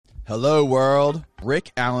Hello, world.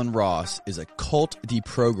 Rick Alan Ross is a cult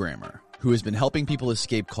deprogrammer who has been helping people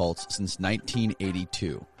escape cults since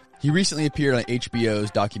 1982. He recently appeared on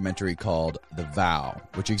HBO's documentary called The Vow,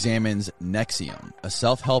 which examines NXIVM, a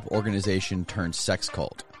self-help organization turned sex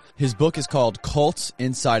cult. His book is called Cults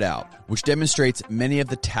Inside Out, which demonstrates many of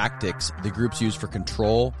the tactics the groups use for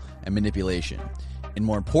control and manipulation, and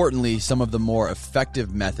more importantly, some of the more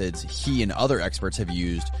effective methods he and other experts have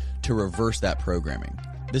used to reverse that programming.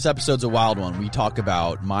 This episode's a wild one. We talk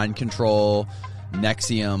about mind control,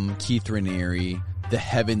 NXIVM, Keith Raniere, the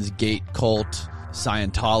Heaven's Gate cult,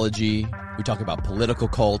 Scientology. We talk about political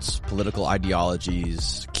cults, political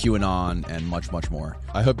ideologies, QAnon, and much, much more.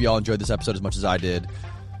 I hope you all enjoyed this episode as much as I did.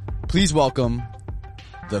 Please welcome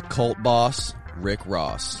the cult boss, Rick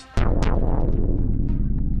Ross.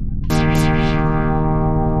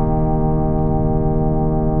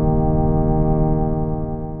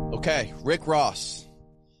 Okay, Rick Ross.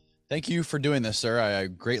 Thank you for doing this, sir. I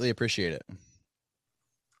greatly appreciate it.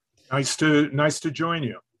 Nice to join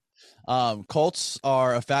you. Cults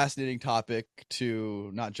are a fascinating topic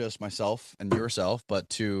to not just myself and yourself, but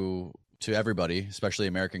to everybody, especially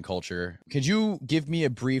American culture. Could you give me a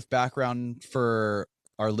brief background for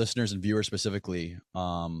our listeners and viewers specifically,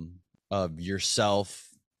 of yourself,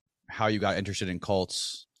 how you got interested in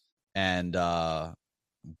cults, and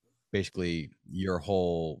basically your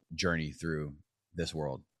whole journey through this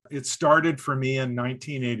world? It started for me in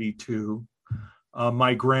 1982.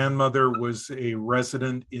 My grandmother was a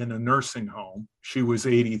resident in a nursing home. She was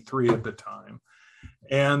 83 at the time.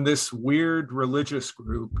 And this weird religious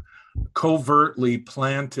group covertly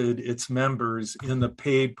planted its members in the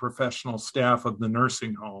paid professional staff of the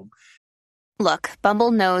nursing home. Look,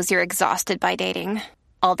 Bumble knows you're exhausted by dating.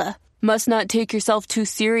 All the must not take yourself too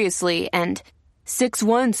seriously and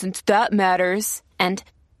 6'1" since that matters. And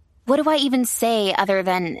what do I even say other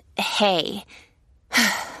than, hey?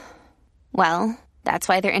 Well, that's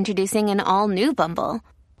why they're introducing an all-new Bumble,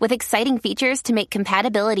 with exciting features to make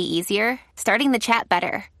compatibility easier, starting the chat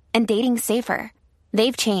better, and dating safer.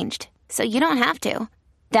 They've changed, so you don't have to.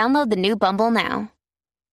 Download the new Bumble now.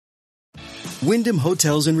 Wyndham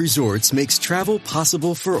Hotels and Resorts makes travel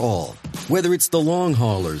possible for all. Whether it's the long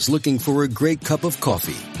haulers looking for a great cup of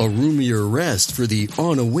coffee, a roomier rest for the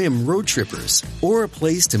on-a-whim road trippers, or a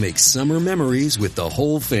place to make summer memories with the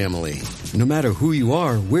whole family. No matter who you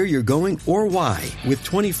are, where you're going, or why, with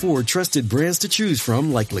 24 trusted brands to choose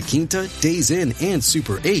from like La Quinta, Days Inn, and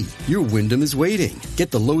Super 8, your Wyndham is waiting.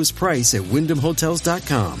 Get the lowest price at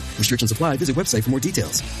WyndhamHotels.com. Restrictions apply. Visit website for more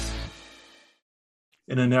details.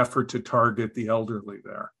 In an effort to target the elderly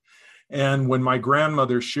there. And when my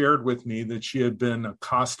grandmother shared with me that she had been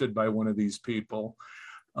accosted by one of these people,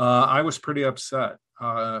 I was pretty upset.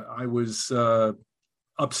 I was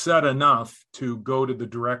upset enough to go to the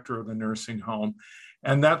director of the nursing home.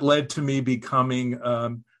 And that led to me becoming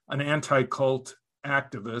an anti-cult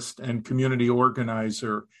activist and community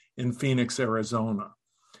organizer in Phoenix, Arizona.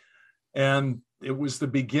 And it was the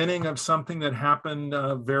beginning of something that happened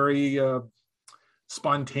very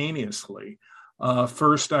spontaneously.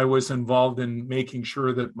 First, I was involved in making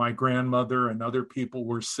sure that my grandmother and other people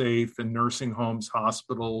were safe in nursing homes,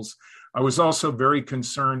 hospitals. I was also very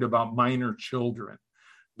concerned about minor children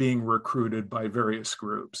being recruited by various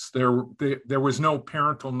groups. There was no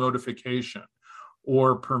parental notification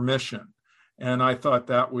or permission, and I thought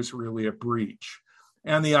that was really a breach.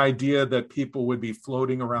 And the idea that people would be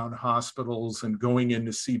floating around hospitals and going in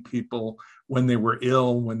to see people when they were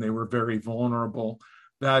ill, when they were very vulnerable,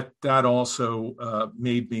 that also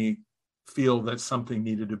made me feel that something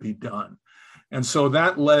needed to be done. And so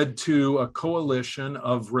that led to a coalition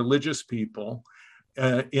of religious people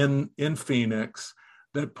in Phoenix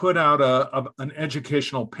that put out an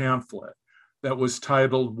educational pamphlet that was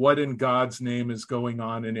titled, "What in God's Name is Going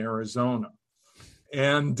On in Arizona?"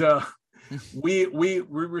 And we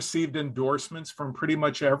received endorsements from pretty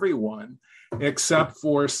much everyone, except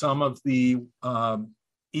for some of the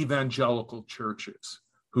evangelical churches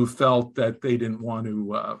who felt that they didn't want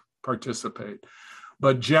to participate.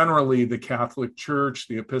 But generally, the Catholic Church,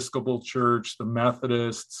 the Episcopal Church, the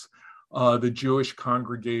Methodists, the Jewish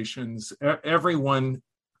congregations, everyone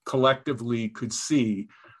collectively could see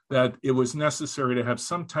that it was necessary to have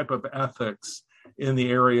some type of ethics in the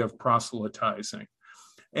area of proselytizing.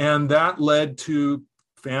 And that led to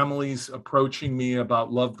families approaching me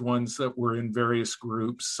about loved ones that were in various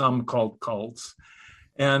groups, some called cults.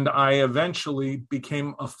 And I eventually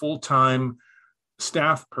became a full-time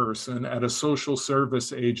staff person at a social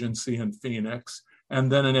service agency in Phoenix,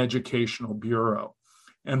 and then an educational bureau.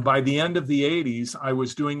 And by the end of the 80s, I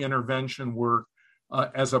was doing intervention work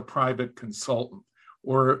as a private consultant,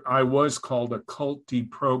 or I was called a cult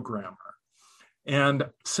deprogrammer. And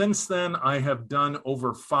since then, I have done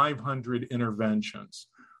over 500 interventions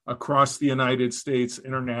across the United States,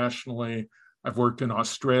 internationally. I've worked in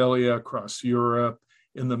Australia, across Europe,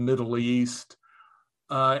 in the Middle East.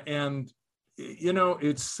 And, you know,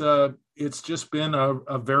 it's just been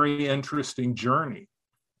a very interesting journey.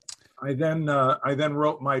 I then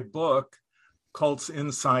wrote my book, Cults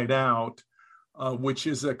Inside Out, which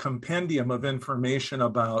is a compendium of information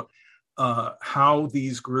about how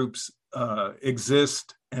these groups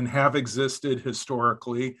exist and have existed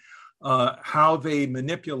historically, how they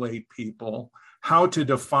manipulate people, how to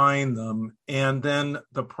define them, and then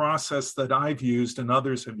the process that I've used and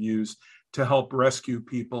others have used to help rescue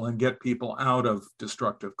people and get people out of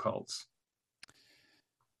destructive cults.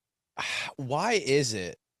 Why is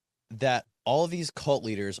it that all of these cult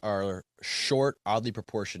leaders are short, oddly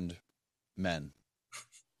proportioned men?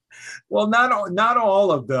 Well, not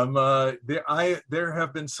all of them. There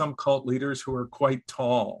have been some cult leaders who are quite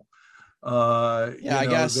tall.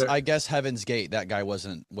 I guess Heaven's Gate, that guy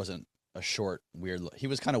wasn't a short, weird. He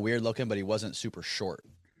was kind of weird looking, but he wasn't super short.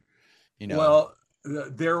 You know. Well,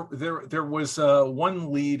 there was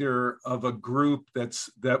one leader of a group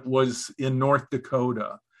that was in North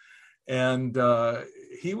Dakota, and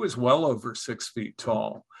he was well over 6 feet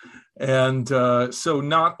tall. And so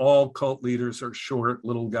not all cult leaders are short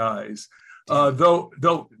little guys. Though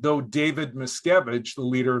David Miscavige, the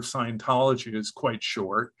leader of Scientology, is quite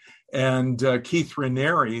short. And Keith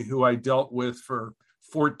Raniere, who I dealt with for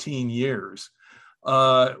 14 years,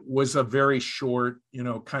 was a very short,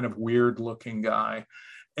 kind of weird looking guy.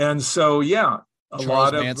 And so,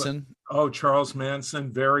 Charles Manson. Charles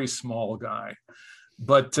Manson, very small guy.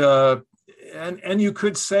 But, and you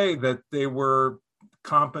could say that they were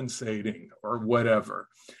compensating or whatever.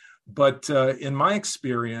 But in my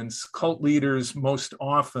experience, cult leaders most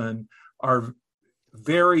often are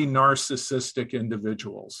very narcissistic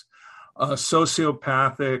individuals,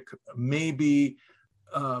 sociopathic, maybe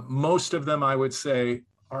most of them, I would say,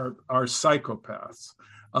 are psychopaths,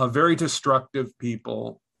 very destructive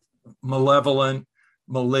people, malevolent,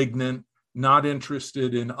 malignant, not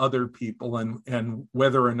interested in other people and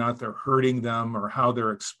whether or not they're hurting them or how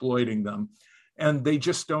they're exploiting them. And they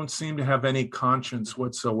just don't seem to have any conscience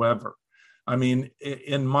whatsoever. I mean,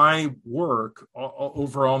 in my work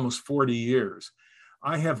over almost 40 years,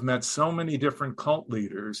 I have met so many different cult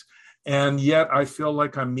leaders, and yet I feel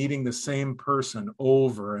like I'm meeting the same person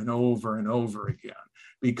over and over and over again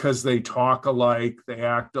because they talk alike, they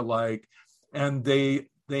act alike, and they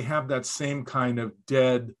have that same kind of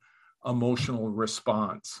dead emotional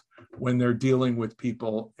response when they're dealing with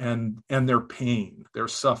people and their pain, their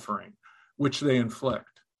suffering, which they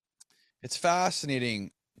inflict. It's fascinating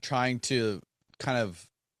trying to kind of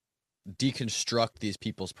deconstruct these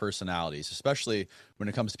people's personalities, especially when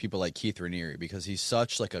it comes to people like Keith Raniere, because he's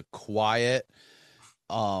such like a quiet,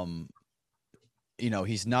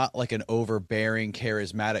 he's not like an overbearing,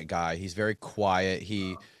 charismatic guy. He's very quiet.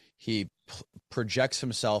 He projects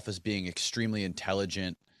himself as being extremely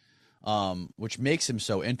intelligent, which makes him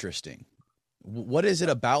so interesting. What is it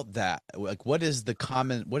about that? Like, what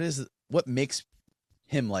makes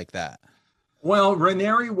him like that? Well,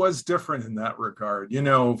 Raniere was different in that regard.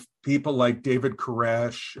 People like David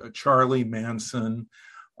Koresh, Charlie Manson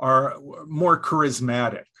are more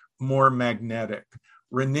charismatic, more magnetic.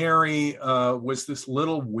 Raniere was this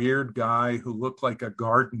little weird guy who looked like a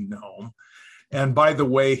garden gnome. And by the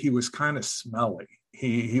way, he was kind of smelly.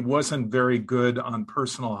 He wasn't very good on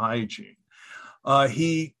personal hygiene.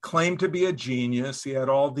 He claimed to be a genius. He had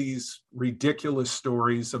all these ridiculous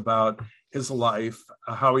stories about his life,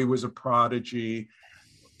 how he was a prodigy.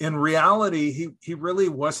 In reality, he really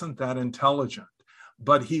wasn't that intelligent,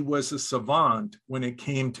 but he was a savant when it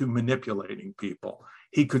came to manipulating people.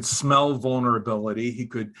 He could smell vulnerability. He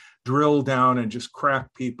could drill down and just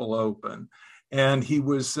crack people open. And he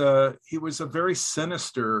was a very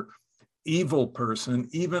sinister, evil person,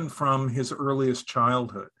 even from his earliest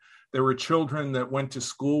childhood. There were children that went to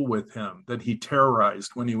school with him that he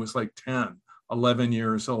terrorized when he was like 10, 11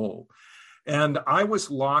 years old. And I was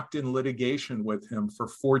locked in litigation with him for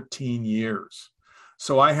 14 years.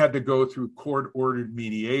 So I had to go through court-ordered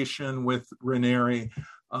mediation with Raniere.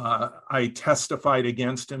 I testified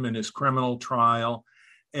against him in his criminal trial.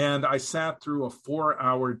 And I sat through a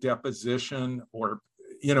 4-hour deposition or,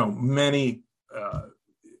 many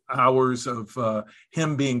hours of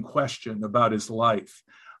him being questioned about his life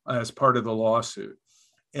as part of the lawsuit.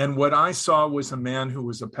 And what I saw was a man who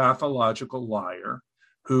was a pathological liar,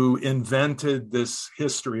 who invented this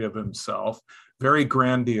history of himself, very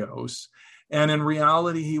grandiose. And in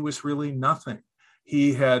reality, he was really nothing.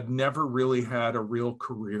 he had never really had a real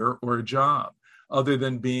career or a job other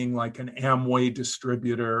than being like an Amway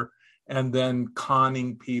distributor and then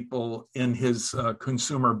conning people in his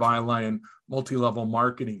consumer byline multi-level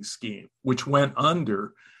marketing scheme, which went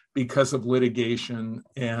under because of litigation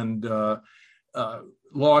and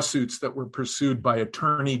lawsuits that were pursued by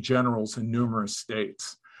attorney generals in numerous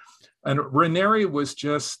states. And Ranieri was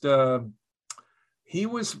just, he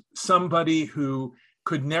was somebody who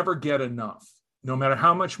could never get enough. No matter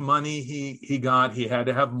how much money he got, he had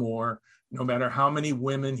to have more. No matter how many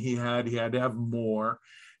women he had to have more.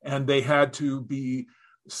 And they had to be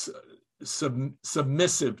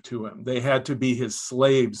submissive to him. They had to be his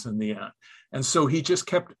slaves in the end. And so he just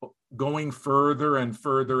kept going further and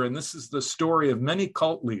further. And this is the story of many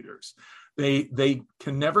cult leaders. They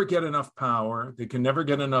can never get enough power. They can never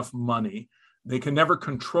get enough money. They can never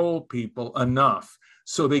control people enough.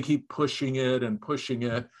 So they keep pushing it and pushing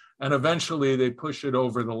it. And eventually they push it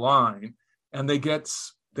over the line and they get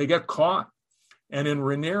caught. And in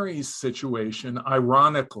Ranieri's situation,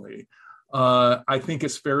 ironically, I think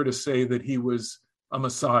it's fair to say that he was a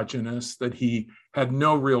misogynist, that he had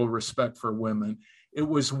no real respect for women. It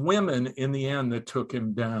was women in the end that took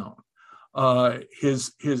him down.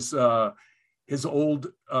 His old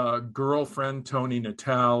girlfriend, Toni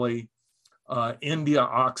Natali, India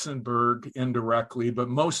Oxenberg indirectly, but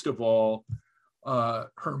most of all,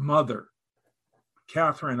 her mother,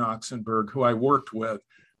 Catherine Oxenberg, who I worked with,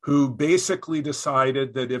 who basically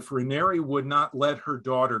decided that if Ranieri would not let her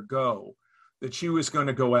daughter go, that she was going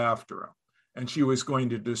to go after him and she was going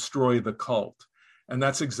to destroy the cult. And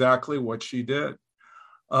that's exactly what she did.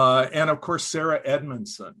 And of course, Sarah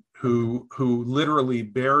Edmondson, who literally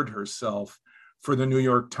bared herself for the New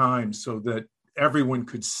York Times so that everyone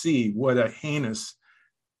could see what a heinous,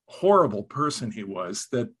 horrible person he was,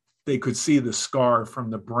 that they could see the scar from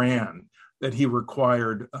the brand that he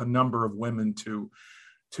required a number of women to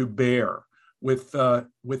bear with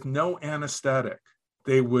no anesthetic.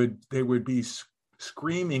 They would be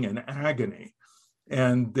screaming in agony.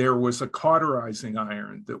 And there was a cauterizing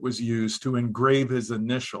iron that was used to engrave his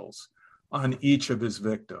initials on each of his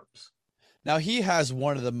victims. Now, he has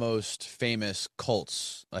one of the most famous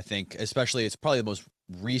cults, I think, especially it's probably the most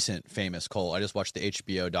recent famous cult. I just watched the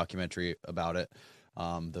HBO documentary about it,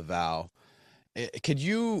 The Vow. Could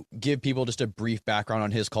you give people just a brief background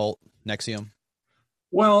on his cult, NXIVM?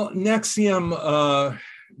 Well, NXIVM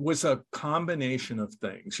was a combination of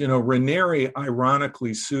things. You know, Ranieri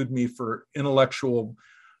ironically sued me for intellectual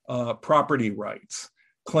property rights,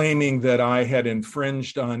 claiming that I had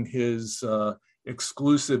infringed on his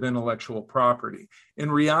exclusive intellectual property. In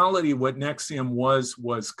reality, what NXIVM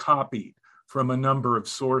was copied from a number of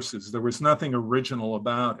sources. There was nothing original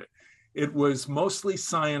about it. It was mostly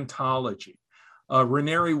Scientology.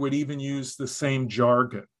 Ranieri would even use the same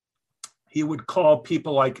jargon. He would call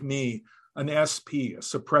people like me an SP, a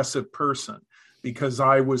suppressive person, because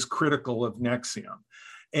I was critical of NXIVM.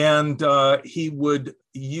 And he would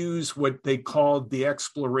use what they called the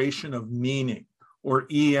exploration of meaning, or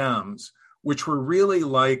EMs, which were really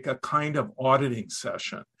like a kind of auditing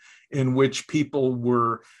session in which people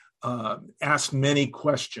were asked many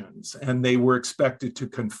questions and they were expected to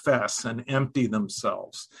confess and empty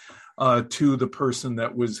themselves to the person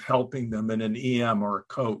that was helping them in an EM or a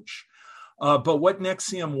coach. But what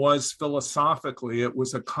NXIVM was philosophically, it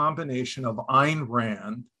was a combination of Ayn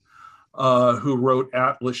Rand, who wrote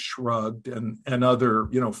Atlas Shrugged and other,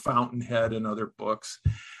 Fountainhead and other books.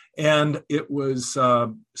 And it was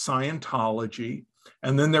Scientology.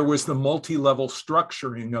 And then there was the multi-level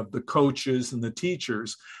structuring of the coaches and the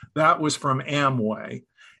teachers. That was from Amway.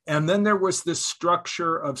 And then there was this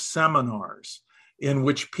structure of seminars in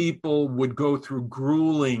which people would go through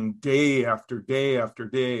grueling day after day after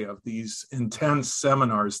day of these intense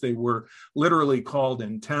seminars. They were literally called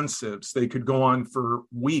intensives. They could go on for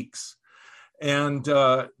weeks. And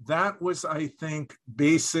that was, I think,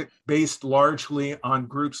 based largely on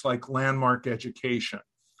groups like Landmark Education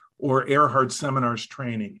or Erhard Seminars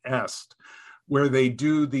Training, EST, where they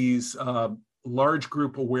do these large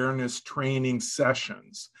group awareness training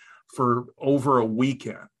sessions for over a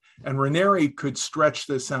weekend. And Ranieri could stretch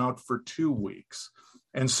this out for 2 weeks.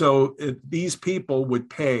 And so these people would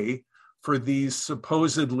pay for these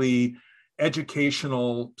supposedly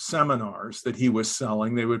educational seminars that he was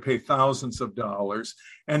selling. They would pay thousands of dollars,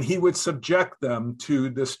 and he would subject them to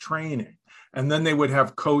this training. And then they would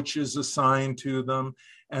have coaches assigned to them.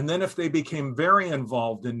 And then if they became very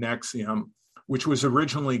involved in NXIVM, which was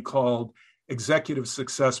originally called Executive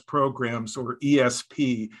Success Programs, or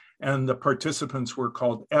ESP, and the participants were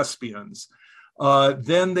called espions,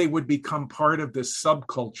 Then they would become part of this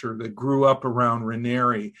subculture that grew up around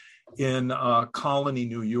Ranieri in Colony,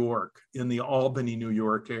 New York, in the Albany, New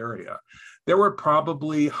York area. There were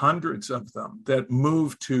probably hundreds of them that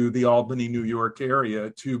moved to the Albany, New York area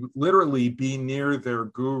to literally be near their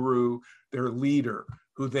guru, their leader,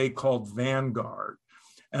 who they called Vanguard.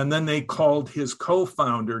 And then they called his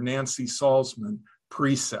co-founder, Nancy Salzman,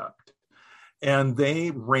 Precept. And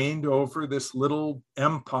they reigned over this little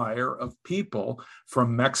empire of people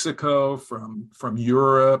from Mexico, from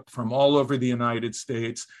Europe, from all over the United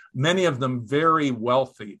States, many of them very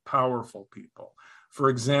wealthy, powerful people. For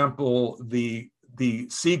example, the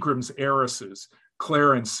Seagram's heiresses,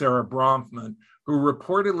 Claire and Sarah Bronfman, who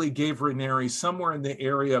reportedly gave Ranieri somewhere in the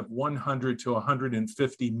area of $100 to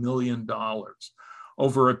 $150 million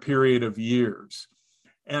over a period of years.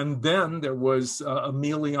 And then there was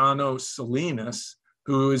Emiliano Salinas,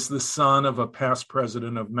 who is the son of a past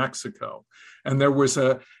president of Mexico. And there was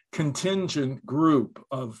a contingent group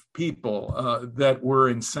of people that were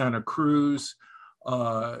in Santa Cruz,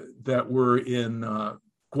 that were in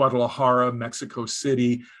Guadalajara, Mexico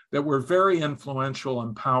City, that were very influential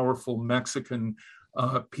and powerful Mexican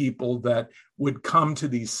people that would come to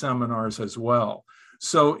these seminars as well.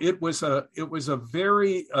 So it was a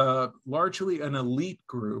very largely an elite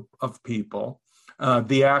group of people.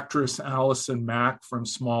 The actress Allison Mack from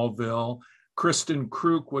Smallville, Kristen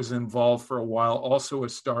Kruk was involved for a while, also a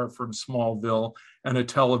star from Smallville and a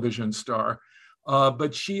television star.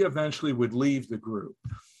 But she eventually would leave the group.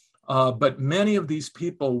 But many of these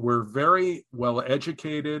people were very well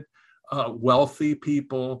educated, wealthy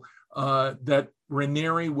people that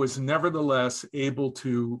Ranieri was nevertheless able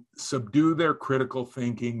to subdue their critical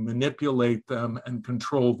thinking, manipulate them, and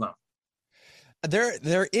control them.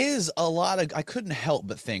 There is a lot of, I couldn't help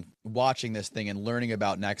but think, watching this thing and learning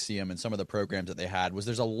about NXIVM and some of the programs that they had, was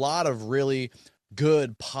there's a lot of really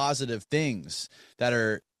good, positive things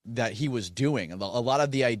that he was doing. A lot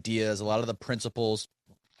of the ideas, a lot of the principles,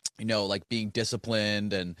 like being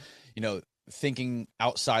disciplined and, thinking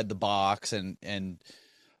outside the box and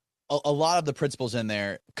a lot of the principles in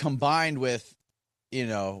there combined with,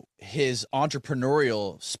 his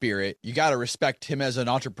entrepreneurial spirit. You got to respect him as an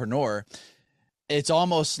entrepreneur. It's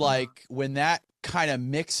almost like when that kind of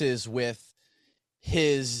mixes with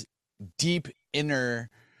his deep inner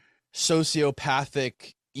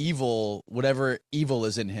sociopathic evil, whatever evil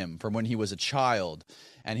is in him from when he was a child,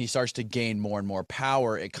 and he starts to gain more and more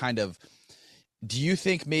power, it kind of, do you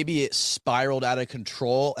think maybe it spiraled out of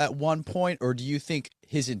control at one point, or do you think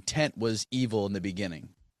his intent was evil in the beginning?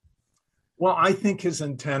 Well, I think his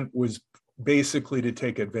intent was basically to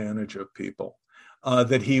take advantage of people,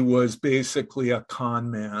 that he was basically a con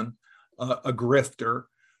man, a grifter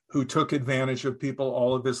who took advantage of people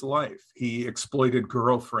all of his life. He exploited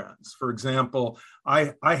girlfriends. For example,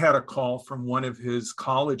 I had a call from one of his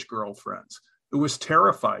college girlfriends who was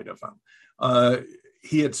terrified of him.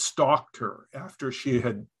 He had stalked her after she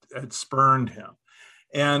had spurned him.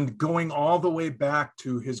 And going all the way back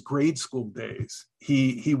to his grade school days,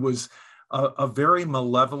 he was a very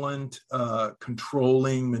malevolent,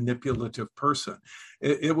 controlling, manipulative person.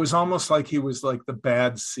 It was almost like he was like the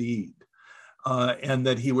bad seed. And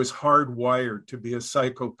that he was hardwired to be a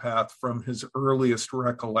psychopath from his earliest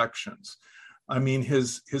recollections. I mean,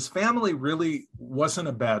 his family really wasn't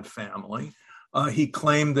a bad family. He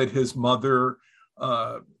claimed that his mother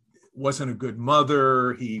wasn't a good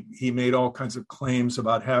mother. He made all kinds of claims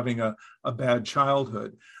about having a bad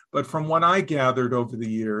childhood. But from what I gathered over the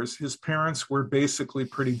years, his parents were basically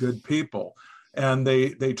pretty good people. And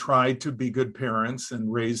they tried to be good parents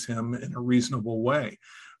and raise him in a reasonable way.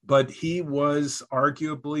 But he was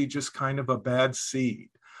arguably just kind of a bad seed.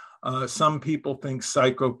 Some people think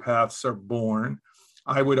psychopaths are born.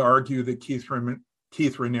 I would argue that Keith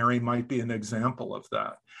Raniere might be an example of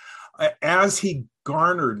that. As he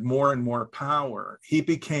garnered more and more power, he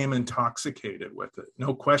became intoxicated with it.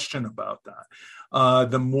 No question about that.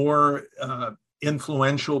 The more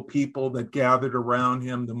influential people that gathered around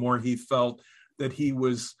him, the more he felt that he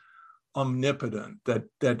was omnipotent,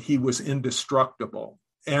 that he was indestructible.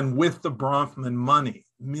 And with the Bronfman money,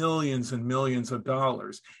 millions and millions of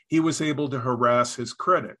dollars, he was able to harass his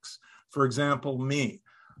critics. For example, me,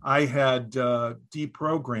 I had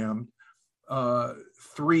deprogrammed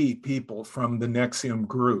 3 people from the NXIVM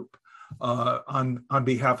group on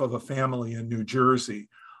behalf of a family in New Jersey.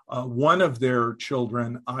 One of their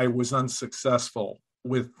children, I was unsuccessful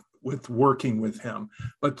with working with him,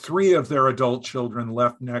 but 3 of their adult children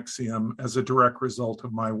left NXIVM as a direct result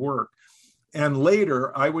of my work. And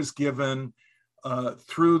later, I was given,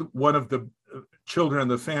 through one of the children of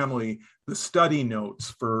the family the study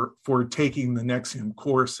notes for taking the NXIVM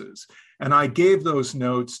courses. And I gave those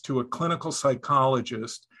notes to a clinical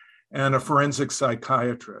psychologist and a forensic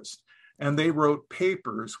psychiatrist. And they wrote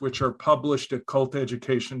papers, which are published at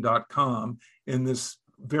culteducation.com in this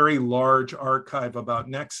very large archive about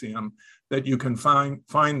NXIVM that you can find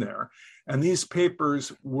there. And these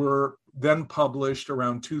papers were then published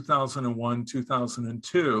around 2001,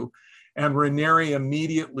 2002, and Raniere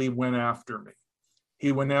immediately went after me.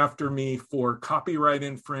 He went after me for copyright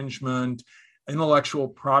infringement, intellectual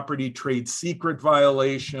property trade secret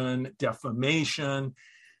violation, defamation.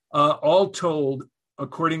 All told,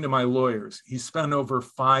 according to my lawyers, he spent over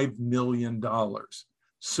 $5 million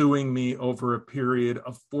suing me over a period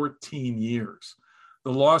of 14 years.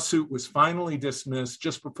 The lawsuit was finally dismissed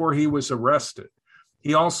just before he was arrested.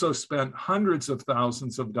 He also spent hundreds of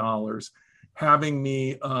thousands of dollars having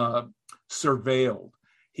me surveilled.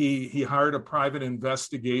 He hired a private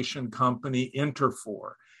investigation company,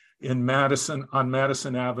 Interfor, on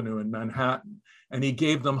Madison Avenue in Manhattan, and he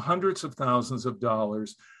gave them hundreds of thousands of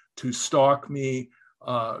dollars to stalk me,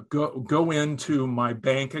 go into my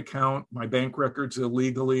bank account, my bank records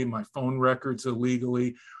illegally, my phone records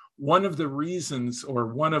illegally. One of the reasons, or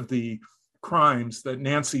one of the crimes that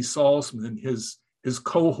Nancy Salzman, his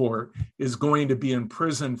cohort, is going to be in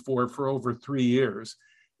prison for over 3 years,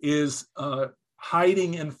 is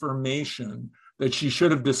hiding information that she should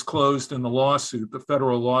have disclosed in the lawsuit, the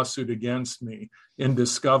federal lawsuit against me, in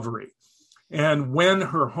discovery. And when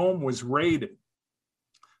her home was raided,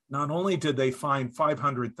 not only did they find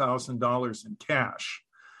 $500,000 in cash,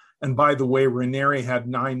 and by the way, Raniere had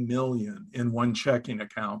 $9 million in one checking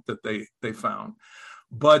account that they found,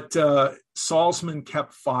 but Salzman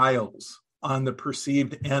kept files on the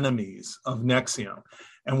perceived enemies of NXIVM.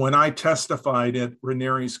 And when I testified at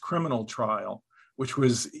Raniere's criminal trial, which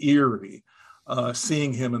was eerie,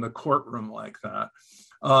 seeing him in the courtroom like that,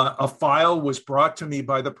 a file was brought to me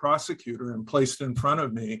by the prosecutor and placed in front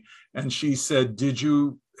of me. And she said,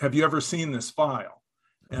 have you ever seen this file?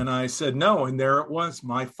 And I said, no. And there it was,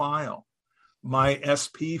 my file, my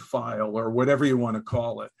SP file, or whatever you want to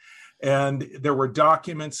call it. And there were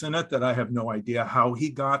documents in it that I have no idea how he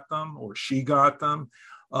got them or she got them.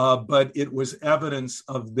 But it was evidence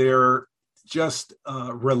of their just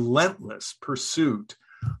relentless pursuit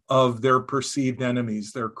of their perceived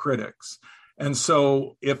enemies, their critics. And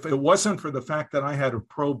so if it wasn't for the fact that I had a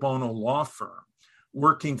pro bono law firm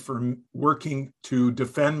working to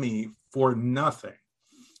defend me for nothing,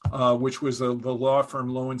 which was the law firm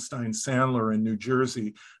Lowenstein Sandler in New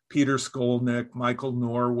Jersey, Peter Skolnick, Michael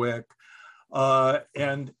Norwick,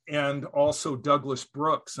 and also Douglas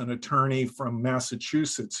Brooks, an attorney from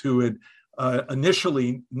Massachusetts who had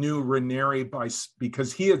initially knew Raniere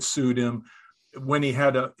because he had sued him when he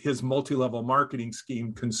had his multi-level marketing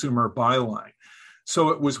scheme, Consumer Byline. So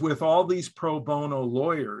it was with all these pro bono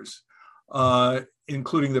lawyers,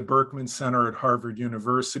 including the Berkman Center at Harvard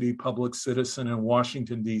University, Public Citizen in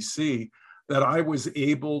Washington, D.C., that I was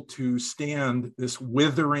able to stand this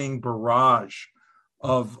withering barrage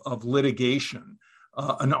of litigation,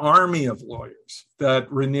 an army of lawyers that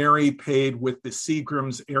Raniere paid with the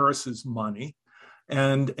Seagram's heiresses' money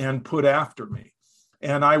and put after me.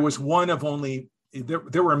 And I was one of only,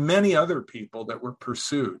 there were many other people that were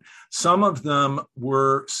pursued. Some of them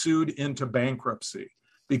were sued into bankruptcy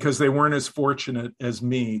because they weren't as fortunate as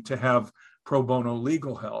me to have pro bono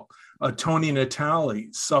legal help. Tony Natale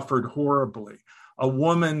suffered horribly. A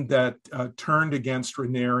woman that turned against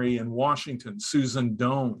Raniere in Washington, Susan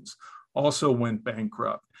Dones, also went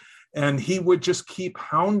bankrupt. And he would just keep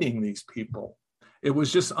hounding these people. It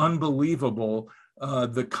was just unbelievable,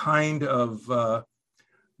 the kind of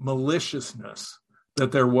maliciousness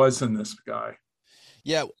that there was in this guy.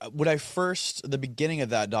 Yeah, the beginning of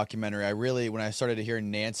that documentary, when I started to hear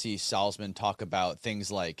Nancy Salzman talk about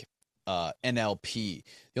things like NLP,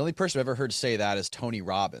 the only person I've ever heard say that is Tony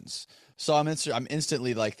Robbins. So I'm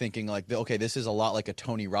instantly like thinking like, okay, this is a lot like a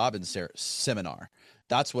Tony Robbins seminar.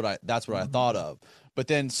 That's what I thought of. But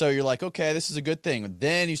then, so you're like, okay, this is a good thing.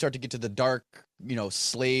 Then you start to get to the dark,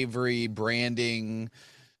 slavery, branding,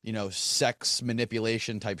 sex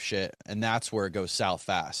manipulation type shit. And that's where it goes south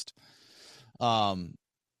fast.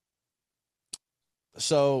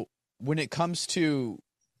 So when it comes to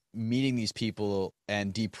meeting these people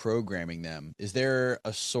and deprogramming them, is there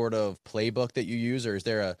a sort of playbook that you use, or is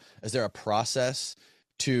there a process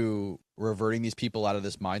to reverting these people out of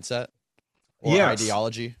this mindset or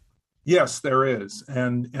ideology? Yes, there is.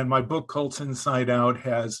 And my book, Cults Inside Out,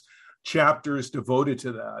 has chapters devoted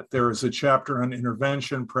to that. There is a chapter on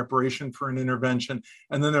intervention, preparation for an intervention,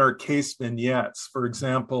 and then there are case vignettes. For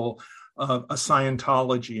example, a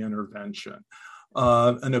Scientology intervention,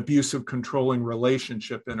 an abusive controlling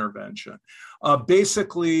relationship intervention.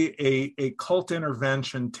 Basically, a cult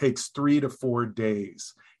intervention takes 3 to 4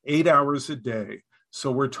 days, 8 hours a day.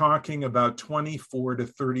 So we're talking about 24 to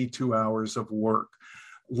 32 hours of work.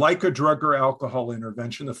 Like a drug or alcohol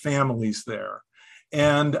intervention, the family's there.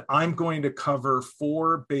 And I'm going to cover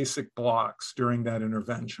 4 basic blocks during that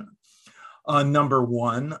intervention. Number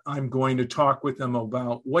 1, I'm going to talk with them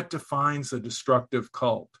about what defines a destructive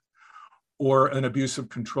cult, or an abusive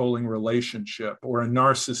controlling relationship, or a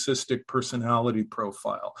narcissistic personality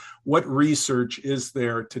profile. What research is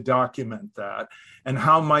there to document that? And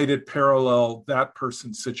how might it parallel that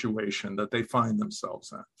person's situation that they find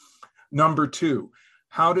themselves in? Number 2,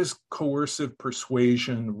 how does coercive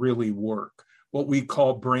persuasion really work? What we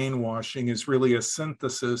call brainwashing is really a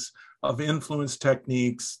synthesis of influence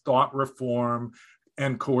techniques, thought reform,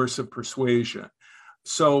 and coercive persuasion.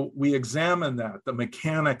 So we examine that, the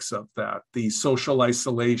mechanics of that, the social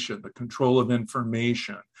isolation, the control of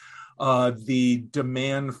information, the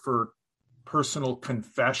demand for personal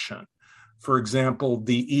confession. For example,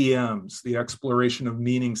 the EMs, the exploration of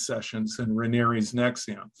meaning sessions in Ranieri's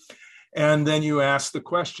NXIVM. And then you ask the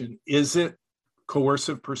question, is it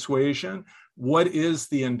coercive persuasion? What is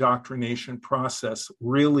the indoctrination process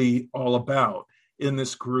really all about in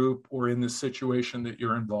this group or in this situation that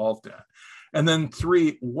you're involved in? And then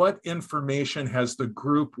 3, what information has the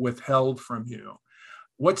group withheld from you?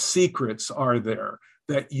 What secrets are there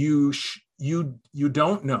that you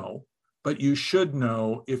don't know, but you should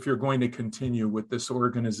know if you're going to continue with this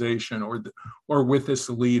organization or with this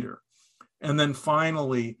leader? And then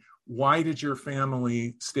finally, why did your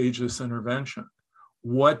family stage this intervention?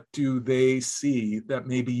 What do they see that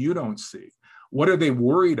maybe you don't see? What are they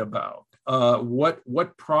worried about?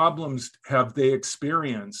 What problems have they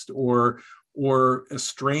experienced, or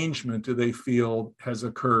estrangement do they feel has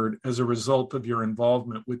occurred as a result of your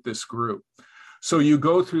involvement with this group? So you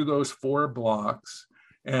go through those 4 blocks,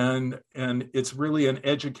 and it's really an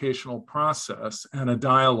educational process and a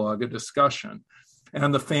dialogue, a discussion.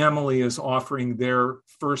 And the family is offering their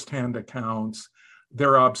firsthand accounts,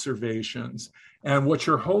 their observations. And what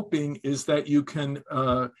you're hoping is that you can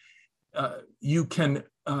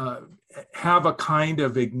have a kind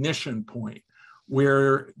of ignition point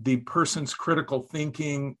where the person's critical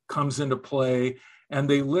thinking comes into play, and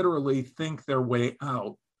they literally think their way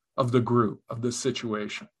out of the group, of the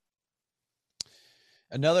situation.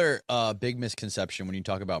 Another big misconception when you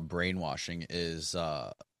talk about brainwashing is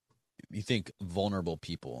you think vulnerable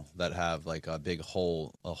people that have like a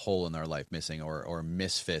hole in their life missing, or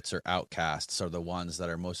misfits or outcasts are the ones that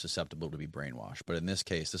are most susceptible to be brainwashed. But in this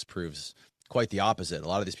case, this proves quite the opposite. A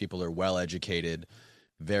lot of these people are well-educated,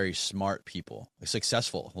 very smart people,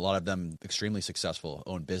 successful. A lot of them extremely successful,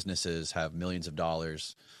 own businesses, have millions of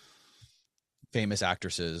dollars, famous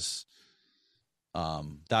actresses.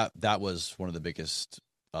 That was one of the biggest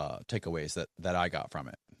takeaways that I got from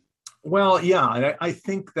it. Well, yeah, I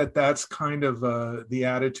think that's kind of the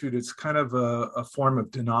attitude. It's kind of a form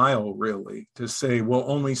of denial, really, to say, well,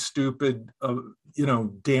 only stupid,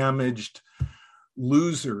 damaged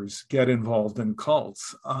losers get involved in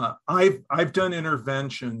cults. I've done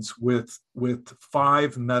interventions with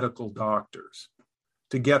 5 medical doctors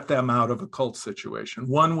to get them out of a cult situation.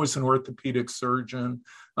 One was an orthopedic surgeon,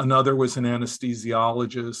 another was an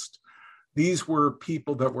anesthesiologist. These were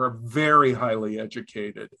people that were very highly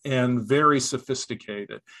educated and very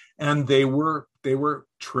sophisticated, and they were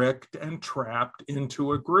tricked and trapped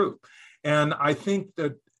into a group. And I think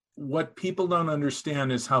that what people don't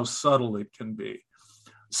understand is how subtle it can be.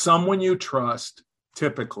 Someone you trust,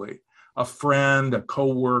 typically a friend, a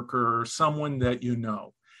coworker, someone that you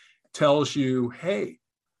know, tells you, hey,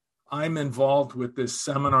 I'm involved with this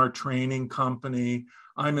seminar training company.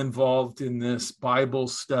 I'm involved in this Bible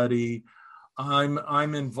study.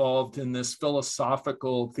 I'm involved in this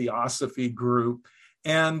philosophical theosophy group,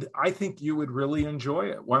 and I think you would really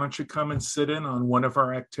enjoy it. Why don't you come and sit in on one of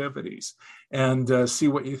our activities and see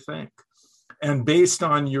what you think? And based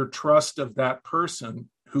on your trust of that person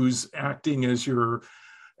who's acting as your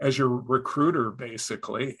recruiter,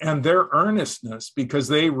 basically, and their earnestness, because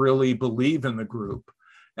they really believe in the group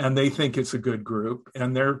and they think it's a good group,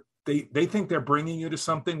 and they think they're bringing you to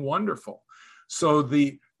something wonderful. So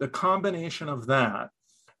the combination of that,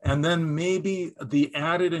 and then maybe the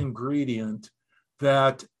added ingredient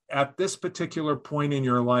that at this particular point in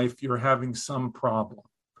your life, you're having some problem,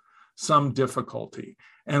 some difficulty.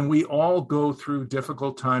 And we all go through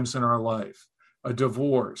difficult times in our life, a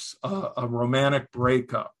divorce, a romantic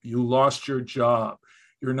breakup, you lost your job,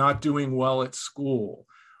 you're not doing well at school,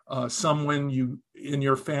 someone in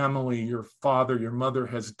your family, your father, your mother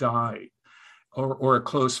has died, or a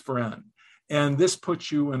close friend. And this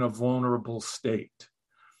puts you in a vulnerable state.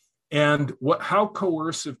 And how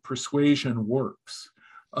coercive persuasion works,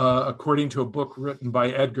 according to a book written by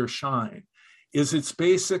Edgar Schein, is it's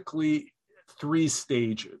basically 3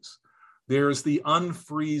 stages. There's the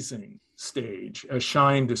unfreezing stage, as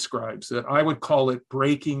Schein describes it. I would call it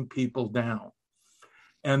breaking people down.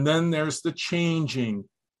 And then there's the changing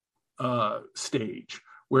stage,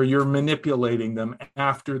 where you're manipulating them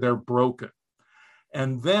after they're broken.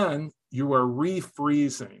 And then you are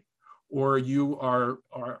refreezing, or you are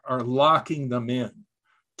locking them in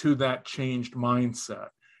to that changed mindset.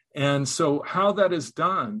 And so how that is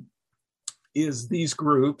done is these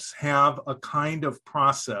groups have a kind of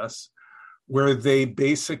process where they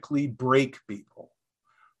basically break people.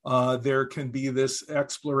 There can be this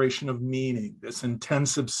exploration of meaning, this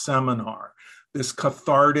intensive seminar, this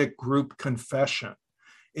cathartic group confession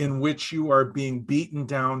in which you are being beaten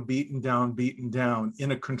down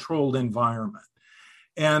in a controlled environment.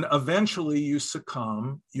 And eventually you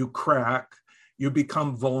succumb, you crack, you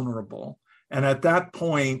become vulnerable. And at that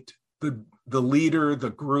point, the leader, the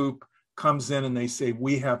group comes in and they say,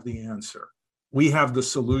 we have the answer. We have the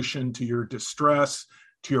solution to your distress,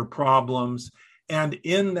 to your problems. And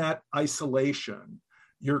in that isolation,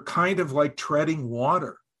 you're kind of like treading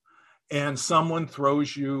water. And someone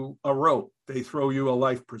throws you a rope, they throw you a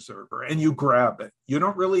life preserver, and you grab it. You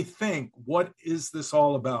don't really think, what is this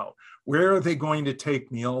all about? Where are they going to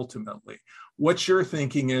take me ultimately? What you're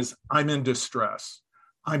thinking is, I'm in distress.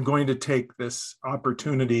 I'm going to take this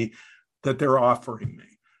opportunity that they're offering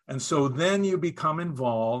me. And so then you become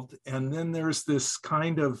involved, and then there's this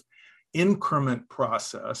kind of increment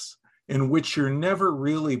process in which you're never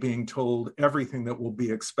really being told everything that will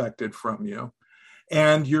be expected from you.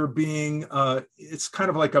 And you're being, it's kind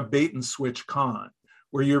of like a bait and switch con,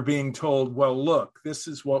 where you're being told, well, look, this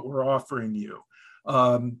is what we're offering you.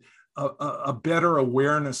 A better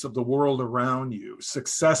awareness of the world around you,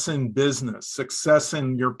 success in business, success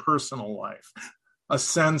in your personal life, a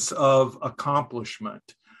sense of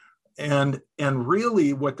accomplishment. And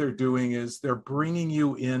really what they're doing is they're bringing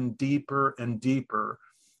you in deeper and deeper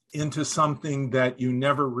into something that you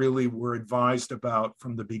never really were advised about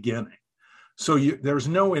from the beginning. So there's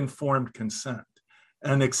no informed consent,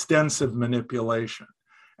 an extensive manipulation.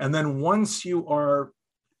 And then once you are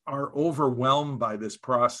overwhelmed by this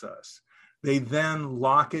process, they then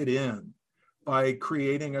lock it in by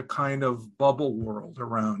creating a kind of bubble world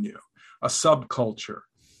around you, a subculture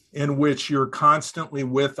in which you're constantly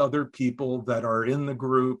with other people that are in the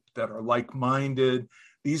group, that are like-minded.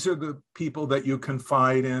 These are the people that you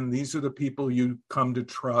confide in. These are the people you come to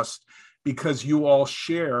trust, because you all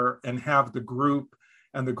share and have the group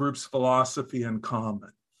and the group's philosophy in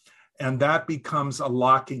common. And that becomes a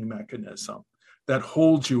locking mechanism that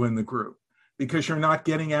holds you in the group, because you're not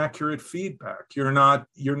getting accurate feedback. You're not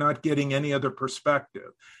getting any other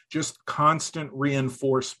perspective, just constant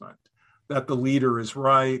reinforcement that the leader is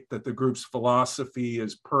right, that the group's philosophy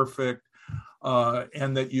is perfect,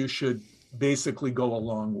 and that you should basically go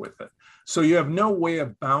along with it. So you have no way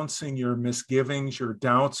of bouncing your misgivings, your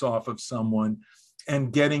doubts off of someone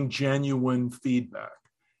and getting genuine feedback.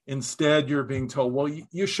 Instead, you're being told, well,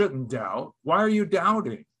 you shouldn't doubt. Why are you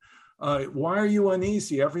doubting? Why are you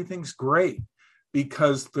uneasy? Everything's great,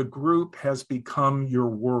 because the group has become your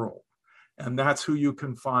world, and that's who you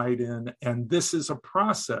confide in. And this is a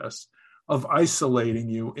process of isolating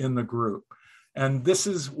you in the group. And this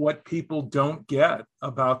is what people don't get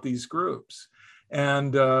about these groups.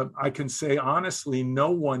 And I can say honestly,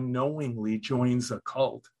 no one knowingly joins a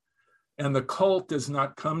cult. And the cult does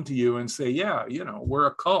not come to you and say, yeah, we're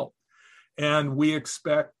a cult, and we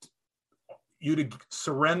expect you to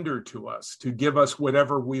surrender to us, to give us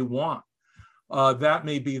whatever we want. That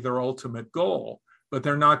may be their ultimate goal, but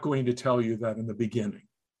they're not going to tell you that in the beginning.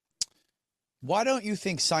 Why don't you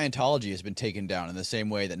think Scientology has been taken down in the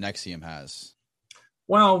same way that NXIVM has?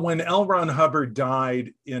 Well, when L. Ron Hubbard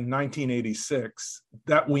died in 1986,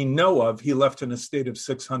 that we know of, he left an estate of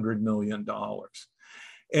 $600 million.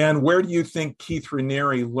 And where do you think Keith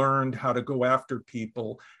Raniere learned how to go after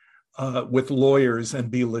people with lawyers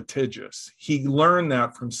and be litigious? He learned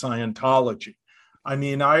that from Scientology. I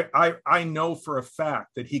mean, I know for a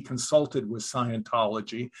fact that he consulted with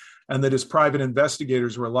Scientology, and that his private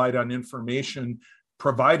investigators relied on information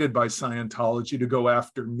provided by Scientology to go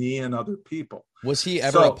after me and other people. Was he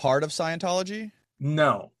ever a part of Scientology?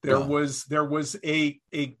 No, there was a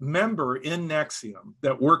member in NXIVM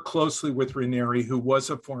that worked closely with Raniere, who was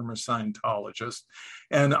a former Scientologist.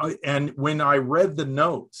 And when I read the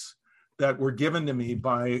notes that were given to me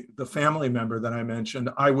by the family member that I mentioned,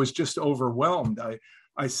 I was just overwhelmed.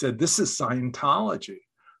 I said, this is Scientology.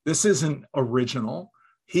 This isn't original.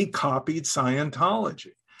 He copied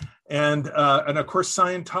Scientology. And of course,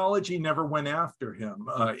 Scientology never went after him.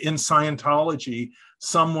 In Scientology,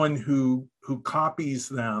 someone who copies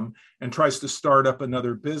them and tries to start up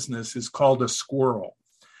another business is called a squirrel,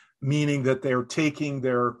 meaning that they're taking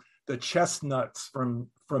the chestnuts from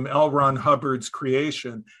L. Ron Hubbard's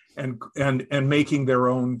creation and making their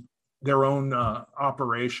own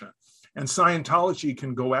operation. And Scientology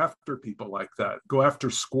can go after people like that, go after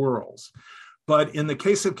squirrels. But in the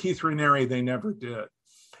case of Keith Raniere, they never did.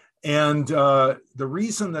 And the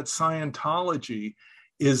reason that Scientology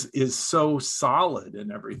is so solid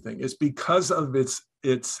and everything is because of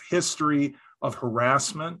its history of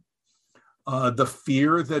harassment, the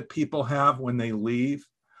fear that people have when they leave,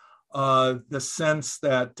 the sense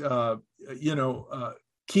that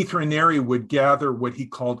Keith Raniere would gather what he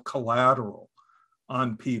called collateral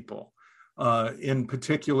on people, in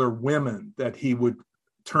particular women that he would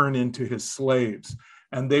turn into his slaves,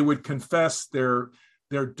 and they would confess their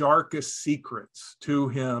darkest secrets to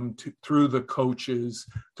him through the coaches,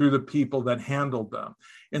 through the people that handled them.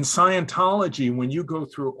 In Scientology, when you go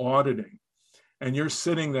through auditing and you're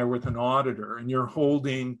sitting there with an auditor and you're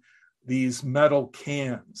holding these metal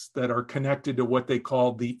cans that are connected to what they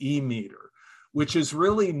call the E-meter, which is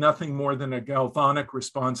really nothing more than a galvanic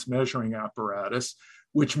response measuring apparatus,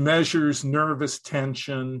 which measures nervous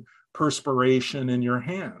tension, perspiration in your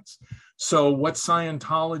hands. So what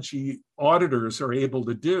Scientology auditors are able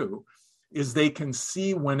to do is they can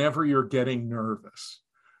see whenever you're getting nervous.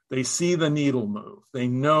 They see the needle move. They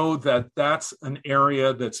know that that's an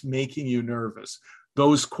area that's making you nervous.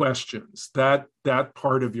 Those questions, that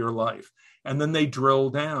part of your life. And then they drill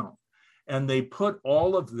down and they put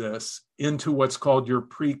all of this into what's called your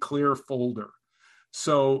pre-clear folder.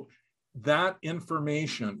 So that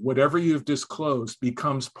information, whatever you've disclosed,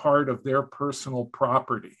 becomes part of their personal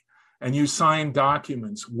property. And you sign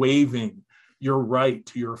documents waiving your right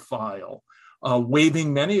to your file,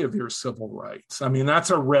 waiving many of your civil rights. I mean, that's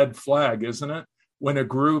a red flag, isn't it? When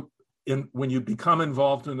when you become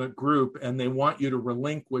involved in a group and they want you to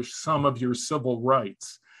relinquish some of your civil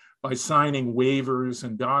rights by signing waivers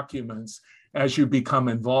and documents as you become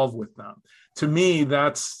involved with them. To me,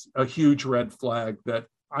 that's a huge red flag that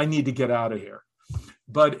I need to get out of here.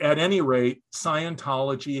 But at any rate,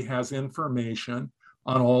 Scientology has information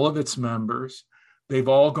on all of its members. They've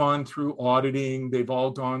all gone through auditing. They've all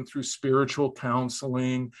gone through spiritual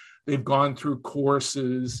counseling. They've gone through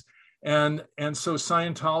courses. And so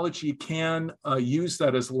Scientology can use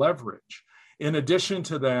that as leverage. In addition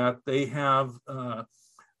to that, they have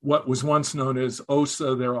what was once known as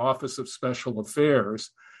OSA, their Office of Special Affairs,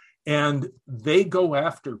 and they go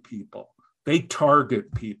after people. They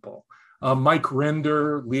target people. Mike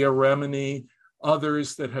Rinder, Leah Remini,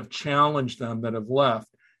 others that have challenged them that have left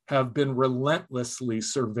have been relentlessly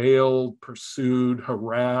surveilled, pursued,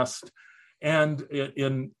 harassed. And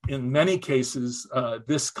in many cases,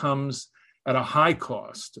 this comes at a high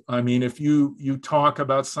cost. I mean, if you talk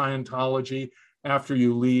about Scientology after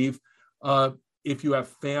you leave, if you have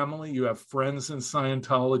family, you have friends in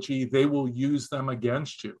Scientology, they will use them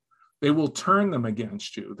against you. They will turn them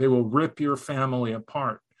against you. They will rip your family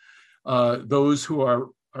apart. Those who are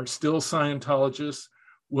still Scientologists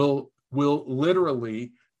will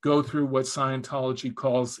literally go through what Scientology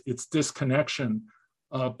calls its disconnection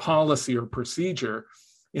policy or procedure,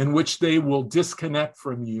 in which they will disconnect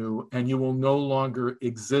from you and you will no longer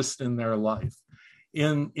exist in their life.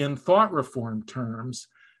 In thought reform terms,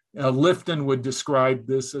 Lifton would describe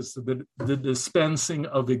this as the dispensing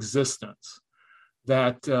of existence,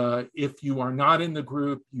 that if you are not in the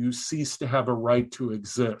group, you cease to have a right to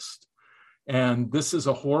exist. And this is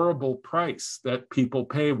a horrible price that people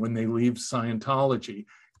pay when they leave Scientology,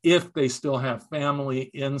 if they still have family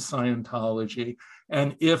in Scientology,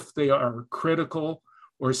 and if they are critical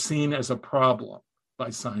or seen as a problem by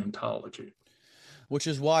Scientology. Which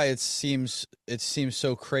is why it seems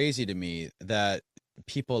so crazy to me that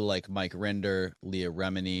people like Mike Rinder, Leah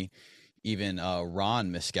Remini, even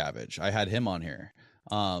Ron Miscavige, I had him on here,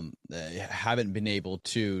 haven't been able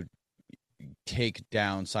to take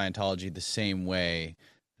down Scientology the same way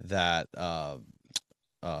that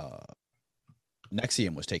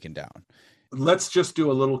NXIVM was taken down. Let's just do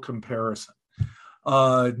a little comparison.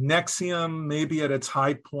 NXIVM, maybe at its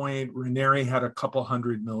high point, Raniere had a couple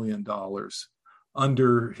 $100 million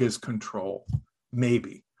under his control,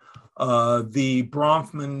 maybe. The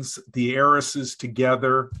Bronfmans, the heiresses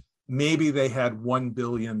together, maybe they had $1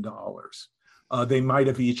 billion. They might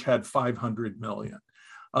have each had 500 million.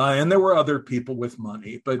 And there were other people with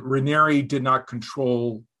money, but Raniere did not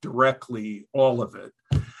control directly all of it.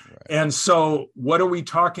 Right. And so what are we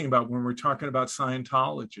talking about when we're talking about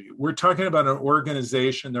Scientology? We're talking about an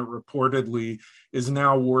organization that reportedly is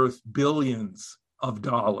now worth billions of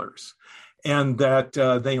dollars, and that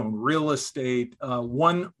they own real estate.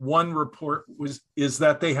 One report is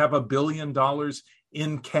that they have $1 billion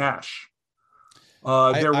in cash.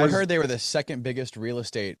 I heard they were the second biggest real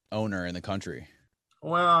estate owner in the country.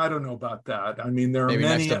 Well, I don't know about that. I mean, there are maybe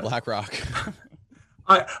many. Next to BlackRock.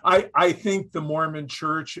 I think the Mormon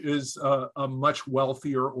Church is a much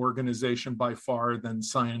wealthier organization by far than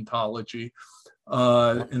Scientology.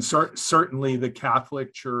 And certainly the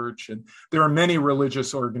Catholic Church. And there are many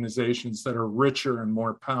religious organizations that are richer and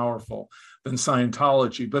more powerful than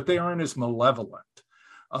Scientology, but they aren't as malevolent.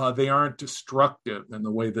 They aren't destructive in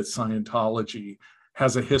the way that Scientology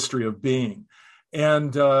has a history of being.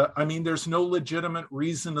 And I mean, there's no legitimate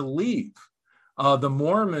reason to leave. The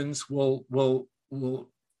Mormons will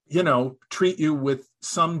treat you with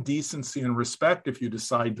some decency and respect if you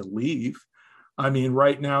decide to leave. I mean,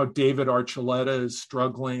 right now, David Archuleta is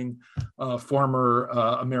struggling, former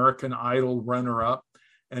American Idol runner-up,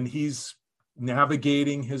 and he's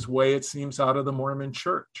navigating his way, it seems, out of the Mormon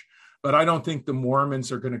Church. But I don't think the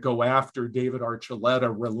Mormons are going to go after David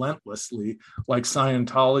Archuleta relentlessly like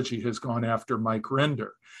Scientology has gone after Mike Rinder.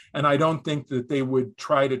 And I don't think that they would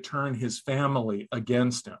try to turn his family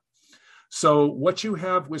against him. So what you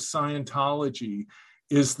have with Scientology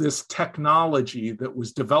is this technology that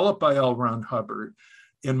was developed by L. Ron Hubbard,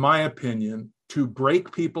 in my opinion, to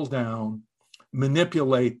break people down,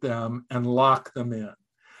 manipulate them, and lock them in.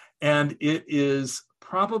 And it is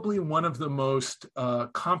probably one of the most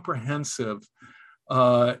comprehensive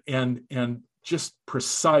and just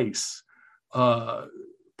precise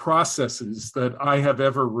processes that I have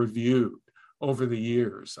ever reviewed over the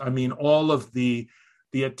years. I mean, all of the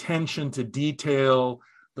attention to detail,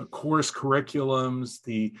 the course curriculums,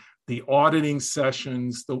 the auditing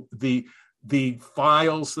sessions, the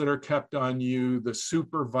files that are kept on you, the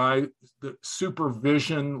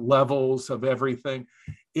supervision levels of everything.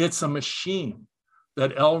 It's a machine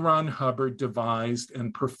that L. Ron Hubbard devised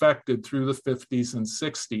and perfected through the 50s and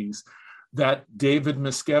 60s that David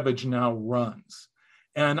Miscavige now runs.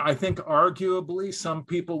 And I think arguably some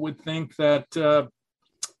people would think that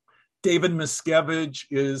David Miscavige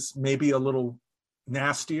is maybe a little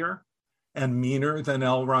nastier and meaner than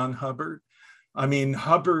L. Ron Hubbard. I mean,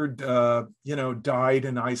 Hubbard, died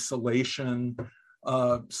in isolation.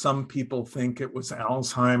 Some people think it was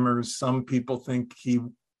Alzheimer's. Some people think he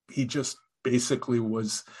just basically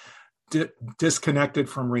was disconnected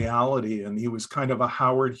from reality, and he was kind of a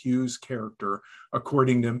Howard Hughes character,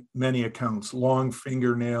 according to many accounts. Long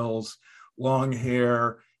fingernails, long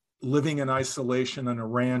hair, living in isolation on a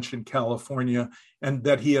ranch in California, and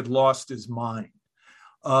that he had lost his mind,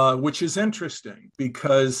 which is interesting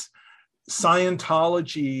because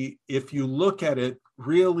Scientology, if you look at it,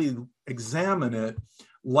 really examine it,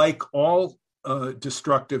 like all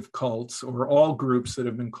destructive cults or all groups that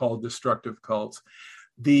have been called destructive cults,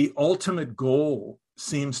 the ultimate goal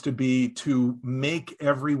seems to be to make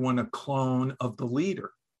everyone a clone of the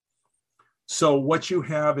leader. So what you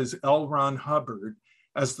have is L. Ron Hubbard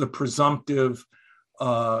as the presumptive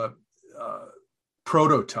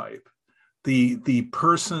prototype, the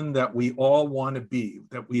person that we all want to be,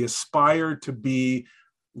 that we aspire to be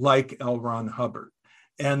like L. Ron Hubbard.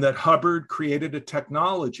 And that Hubbard created a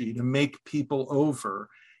technology to make people over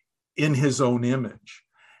in his own image.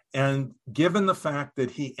 And given the fact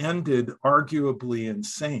that he ended arguably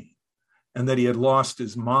insane and that he had lost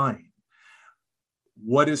his mind,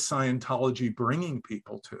 what is Scientology bringing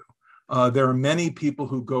people to? There are many people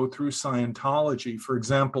who go through Scientology, for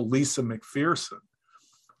example, Lisa McPherson,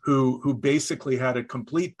 who basically had a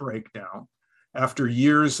complete breakdown after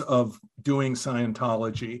years of doing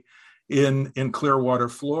Scientology in Clearwater,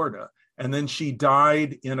 Florida. And then she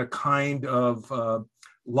died in a kind of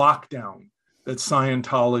lockdown that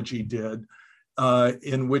Scientology did,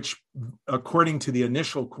 in which, according to the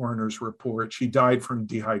initial coroner's report, she died from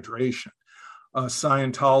dehydration.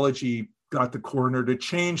 Scientology got the coroner to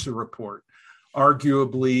change the report,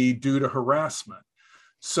 arguably due to harassment.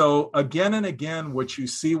 So again and again, what you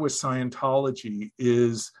see with Scientology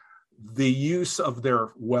is the use of their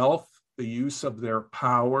wealth, the use of their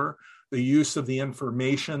power, the use of the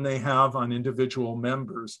information they have on individual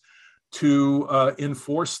members to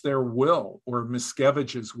enforce their will, or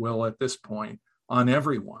Miscavige's will at this point, on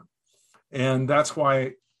everyone. And that's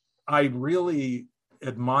why I really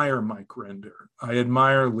admire Mike Rinder. I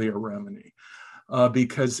admire Leah Remini,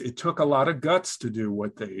 because it took a lot of guts to do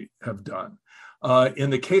what they have done. In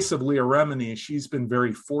the case of Leah Remini, she's been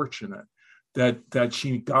very fortunate that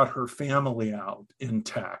she got her family out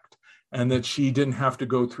intact and that she didn't have to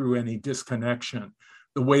go through any disconnection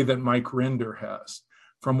the way that Mike Rinder has.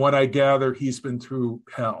 From what I gather, he's been through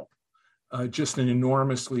hell, just an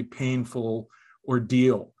enormously painful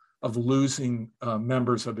ordeal of losing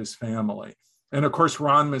members of his family. And of course,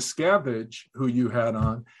 Ron Miscavige, who you had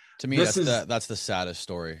on. To me, that's the saddest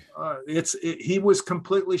story. He was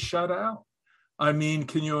completely shut out. I mean,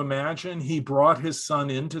 can you imagine? He brought his son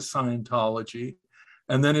into Scientology,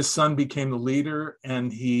 and then his son became the leader,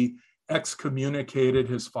 and he excommunicated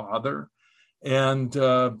his father. And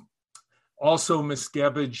also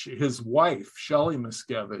Miscavige, his wife, Shelley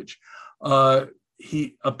Miscavige,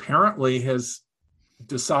 he apparently has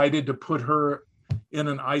decided to put her in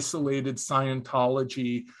an isolated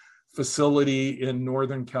Scientology facility in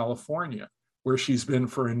Northern California, where she's been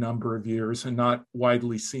for a number of years and not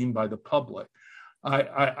widely seen by the public.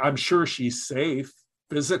 I'm sure she's safe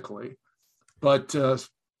physically, but,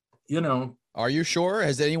 Are you sure?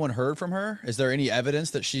 Has anyone heard from her? Is there any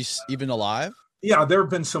evidence that she's even alive? Yeah, there have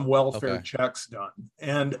been some welfare checks done,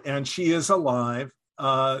 and she is alive,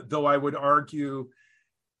 though I would argue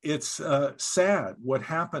it's sad what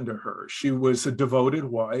happened to her. She was a devoted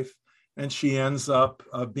wife, and she ends up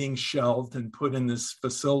being shelved and put in this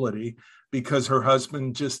facility because her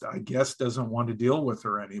husband just, I guess, doesn't want to deal with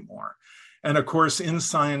her anymore. And of course, in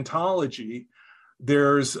Scientology,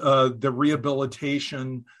 there's the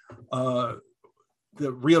rehabilitation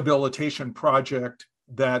project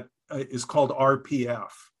that is called RPF.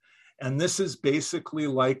 And this is basically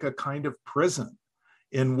like a kind of prison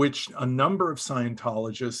in which a number of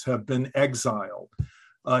Scientologists have been exiled.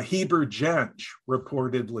 Heber Jentzsch,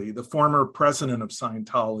 reportedly, the former president of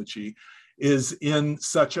Scientology, is in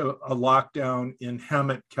such a lockdown in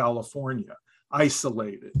Hemet, California,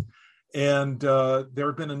 isolated. And there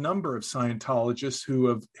have been a number of Scientologists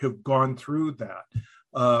who have gone through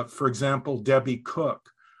that. For example, Debbie Cook,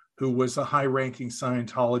 who was a high-ranking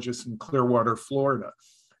Scientologist in Clearwater, Florida.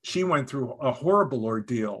 She went through a horrible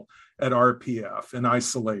ordeal at RPF in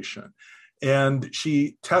isolation. And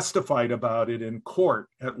she testified about it in court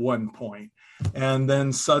at one point. And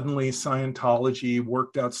then suddenly Scientology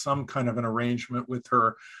worked out some kind of an arrangement with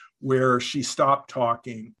her where she stopped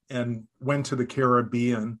talking and went to the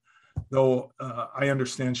Caribbean, though I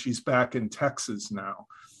understand she's back in Texas now.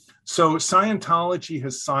 So Scientology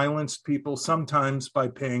has silenced people, sometimes by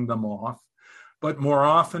paying them off, but more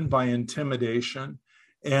often by intimidation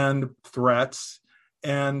and threats.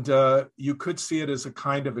 And you could see it as a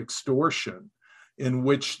kind of extortion in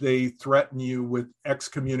which they threaten you with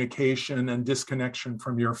excommunication and disconnection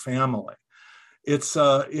from your family. It's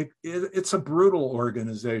a brutal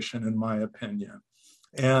organization, in my opinion.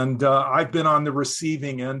 And I've been on the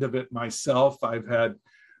receiving end of it myself. I've had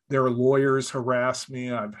their lawyers harass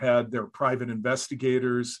me. I've had their private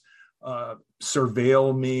investigators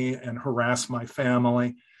surveil me and harass my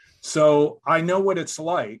family. So I know what it's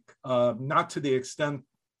like, not to the extent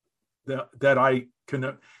that I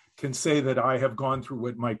can say that I have gone through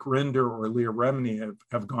what Mike Rinder or Leah Remini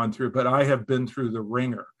have gone through, but I have been through the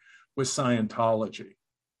ringer with Scientology.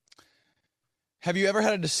 Have you ever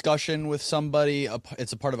had a discussion with somebody,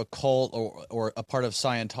 it's a part of a cult or a part of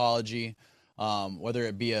Scientology, whether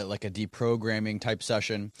it be a deprogramming type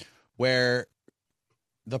session, where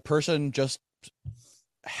the person just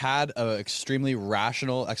had an extremely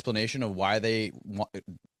rational explanation of why they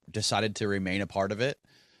decided to remain a part of it,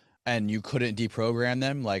 and you couldn't deprogram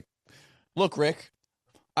them? Like, look, Rick,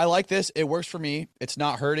 I like this. It works for me. It's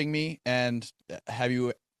not hurting me. And have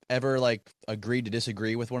you ever agreed to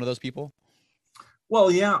disagree with one of those people?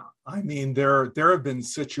 Well, yeah. I mean, there have been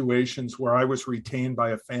situations where I was retained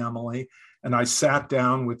by a family, and I sat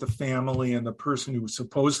down with the family and the person who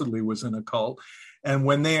supposedly was in a cult. And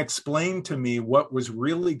when they explained to me what was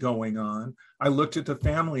really going on, I looked at the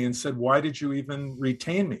family and said, why did you even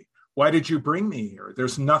retain me? Why did you bring me here?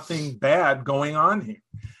 There's nothing bad going on here.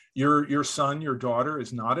 Your son, your daughter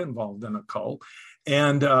is not involved in a cult.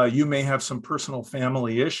 And you may have some personal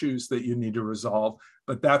family issues that you need to resolve,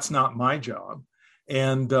 but that's not my job.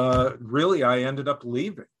 And really, I ended up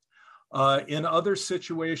leaving. In other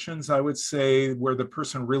situations, I would say where the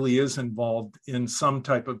person really is involved in some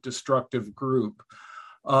type of destructive group,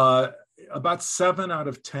 about 7 out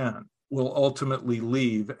of 10 will ultimately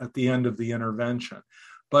leave at the end of the intervention.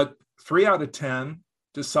 But 3 out of 10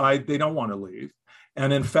 decide they don't want to leave.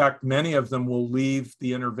 And in fact, many of them will leave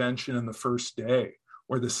the intervention in the first day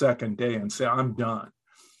or the second day and say, I'm done.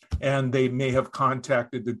 And they may have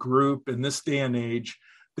contacted the group. In this day and age,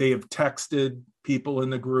 They have texted people in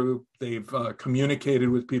the group. They've communicated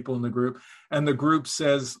with people in the group, and the group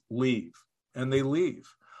says, leave, and they leave.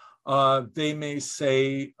 They may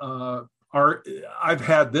say, I've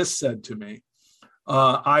had this said to me,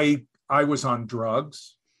 I was on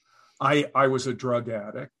drugs. I was a drug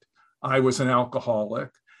addict. I was an alcoholic.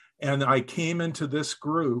 And I came into this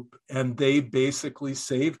group and they basically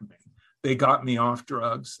saved me. They got me off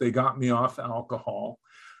drugs. They got me off alcohol.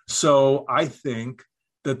 So I think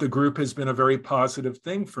that the group has been a very positive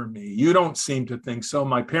thing for me. You don't seem to think so.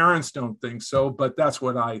 My parents don't think so, but that's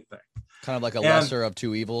what I think. Kind of like a lesser of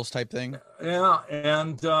two evils type thing. Yeah.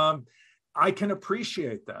 And I can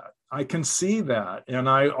appreciate that. I can see that. And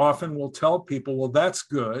I often will tell people, well, that's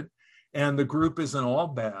good. And the group isn't all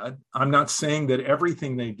bad. I'm not saying that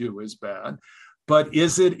everything they do is bad, but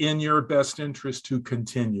is it in your best interest to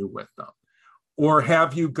continue with them? Or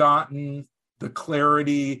have you gotten the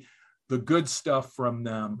clarity, the good stuff from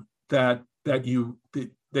them that you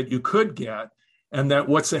could get, and that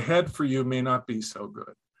what's ahead for you may not be so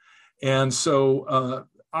good? And so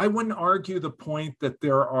I wouldn't argue the point that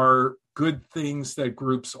there are good things that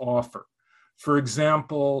groups offer. For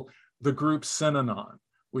example, the group Synanon,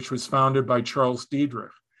 which was founded by Charles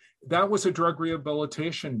Diederich. That was a drug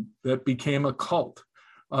rehabilitation that became a cult.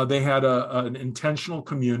 They had an intentional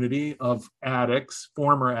community of addicts,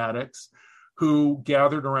 former addicts, who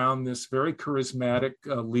gathered around this very charismatic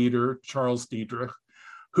leader, Charles Diederich,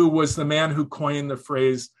 who was the man who coined the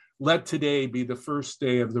phrase, let today be the first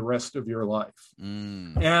day of the rest of your life.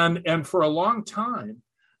 And for a long time,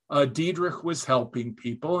 Diederich was helping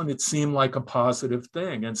people, and it seemed like a positive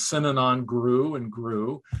thing. And Synanon grew and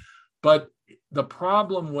grew. But the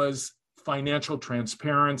problem was financial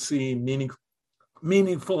transparency,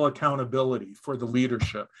 meaningful accountability for the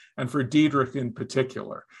leadership, and for Diederich in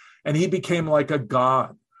particular. And he became like a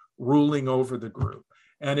god ruling over the group.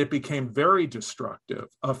 And it became very destructive.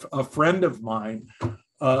 A friend of mine,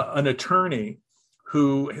 an attorney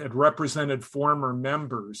who had represented former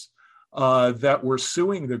members that were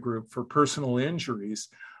suing the group for personal injuries,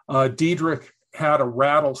 Diederich had a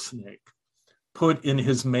rattlesnake put in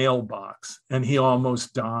his mailbox, and he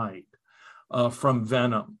almost died from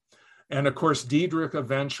venom. And of course, Diederich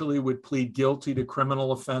eventually would plead guilty to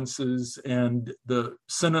criminal offenses, and the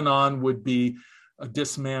Synanon would be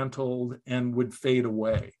dismantled and would fade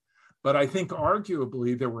away. But I think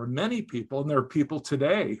arguably there were many people, and there are people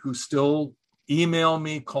today who still email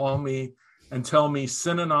me, call me, and tell me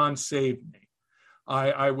Synanon saved me.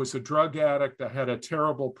 I was a drug addict. I had a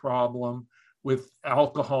terrible problem with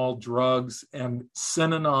alcohol, drugs, and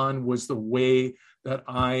Synanon was the way that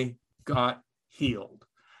I got healed.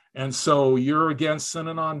 And so you're against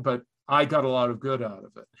Synanon, but I got a lot of good out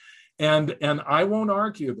of it. And I won't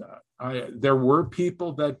argue that. There were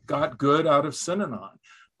people that got good out of Synanon,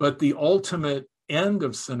 but the ultimate end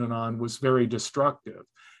of Synanon was very destructive.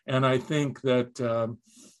 And I think that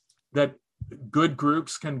that good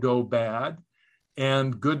groups can go bad,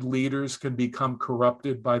 and good leaders can become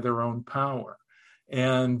corrupted by their own power.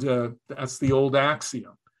 And that's the old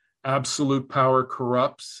axiom. Absolute power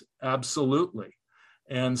corrupts absolutely.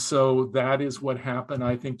 And so that is what happened,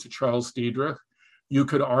 I think, to Charles Diederich. You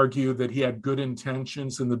could argue that he had good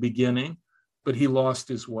intentions in the beginning, but he lost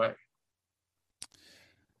his way.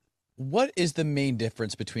 What is the main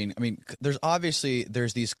difference between,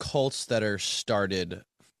 there's these cults that are started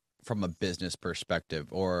from a business perspective,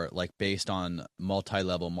 or like based on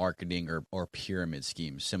multi-level marketing or pyramid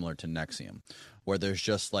schemes similar to NXIVM, where there's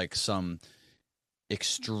just like some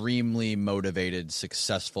extremely motivated,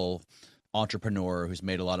 successful entrepreneur who's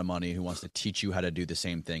made a lot of money who wants to teach you how to do the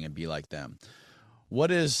same thing and be like them. What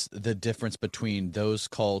is the difference between those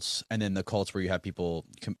cults and then the cults where you have people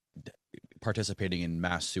participating in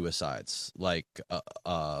mass suicides, like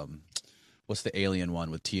what's the alien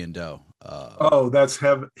one with T and Doe? That's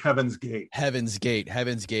Heaven's Gate. Heaven's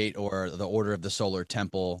Gate, or the Order of the Solar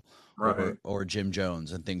Temple, right, or Jim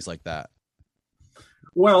Jones and things like that.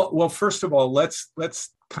 Well, first of all, let's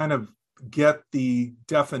kind of get the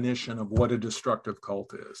definition of what a destructive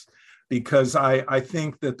cult is, because I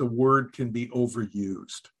think that the word can be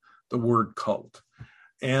overused, the word cult.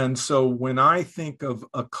 And so when I think of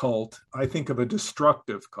a cult, I think of a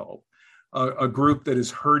destructive cult, a group that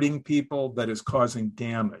is hurting people, that is causing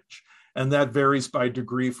damage. And that varies by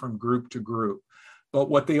degree from group to group. But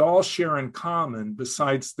what they all share in common,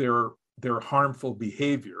 besides their harmful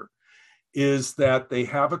behavior, is that they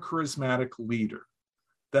have a charismatic leader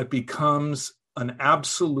that becomes an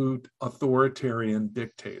absolute authoritarian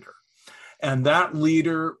dictator. And that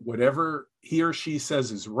leader, whatever he or she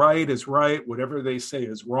says is right, whatever they say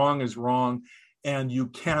is wrong, and you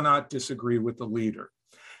cannot disagree with the leader.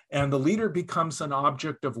 And the leader becomes an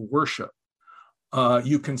object of worship.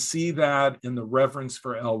 You can see that in the reverence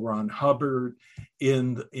for L. Ron Hubbard,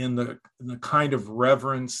 in the kind of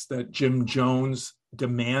reverence that Jim Jones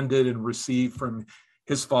demanded and received from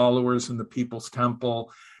his followers in the People's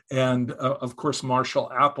Temple, and of course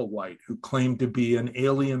Marshall Applewhite, who claimed to be an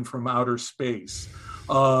alien from outer space.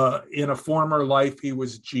 In a former life, he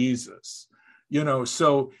was Jesus.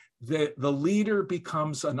 So the leader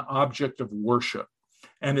becomes an object of worship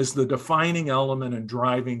and is the defining element and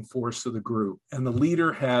driving force of the group. And the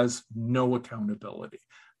leader has no accountability,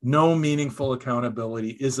 no meaningful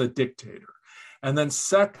accountability, is a dictator. And then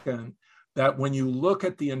second, that when you look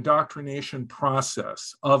at the indoctrination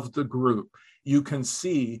process of the group, you can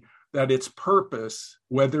see that its purpose,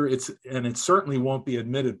 and it certainly won't be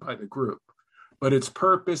admitted by the group, but its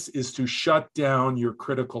purpose is to shut down your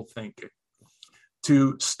critical thinking,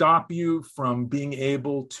 to stop you from being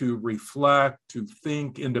able to reflect, to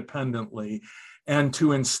think independently, and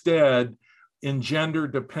to instead engender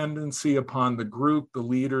dependency upon the group, the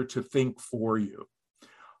leader, to think for you.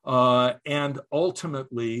 And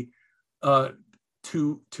ultimately,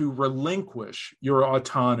 to relinquish your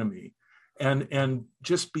autonomy and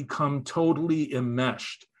just become totally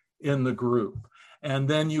enmeshed in the group. And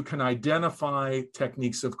then you can identify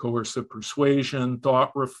techniques of coercive persuasion,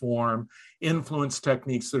 thought reform, influence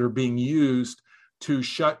techniques that are being used to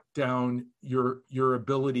shut down your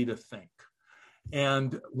ability to think.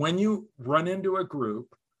 And when you run into a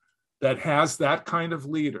group that has that kind of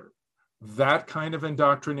leader, that kind of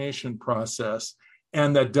indoctrination process,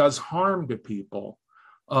 and that does harm to people,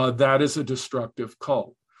 that is a destructive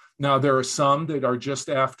cult. Now, there are some that are just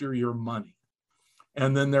after your money.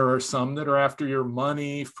 And then there are some that are after your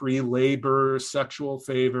money, free labor, sexual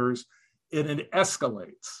favors, and it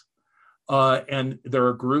escalates. And there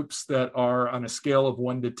are groups that are on a scale of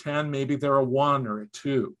 1 to 10, maybe they're a 1 or a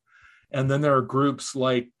 2. And then there are groups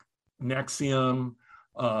like NXIVM,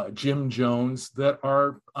 Jim Jones, that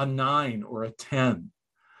are a 9 or a 10.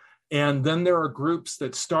 And then there are groups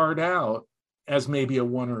that start out as maybe a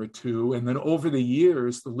 1 or a 2. And then over the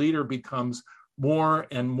years, the leader becomes more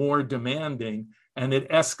and more demanding, and it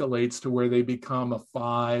escalates to where they become a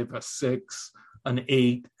 5, a 6, an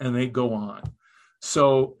 8, and they go on.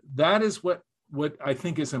 So that is what I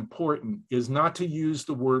think is important, is not to use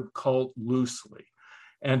the word cult loosely,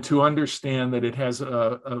 and to understand that it has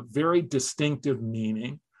a very distinctive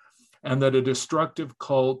meaning, and that a destructive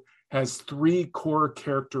cult has 3 core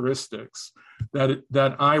characteristics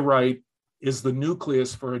that I write is the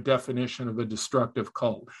nucleus for a definition of a destructive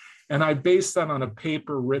cult. And I based that on a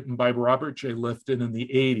paper written by Robert J. Lifton in the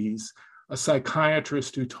 80s, a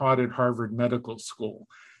psychiatrist who taught at Harvard Medical School.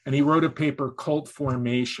 And he wrote a paper, Cult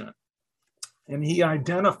Formation. And he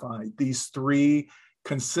identified these 3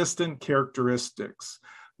 consistent characteristics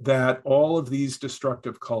that all of these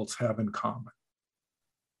destructive cults have in common.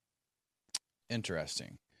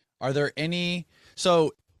 Interesting. Are there any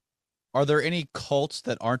cults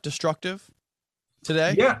that aren't destructive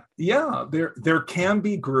today? Yeah. There can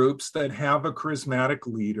be groups that have a charismatic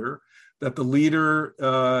leader, that the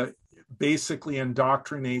leader basically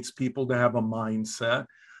indoctrinates people to have a mindset.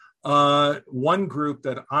 One group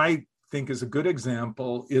that I think is a good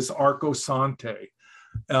example is Arco Sante.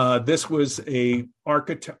 This was a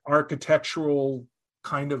architectural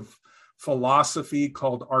kind of philosophy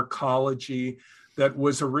called arcology that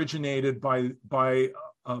was originated by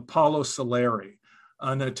Paolo Soleri,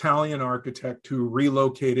 an Italian architect who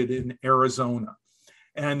relocated in Arizona.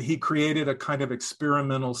 And he created a kind of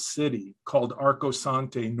experimental city called Arco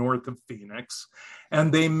Sante north of Phoenix.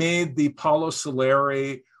 And they made the Paolo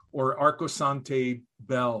Soleri or Arco Sante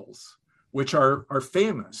bells, which are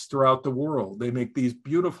famous throughout the world. They make these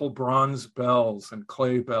beautiful bronze bells and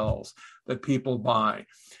clay bells that people buy.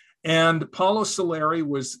 And Paolo Soleri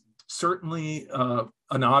was certainly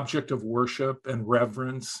an object of worship and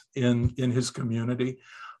reverence in his community,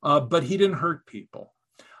 but he didn't hurt people.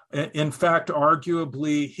 In fact,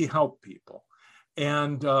 arguably, he helped people.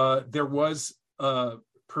 And there was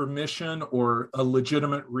permission or a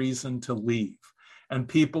legitimate reason to leave. And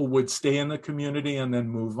people would stay in the community and then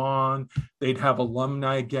move on. They'd have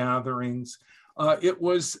alumni gatherings.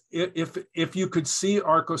 If you could see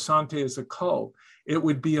Arco Sante as a cult, it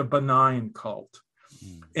would be a benign cult.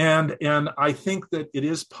 And I think that it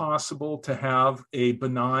is possible to have a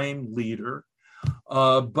benign leader.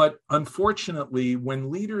 But unfortunately, when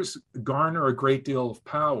leaders garner a great deal of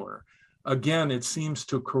power, again, it seems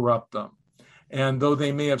to corrupt them. And though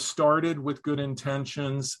they may have started with good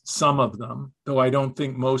intentions, some of them, though I don't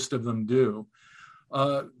think most of them do,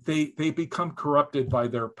 they become corrupted by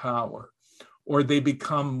their power, or they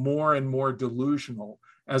become more and more delusional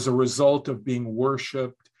as a result of being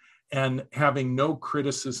worshiped and having no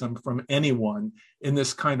criticism from anyone in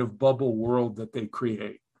this kind of bubble world that they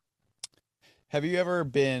create. Have you ever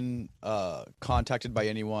been contacted by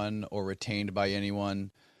anyone or retained by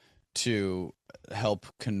anyone to help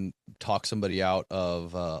talk somebody out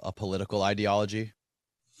of a political ideology?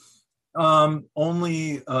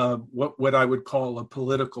 Only what I would call a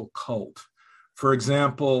political cult. For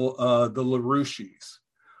example, the LaRouches.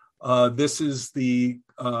 This is the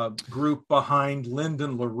group behind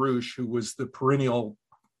Lyndon LaRouche, who was the perennial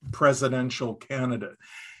presidential candidate.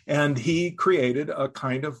 And he created a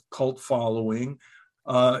kind of cult following.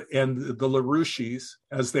 And the LaRouches,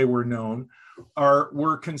 as they were known,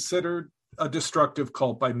 were considered a destructive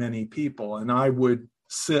cult by many people. And I would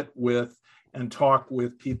sit with and talk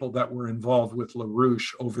with people that were involved with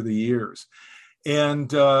LaRouche over the years.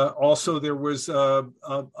 And also there was a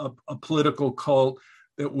political cult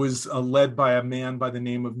that was led by a man by the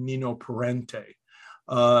name of Nino Parente.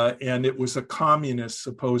 And it was a communist,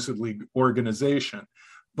 supposedly, organization.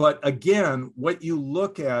 But again, what you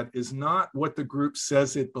look at is not what the group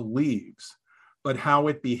says it believes, but how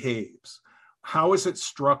it behaves. How is it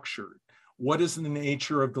structured? What is the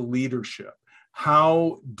nature of the leadership?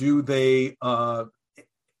 How do they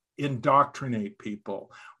indoctrinate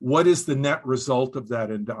people? What is the net result of that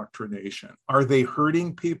indoctrination? Are they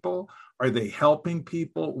hurting people? Are they helping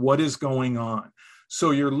people? What is going on?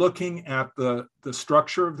 So you're looking at the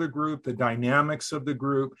structure of the group, the dynamics of the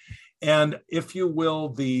group, and if you will,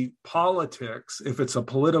 the politics, if it's a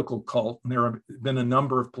political cult, and there have been a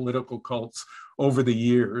number of political cults over the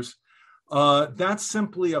years, that's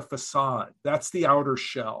simply a facade. That's the outer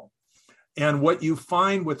shell. And what you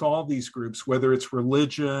find with all these groups, whether it's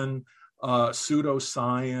religion,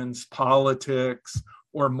 pseudoscience, politics,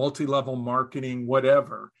 or multi-level marketing,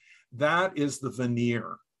 whatever, that is the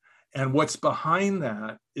veneer. And what's behind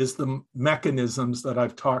that is the mechanisms that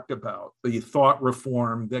I've talked about, the thought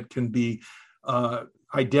reform that can be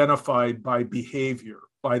identified by behavior,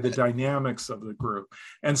 by the dynamics of the group.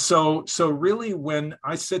 And so really when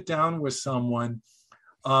I sit down with someone,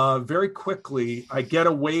 very quickly, I get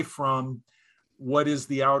away from what is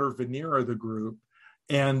the outer veneer of the group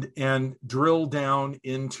and drill down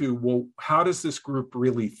into, well, how does this group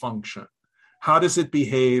really function? How does it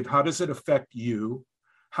behave? How does it affect you?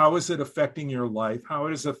 How is it affecting your life? How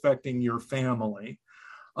is it affecting your family?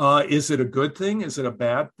 Is it a good thing? Is it a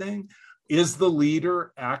bad thing? Is the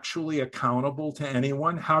leader actually accountable to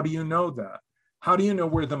anyone? How do you know that? How do you know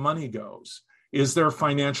where the money goes? Is there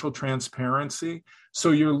financial transparency?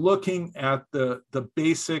 So you're looking at the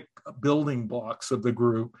basic building blocks of the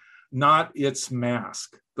group, not its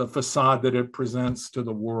mask, the facade that it presents to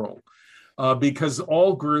the world. Because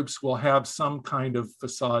all groups will have some kind of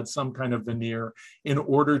facade, some kind of veneer in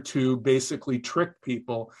order to basically trick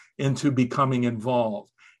people into becoming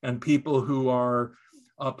involved. And people who are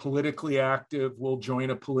politically active will join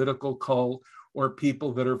a political cult, or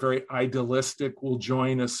people that are very idealistic will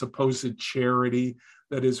join a supposed charity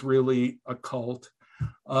that is really a cult.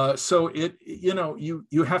 So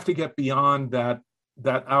you have to get beyond that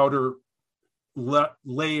outer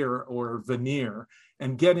layer or veneer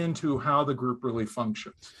and get into how the group really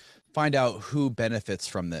functions. Find out who benefits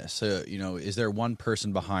from this. So, is there one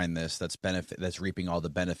person behind this that's reaping all the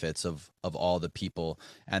benefits of all the people,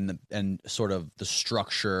 and sort of the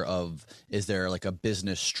structure of, is there like a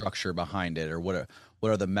business structure behind it, or what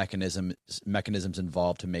are the mechanisms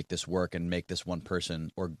involved to make this work and make this one person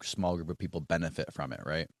or small group of people benefit from it,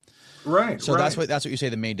 right? Right. So right. that's what you say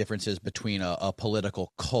the main difference is between a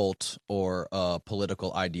political cult or a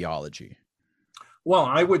political ideology. Well,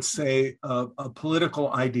 I would say a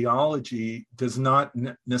political ideology does not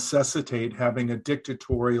necessitate having a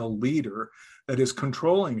dictatorial leader that is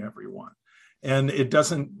controlling everyone. And it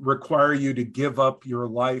doesn't require you to give up your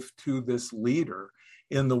life to this leader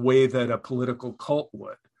in the way that a political cult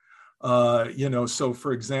would. So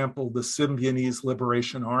for example, the Symbionese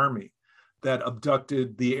Liberation Army that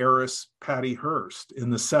abducted the heiress Patty Hearst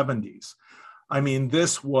in the 70s. I mean,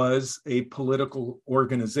 this was a political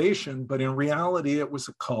organization, but in reality, it was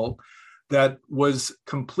a cult that was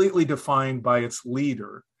completely defined by its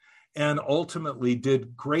leader and ultimately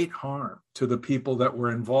did great harm to the people that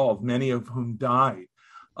were involved, many of whom died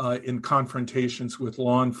in confrontations with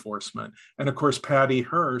law enforcement. And of course, Patty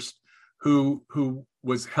Hearst, who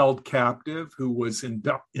was held captive, who was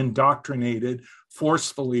indoctrinated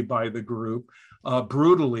forcefully by the group,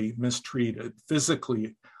 brutally mistreated,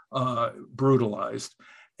 physically brutalized.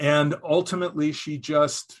 And ultimately, she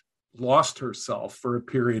just lost herself for a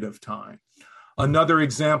period of time. Another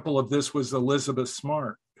example of this was Elizabeth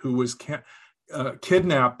Smart, who was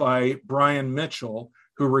kidnapped by Brian Mitchell,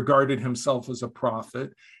 who regarded himself as a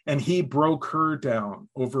prophet, and he broke her down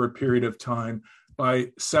over a period of time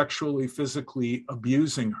by sexually, physically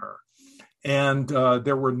abusing her. And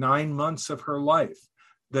there were 9 months of her life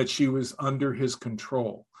that she was under his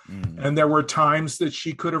control. And there were times that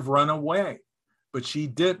she could have run away, but she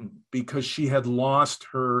didn't, because she had lost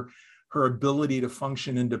her ability to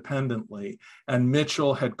function independently. And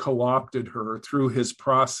Mitchell had co-opted her through his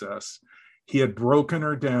process. He had broken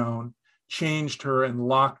her down, changed her, and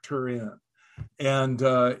locked her in. And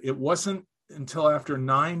it wasn't until after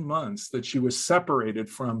 9 months that she was separated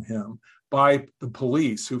from him by the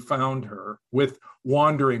police, who found her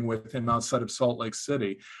wandering with him outside of Salt Lake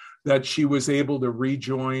City, that she was able to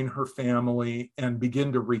rejoin her family and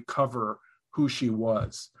begin to recover who she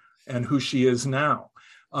was and who she is now.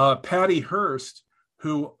 Patty Hearst,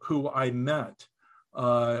 who I met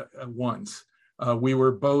once,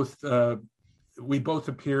 we both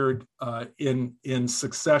appeared in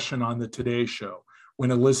succession on the Today Show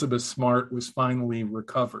when Elizabeth Smart was finally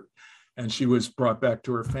recovered and she was brought back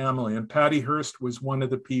to her family. And Patty Hearst was one of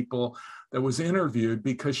the people that was interviewed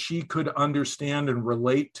because she could understand and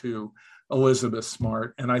relate to Elizabeth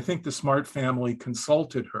Smart. And I think the Smart family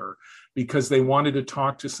consulted her because they wanted to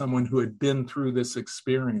talk to someone who had been through this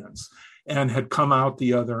experience and had come out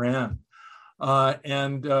the other end.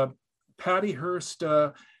 Patty Hearst,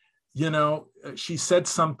 she said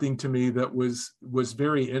something to me that was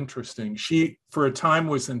very interesting. She, for a time,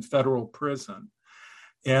 was in federal prison,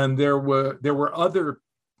 and there were other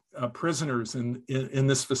prisoners in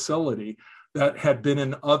this facility that had been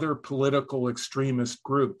in other political extremist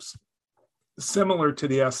groups, similar to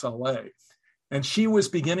the SLA. And she was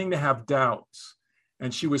beginning to have doubts,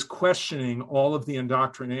 and she was questioning all of the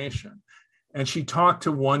indoctrination. And she talked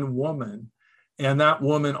to one woman, and that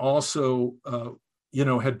woman also,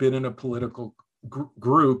 had been in a political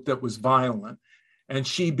group that was violent. And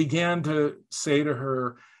she began to say to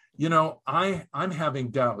her, I'm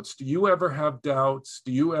having doubts. Do you ever have doubts?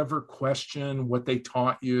 Do you ever question what they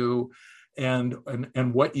taught you and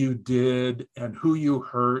what you did and who you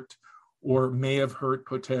hurt or may have hurt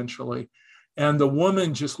potentially? And the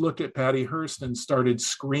woman just looked at Patty Hearst and started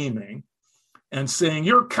screaming and saying,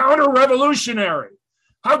 "You're counter-revolutionary.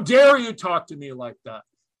 How dare you talk to me like that?"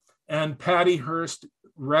 And Patty Hearst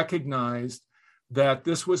recognized that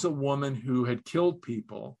this was a woman who had killed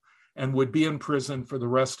people and would be in prison for the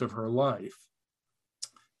rest of her life.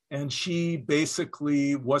 And she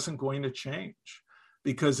basically wasn't going to change,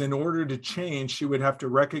 because in order to change, she would have to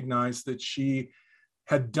recognize that she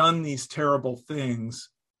had done these terrible things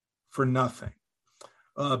for nothing.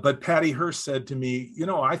 But Patty Hearst said to me,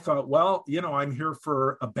 I thought, I'm here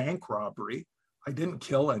for a bank robbery. I didn't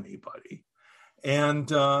kill anybody. And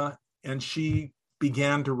she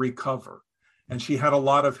began to recover. And she had a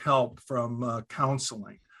lot of help from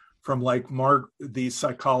counseling, from the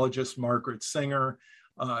psychologist Margaret Singer.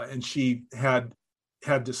 And she had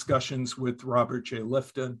discussions with Robert J.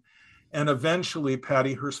 Lifton. And eventually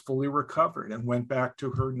Patty Hearst fully recovered and went back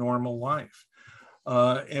to her normal life.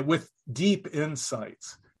 And with deep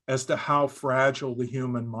insights as to how fragile the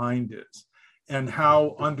human mind is and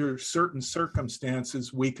how under certain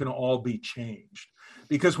circumstances we can all be changed.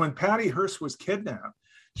 Because when Patty Hearst was kidnapped,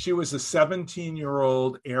 she was a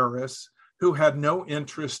 17-year-old heiress who had no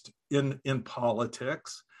interest in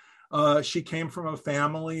politics. She came from a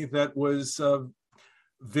family that was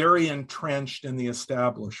very entrenched in the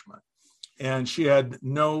establishment, and she had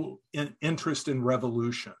no interest in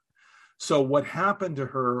revolution. So what happened to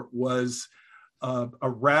her was a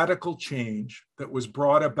radical change that was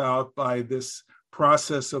brought about by this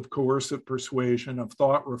process of coercive persuasion, of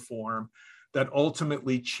thought reform, that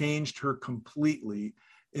ultimately changed her completely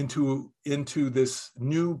into this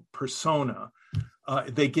new persona.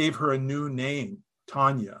 They gave her a new name,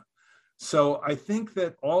 Tanya. So I think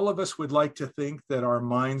that all of us would like to think that our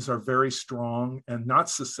minds are very strong and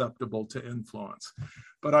not susceptible to influence.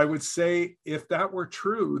 But I would say if that were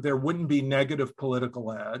true, there wouldn't be negative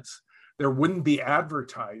political ads. There wouldn't be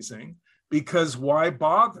advertising, because why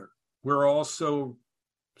bother? We're all so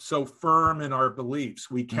firm in our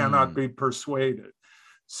beliefs. We cannot be persuaded.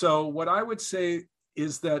 So what I would say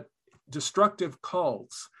is that destructive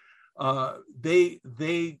cults, they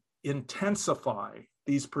intensify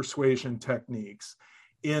these persuasion techniques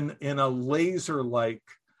in a laser-like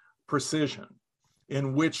precision,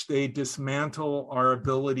 in which they dismantle our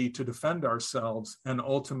ability to defend ourselves and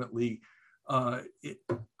ultimately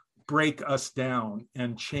break us down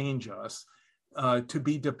and change us to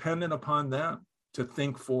be dependent upon them to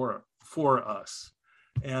think for us.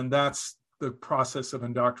 And that's the process of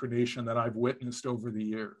indoctrination that I've witnessed over the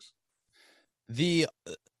years.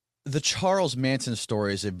 The Charles Manson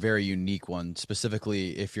story is a very unique one.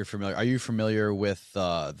 Specifically, if you're familiar, are you familiar with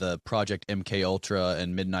the Project MK Ultra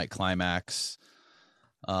and Midnight Climax,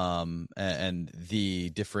 and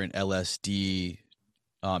the different LSD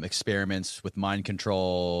experiments with mind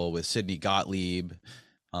control, with Sidney Gottlieb,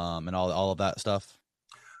 and all of that stuff?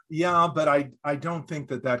 Yeah, but I don't think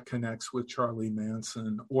that connects with Charlie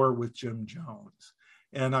Manson or with Jim Jones.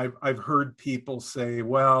 And I've heard people say,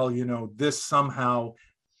 well, this somehow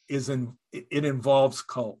it involves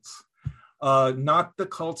cults. Not the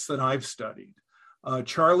cults that I've studied.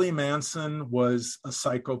 Charlie Manson was a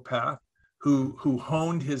psychopath who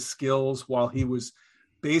honed his skills while he was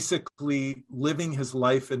basically living his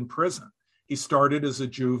life in prison. He started as a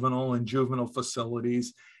juvenile in juvenile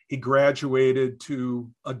facilities. He graduated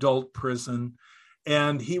to adult prison,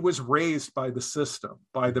 and he was raised by the system,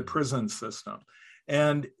 by the prison system.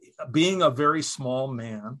 And being a very small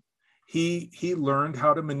man, he learned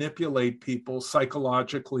how to manipulate people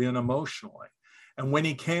psychologically and emotionally. And when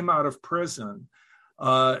he came out of prison,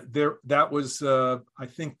 that was, I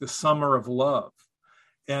think, the summer of love.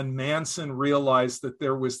 And Manson realized that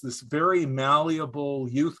there was this very malleable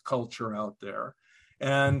youth culture out there.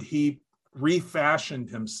 And he refashioned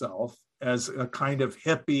himself as a kind of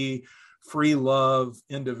hippie, free love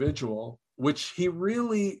individual, which he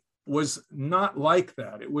really was not like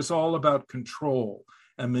that. It was all about control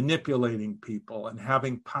and manipulating people and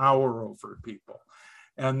having power over people.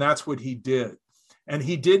 And that's what he did. And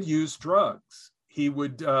he did use drugs. He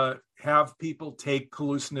would have people take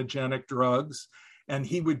hallucinogenic drugs, and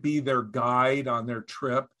he would be their guide on their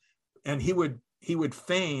trip. And he would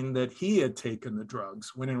feign that he had taken the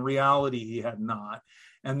drugs when in reality he had not.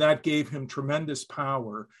 And that gave him tremendous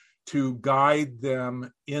power to guide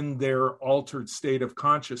them in their altered state of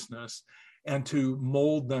consciousness and to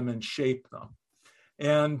mold them and shape them.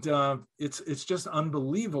 And it's just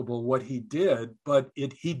unbelievable what he did, but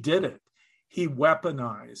he did it. He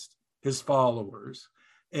weaponized his followers,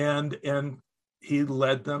 and he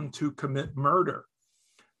led them to commit murder.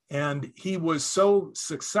 And he was so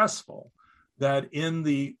successful that in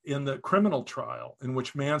the criminal trial in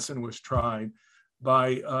which Manson was tried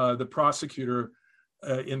by the prosecutor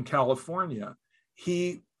in California,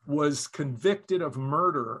 he was convicted of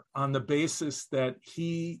murder on the basis that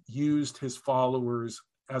he used his followers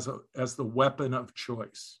as the weapon of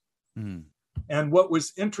choice. Mm. And what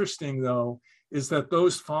was interesting, though, is that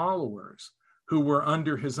those followers who were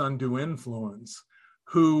under his undue influence,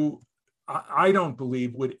 who I don't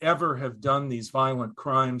believe would ever have done these violent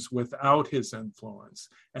crimes without his influence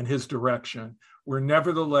and his direction, were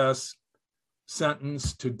nevertheless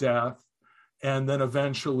sentenced to death and then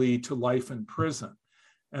eventually to life in prison.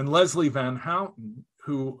 And Leslie Van Houten,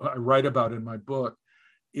 who I write about in my book,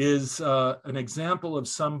 is an example of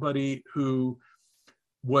somebody who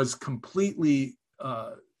was completely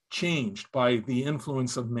changed by the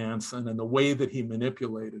influence of Manson and the way that he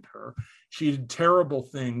manipulated her. She did terrible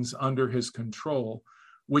things under his control,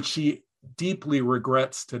 which she deeply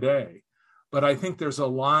regrets today. But I think there's a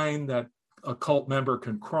line that a cult member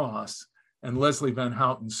can cross, and Leslie Van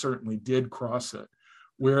Houten certainly did cross it,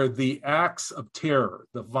 where the acts of terror,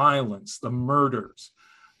 the violence, the murders,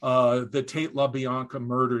 the Tate LaBianca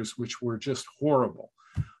murders, which were just horrible,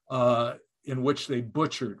 in which they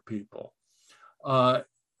butchered people, that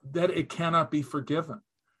it cannot be forgiven.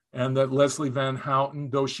 And that Leslie Van Houten,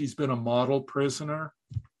 though she's been a model prisoner,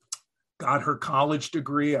 got her college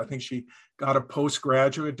degree. I think she got a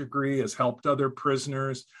postgraduate degree, has helped other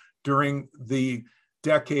prisoners during the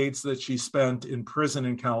decades that she spent in prison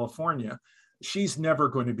in California. She's never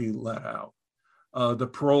going to be let out. The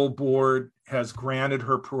parole board has granted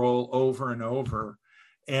her parole over and over,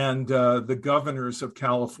 and the governors of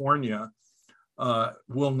California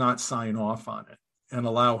will not sign off on it and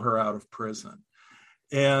allow her out of prison.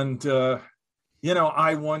 And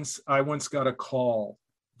I once got a call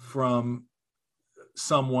from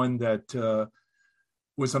someone that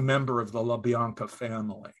was a member of the LaBianca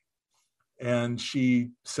family, and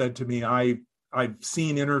she said to me, I've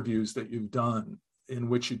seen interviews that you've done in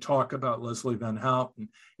which you talk about Leslie Van Houten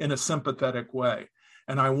in a sympathetic way.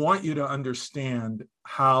 And I want you to understand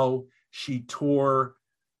how she tore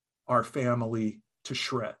our family to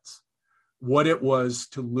shreds, what it was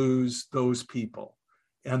to lose those people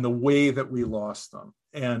and the way that we lost them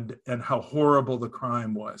and how horrible the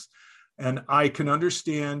crime was. And I can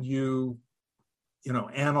understand you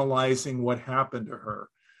analyzing what happened to her,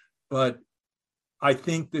 but I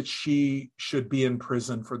think that she should be in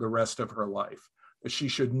prison for the rest of her life. That she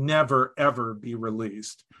should never, ever be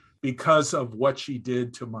released because of what she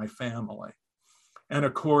did to my family. And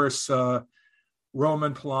of course,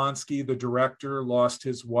 Roman Polanski, the director, lost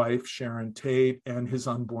his wife, Sharon Tate, and his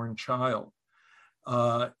unborn child.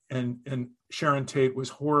 And Sharon Tate was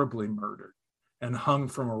horribly murdered and hung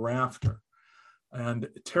from a rafter. And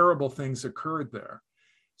terrible things occurred there.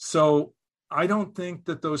 So I don't think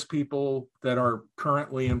that those people that are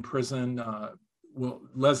currently in prison,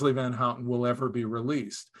 Leslie Van Houten, will ever be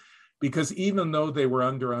released. Because even though they were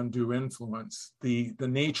under undue influence, the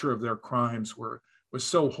nature of their crimes was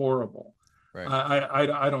so horrible. Right.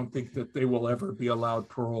 I don't think that they will ever be allowed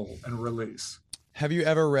parole and release. Have you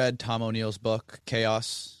ever read Tom O'Neill's book,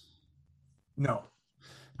 Chaos? No.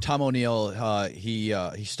 Tom O'Neill, he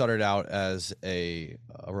started out as a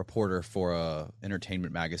reporter for a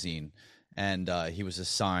entertainment magazine, and he was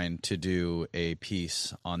assigned to do a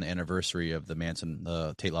piece on the anniversary of the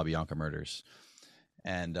Tate LaBianca murders.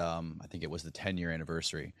 And I think it was the 10-year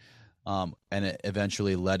anniversary. And it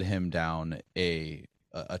eventually led him down a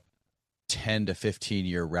 10 to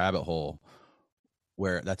 15-year rabbit hole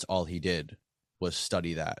where that's all he did was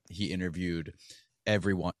study that. He interviewed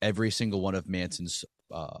every single one of Manson's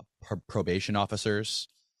probation officers.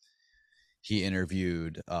 He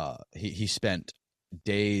interviewed, he spent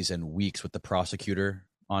days and weeks with the prosecutor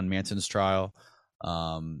on Manson's trial.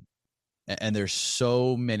 And there's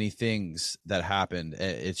so many things that happened.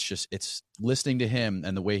 It's listening to him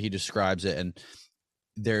and the way he describes it. And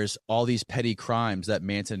there's all these petty crimes that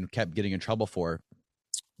Manson kept getting in trouble for.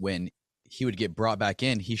 When he would get brought back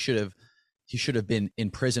in, he should have been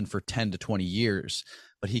in prison for 10 to 20 years,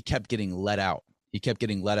 but he kept getting let out.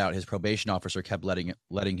 His probation officer kept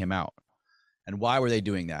letting him out. And why were they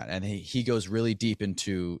doing that? And he goes really deep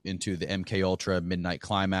into the MK Ultra Midnight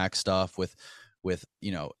Climax stuff with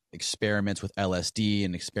experiments with LSD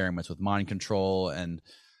and experiments with mind control. And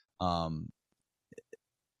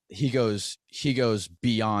he goes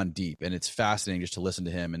beyond deep, and it's fascinating just to listen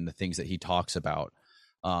to him and the things that he talks about.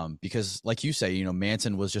 Because like you say,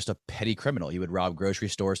 Manson was just a petty criminal. He would rob grocery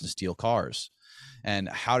stores and steal cars. And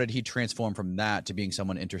how did he transform from that to being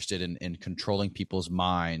someone interested in controlling people's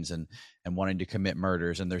minds and wanting to commit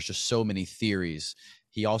murders? And there's just so many theories.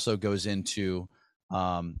 He also goes into,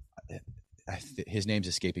 his name's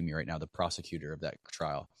escaping me right now, the prosecutor of that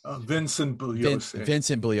trial. Vincent Bugliosi.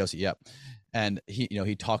 Vincent Bugliosi, yep. And he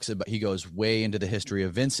goes way into the history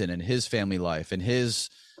of Vincent and his family life and his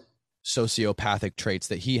sociopathic traits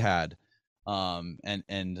that he had.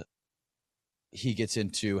 And he gets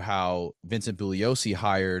into how Vincent Bugliosi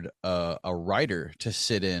hired a writer to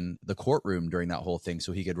sit in the courtroom during that whole thing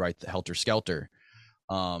so he could write the Helter Skelter.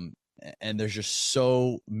 And there's just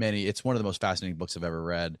so many. It's one of the most fascinating books I've ever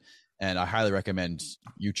read, and I highly recommend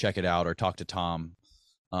you check it out or talk to Tom,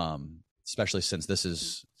 especially since this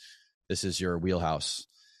is your wheelhouse.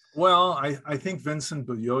 Well, I think Vincent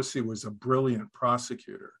Bugliosi was a brilliant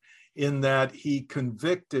prosecutor in that he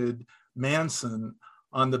convicted Manson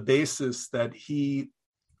on the basis that he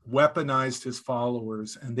weaponized his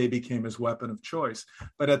followers and they became his weapon of choice.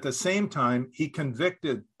 But at the same time, he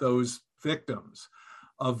convicted those victims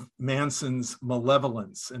of Manson's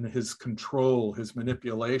malevolence and his control, his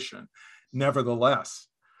manipulation, nevertheless.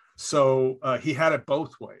 So he had it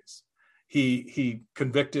both ways. He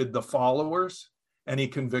convicted the followers and he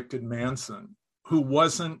convicted Manson, who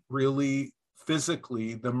wasn't really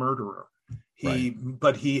physically the murderer.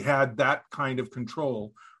 But he had that kind of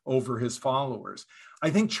control over his followers.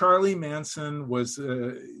 I think Charlie Manson was,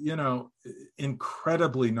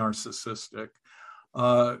 incredibly narcissistic,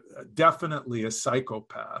 definitely a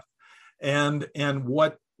psychopath. And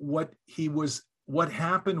what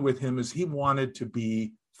happened with him is he wanted to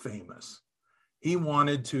be famous. He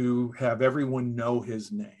wanted to have everyone know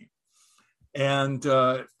his name. And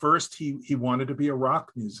first he wanted to be a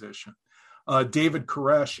rock musician. David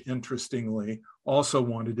Koresh, interestingly, also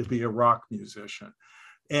wanted to be a rock musician.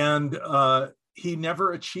 And he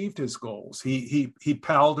never achieved his goals. He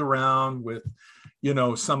palled around with,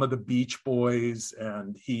 some of the Beach Boys,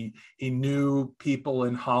 and he knew people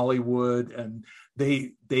in Hollywood, and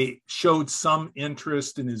they showed some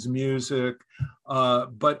interest in his music,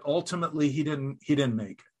 but ultimately he didn't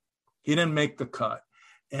make it. He didn't make the cut.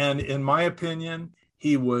 And in my opinion,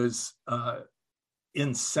 he was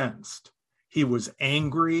incensed. He was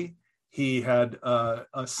angry. He had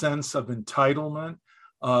a sense of entitlement.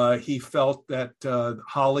 He felt that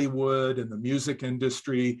Hollywood and the music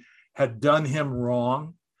industry had done him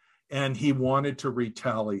wrong, and he wanted to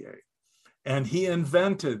retaliate. And he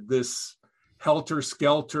invented this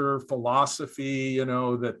helter-skelter philosophy,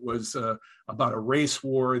 that was about a race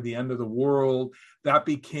war, the end of the world. That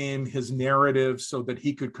became his narrative so that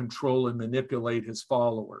he could control and manipulate his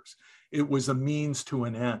followers. It was a means to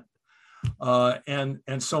an end.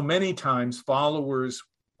 And so many times followers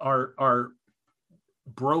are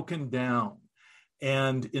broken down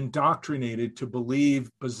and indoctrinated to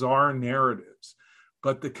believe bizarre narratives.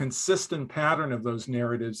 But the consistent pattern of those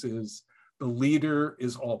narratives is the leader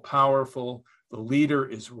is all powerful, the leader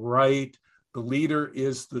is right, the leader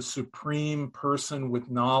is the supreme person with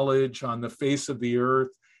knowledge on the face of the earth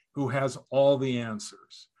who has all the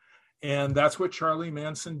answers. And that's what Charlie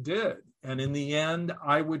Manson did. And in the end,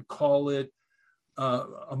 I would call it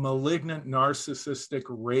a malignant narcissistic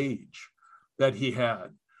rage that he had,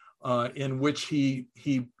 in which he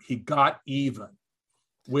got even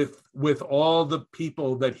with all the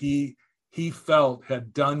people that he felt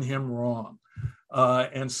had done him wrong.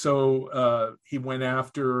 And so he went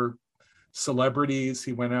after celebrities,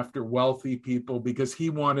 he went after wealthy people because he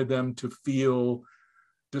wanted them to feel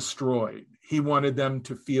destroyed. He wanted them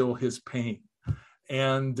to feel his pain.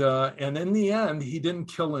 And in the end, he didn't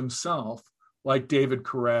kill himself like David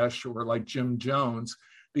Koresh or like Jim Jones,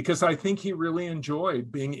 because I think he really enjoyed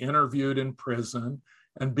being interviewed in prison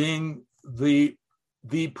and being the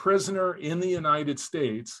prisoner in the United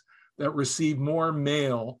States that received more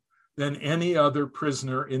mail than any other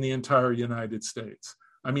prisoner in the entire United States.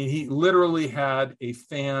 I mean, he literally had a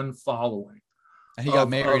fan following. And he got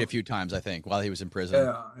married a few times, I think, while he was in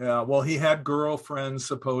prison. Yeah. Well, he had girlfriends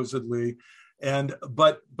supposedly,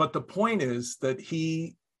 but the point is that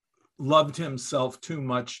he loved himself too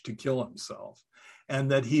much to kill himself,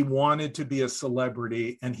 and that he wanted to be a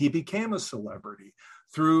celebrity, and he became a celebrity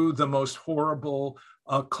through the most horrible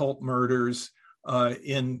cult murders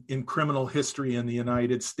in criminal history in the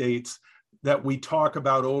United States that we talk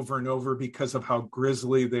about over and over because of how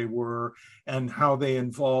grisly they were and how they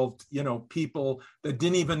involved, people that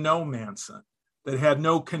didn't even know Manson, that had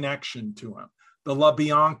no connection to him. The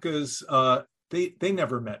LaBiancas, they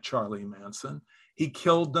never met Charlie Manson. He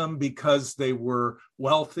killed them because they were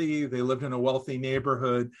wealthy, they lived in a wealthy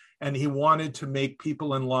neighborhood, and he wanted to make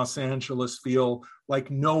people in Los Angeles feel like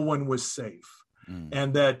no one was safe,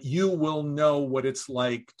 and that you will know what it's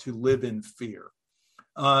like to live in fear.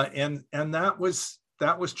 And that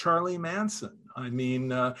was Charlie Manson. I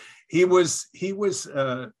mean, he was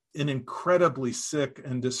an incredibly sick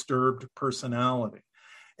and disturbed personality.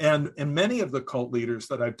 And many of the cult leaders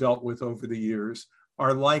that I've dealt with over the years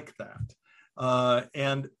are like that.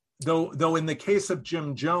 And though in the case of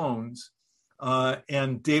Jim Jones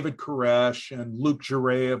and David Koresh and Luke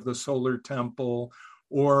Jarre of the Solar Temple,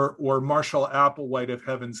 or Marshall Applewhite of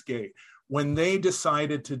Heaven's Gate, when they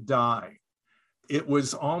decided to die, it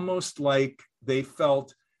was almost like they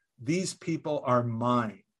felt, these people are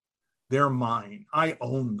mine. They're mine. I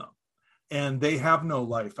own them. And they have no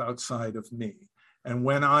life outside of me. And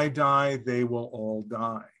when I die, they will all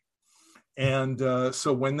die. And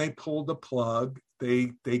so when they pulled the plug,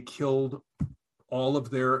 they killed all of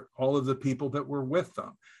the people that were with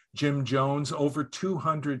them. Jim Jones, over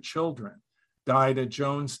 200 children died at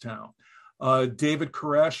Jonestown. David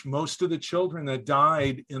Koresh, most of the children that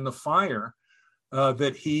died in the fire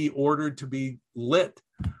that he ordered to be lit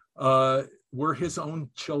were his own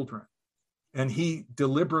children. And he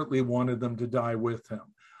deliberately wanted them to die with him.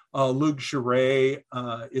 Luke Jarre,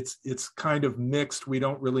 it's kind of mixed. We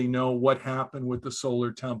don't really know what happened with the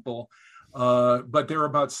Solar Temple, but there are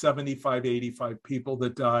about 75, 85 people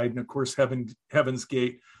that died. And of course, Heaven's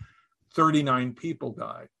Gate, 39 people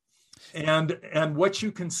died. And what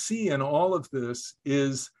you can see in all of this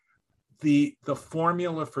is the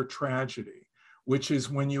formula for tragedy, which is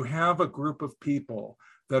when you have a group of people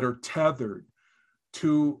that are tethered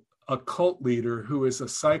to a cult leader who is a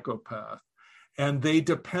psychopath, and they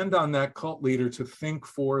depend on that cult leader to think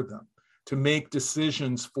for them, to make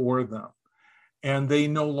decisions for them. And they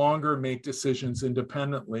no longer make decisions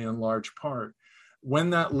independently in large part. When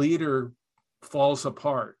that leader falls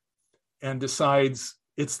apart and decides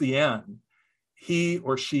it's the end, he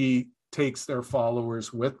or she takes their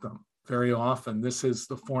followers with them. Very often, this is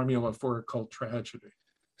the formula for a cult tragedy.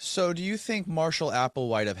 So do you think Marshall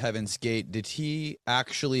Applewhite of Heaven's Gate, did he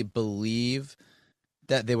actually believe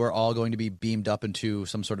that they were all going to be beamed up into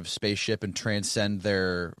some sort of spaceship and transcend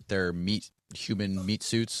their human meat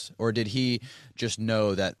suits? Or did he just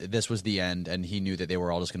know that this was the end and he knew that they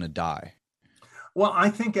were all just going to die? Well, I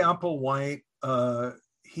think Applewhite,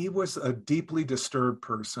 he was a deeply disturbed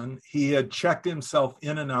person. He had checked himself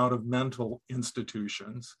in and out of mental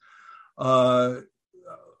institutions.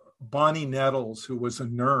 Bonnie Nettles, who was a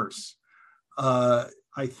nurse, I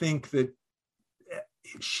think that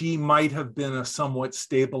she might have been a somewhat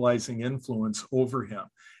stabilizing influence over him.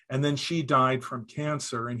 And then she died from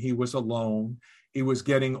cancer and he was alone. He was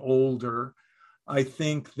getting older. I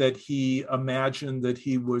think that he imagined that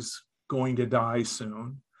he was going to die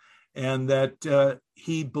soon, and that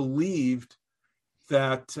he believed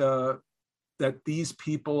that that these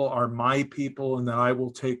people are my people and that I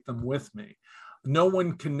will take them with me. No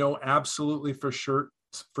one can know absolutely for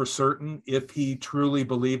certain if he truly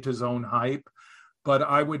believed his own hype, but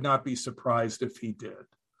I would not be surprised if he did.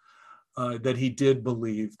 That he did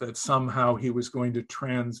believe that somehow he was going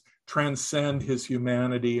to transcend his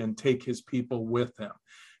humanity and take his people with him.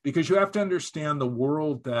 Because you have to understand the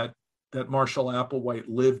world that Marshall Applewhite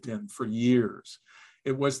lived in for years.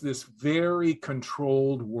 It was this very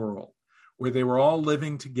controlled world where they were all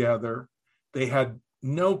living together. They had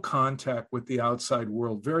no contact with the outside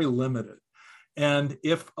world, very limited. And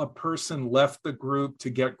if a person left the group to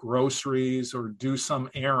get groceries or do some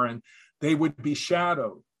errand, they would be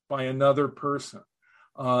shadowed by another person.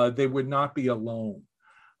 They would not be alone.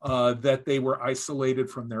 That they were isolated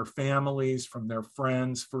from their families, from their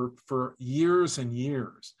friends for years and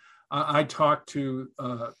years. I talked to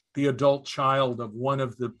the adult child of one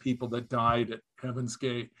of the people that died at Heaven's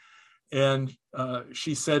Gate, and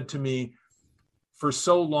she said to me, for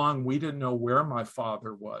so long, we didn't know where my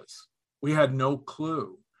father was. We had no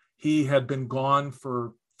clue. He had been gone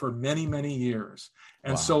for many, many years.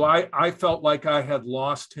 And so I felt like I had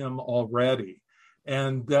lost him already.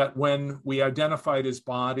 And that when we identified his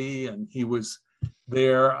body and he was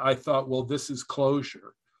there, I thought, well, this is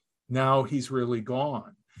closure. Now he's really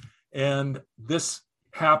gone. And this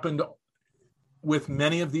happened with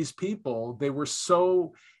many of these people. They were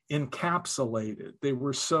so encapsulated. They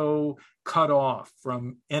were so cut off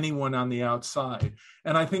from anyone on the outside.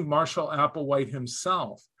 And I think Marshall Applewhite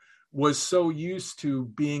himself was so used to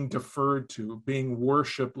being deferred to, being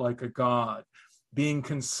worshiped like a god, being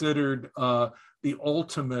considered the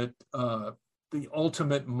ultimate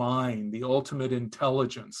mind, the ultimate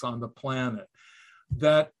intelligence on the planet,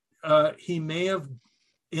 that he may have,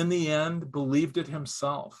 in the end, believed it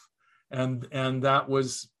himself. And that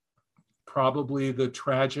was probably the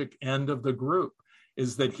tragic end of the group,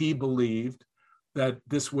 is that he believed that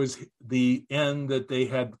this was the end that they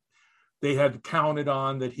had counted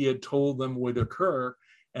on, that he had told them would occur,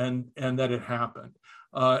 and that it happened.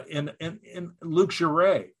 And Luc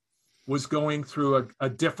Jouret was going through a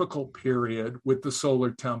difficult period with the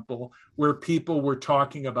Solar Temple, where people were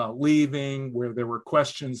talking about leaving, where there were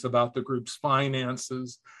questions about the group's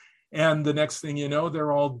finances. And the next thing you know,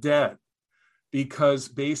 they're all dead. Because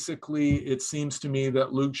basically, it seems to me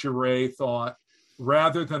that Luc Jouret thought,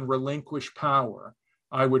 rather than relinquish power,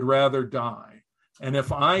 I would rather die. And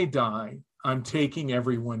if I die, I'm taking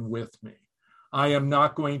everyone with me. I am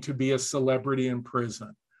not going to be a celebrity in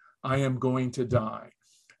prison. I am going to die.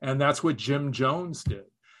 And that's what Jim Jones did.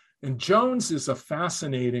 And Jones is a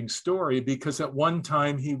fascinating story because at one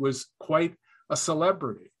time he was quite a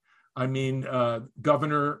celebrity. I mean,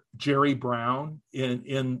 Governor Jerry Brown in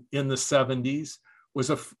the 70s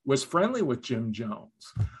was friendly with Jim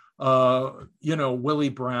Jones. Willie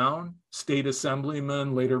Brown, state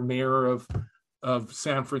assemblyman, later mayor of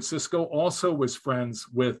San Francisco, also was friends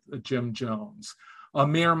with Jim Jones.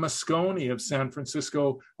 Mayor Moscone of San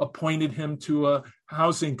Francisco appointed him to a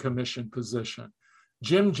housing commission position.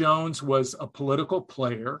 Jim Jones was a political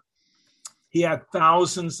player. He had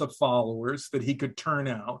thousands of followers that he could turn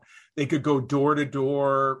out. They could go door to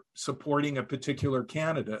door supporting a particular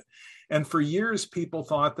candidate. And for years, people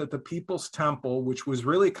thought that the People's Temple, which was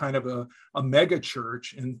really kind of a mega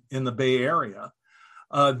church in the Bay Area,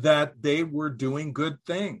 that they were doing good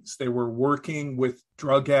things. They were working with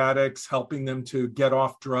drug addicts, helping them to get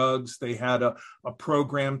off drugs. They had a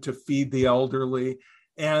program to feed the elderly.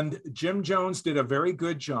 And Jim Jones did a very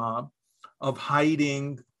good job of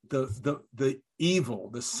hiding the evil,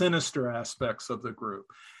 the sinister aspects of the group.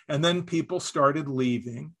 And then people started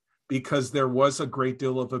leaving because there was a great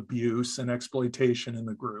deal of abuse and exploitation in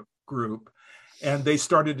the group. And they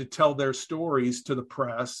started to tell their stories to the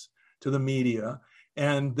press, to the media.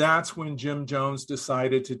 And that's when Jim Jones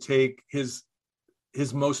decided to take his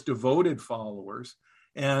most devoted followers,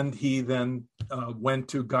 and he then went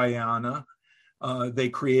to Guyana. They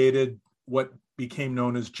created what became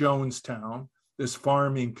known as Jonestown, this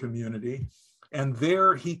farming community. And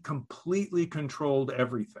there he completely controlled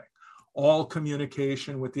everything, all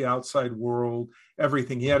communication with the outside world,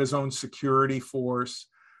 everything. He had his own security force.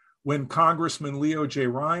 When Congressman Leo J.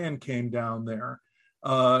 Ryan came down there,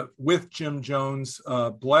 with Jim Jones'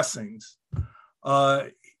 blessings,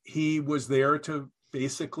 he was there to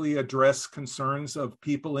basically address concerns of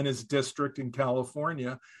people in his district in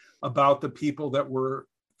California about the people that were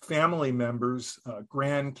family members,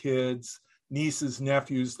 grandkids, nieces,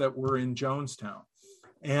 nephews that were in Jonestown.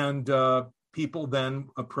 And people then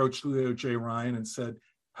approached Leo J. Ryan and said,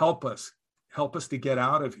 help us to get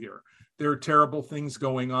out of here. There are terrible things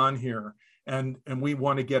going on here, and we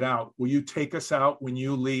want to get out. Will you take us out when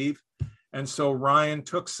you leave? And so Ryan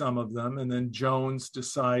took some of them, and then Jones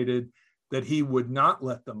decided that he would not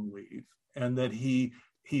let them leave, and that he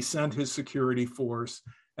sent his security force,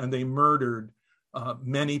 and they murdered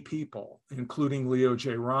many people, including Leo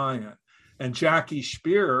J. Ryan. And Jackie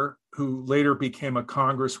Speer, who later became a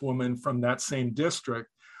congresswoman from that same district,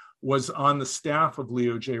 was on the staff of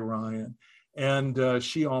Leo J. Ryan, and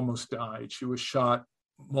she almost died. She was shot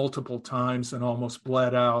multiple times and almost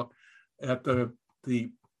bled out at the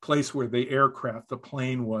place where the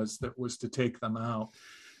plane was that was to take them out.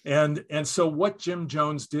 And so what Jim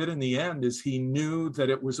Jones did in the end is he knew that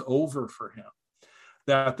it was over for him,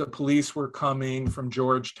 that the police were coming from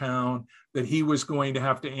Georgetown, that he was going to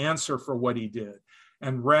have to answer for what he did.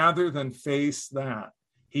 And rather than face that,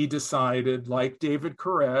 he decided, like David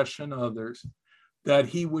Koresh and others, that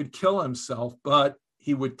he would kill himself, but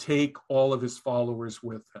he would take all of his followers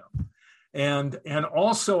with him. And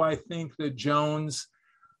also, I think that Jones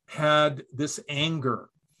had this anger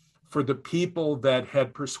for the people that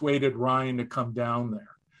had persuaded Ryan to come down there.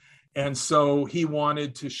 And so he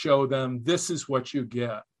wanted to show them, this is what you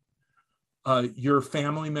get. Your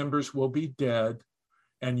family members will be dead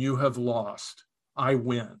and you have lost. I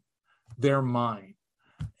win. They're mine.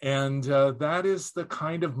 And that is the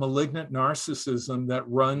kind of malignant narcissism that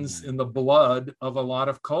runs in the blood of a lot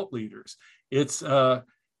of cult leaders. It's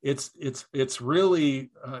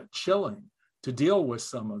really chilling to deal with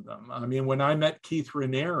some of them. I mean, when I met Keith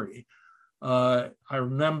Raniere, I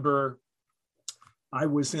remember I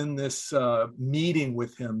was in this meeting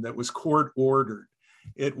with him that was court ordered.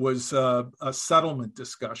 It was a settlement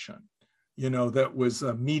discussion, that was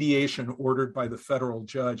a mediation ordered by the federal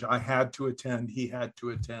judge. I had to attend. He had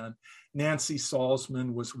to attend. Nancy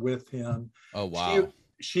Salzman was with him. Oh, wow.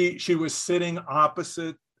 She was sitting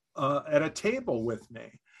opposite at a table with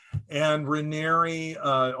me. And Raniere,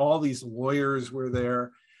 all these lawyers were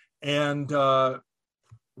there. And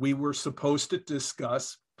we were supposed to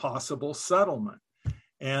discuss possible settlement.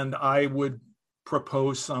 And I would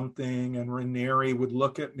propose something, and Raniere would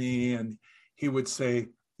look at me and he would say,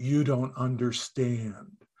 "You don't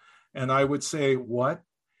understand." And I would say, "What?"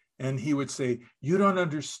 And he would say, "You don't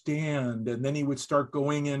understand." And then he would start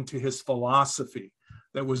going into his philosophy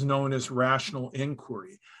that was known as rational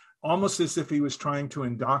inquiry, almost as if he was trying to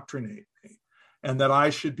indoctrinate me, and that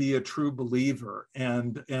I should be a true believer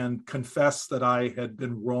and confess that I had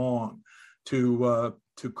been wrong to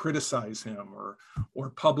criticize him or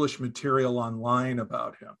publish material online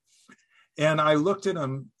about him. And I looked at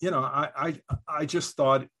him, I just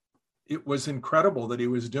thought it was incredible that he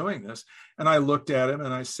was doing this. And I looked at him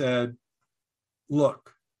and I said,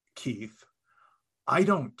 "Look, Keith, I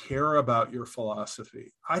don't care about your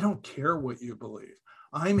philosophy. I don't care what you believe.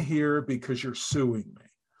 I'm here because you're suing me.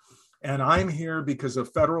 And I'm here because a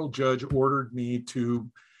federal judge ordered me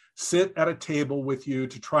to sit at a table with you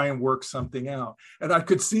to try and work something out." And I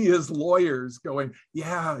could see his lawyers going,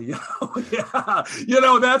 yeah,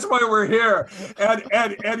 that's why we're here. And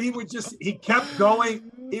he kept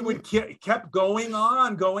going. Kept going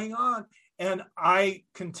on. And I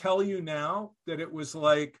can tell you now that it was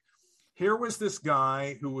like, here was this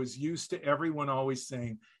guy who was used to everyone always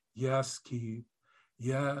saying, "Yes, Keith,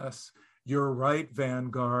 yes, you're right,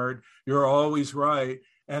 Vanguard, you're always right."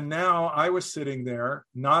 And now I was sitting there,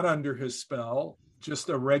 not under his spell, just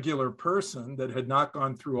a regular person that had not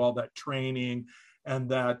gone through all that training and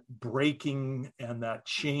that breaking and that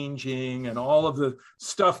changing and all of the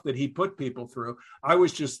stuff that he put people through. I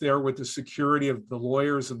was just there with the security of the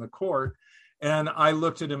lawyers in the court. And I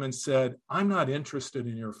looked at him and said, "I'm not interested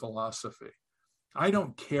in your philosophy. I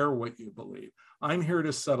don't care what you believe. I'm here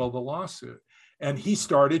to settle the lawsuit." And he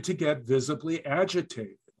started to get visibly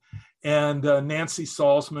agitated. And Nancy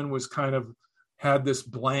Salzman was had this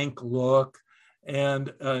blank look,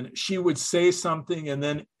 and she would say something, and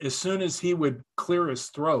then as soon as he would clear his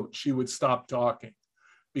throat, she would stop talking,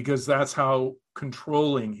 because that's how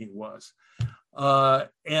controlling he was.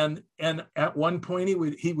 And at one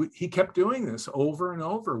point he kept doing this over and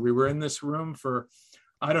over. We were in this room for,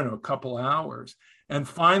 I don't know, a couple hours. And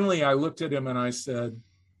finally I looked at him and I said,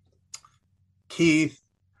 "Keith,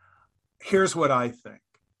 here's what I think.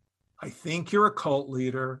 I think you're a cult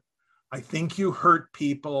leader. I think you hurt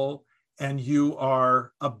people and you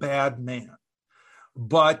are a bad man.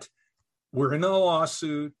 But we're in a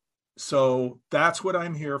lawsuit. So that's what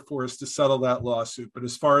I'm here for, is to settle that lawsuit. But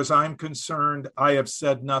as far as I'm concerned, I have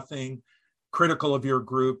said nothing critical of your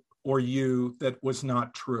group or you that was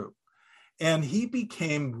not true." And he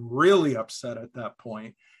became really upset at that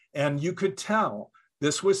point. And you could tell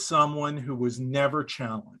This was someone who was never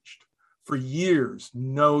challenged. For years,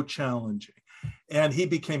 no challenging. And he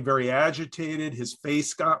became very agitated. His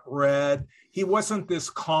face got red. He wasn't this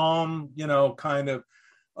calm, kind of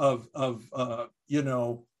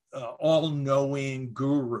all-knowing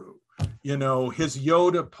guru. His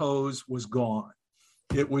Yoda pose was gone.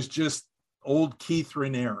 It was just old Keith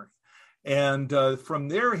Raniere. And from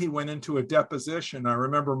there, he went into a deposition. I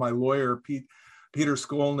remember my lawyer, Peter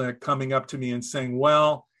Skolnick, coming up to me and saying,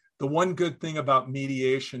 well, the one good thing about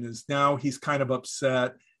mediation is now he's kind of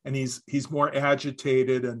upset and he's more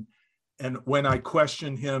agitated. And when I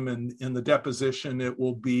question him in the deposition, it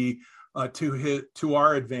will be to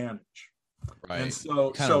our advantage. Right. And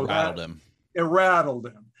so rattled him. It rattled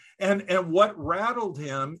him. And what rattled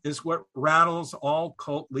him is what rattles all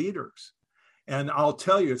cult leaders. And I'll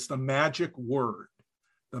tell you, it's the magic word.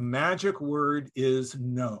 The magic word is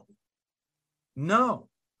no. No,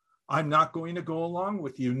 I'm not going to go along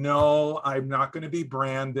with you. No, I'm not going to be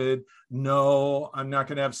branded. No, I'm not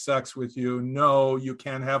going to have sex with you. No, you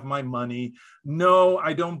can't have my money. No,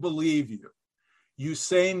 I don't believe you. You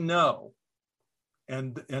say no.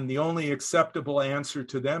 And the only acceptable answer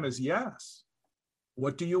to them is yes.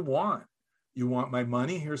 What do you want? You want my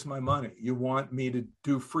money? Here's my money. You want me to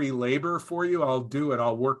do free labor for you? I'll do it.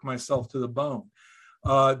 I'll work myself to the bone.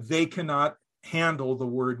 They cannot handle the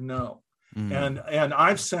word no. Mm. And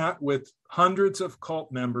I've sat with hundreds of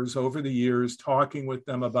cult members over the years, talking with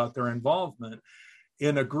them about their involvement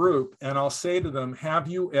in a group. And I'll say to them, have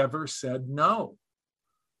you ever said no?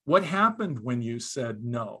 What happened when you said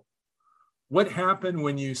no? What happened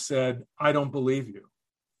when you said, I don't believe you?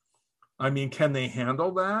 I mean, can they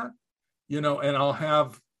handle that? And I'll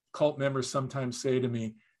have cult members sometimes say to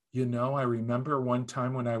me, I remember one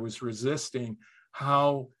time when I was resisting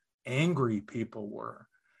how angry people were.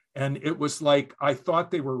 And it was like, I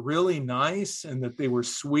thought they were really nice and that they were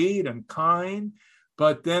sweet and kind.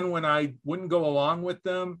 But then when I wouldn't go along with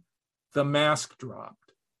them, the mask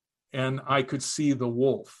dropped and I could see the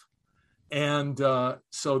wolf. And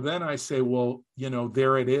so then I say, well,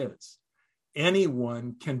 there it is.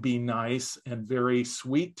 Anyone can be nice and very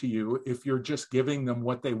sweet to you if you're just giving them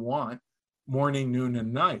what they want morning, noon,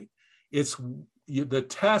 and night. The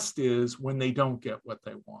test is when they don't get what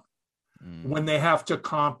they want, when they have to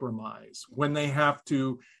compromise, when they have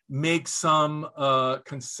to make some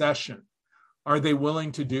concession. Are they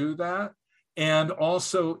willing to do that? And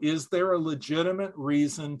also, is there a legitimate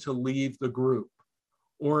reason to leave the group?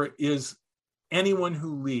 Or is anyone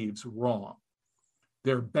who leaves wrong?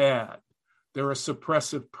 They're bad. They're a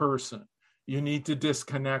suppressive person. You need to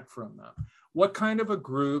disconnect from them. What kind of a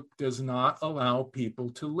group does not allow people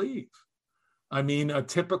to leave? I mean, a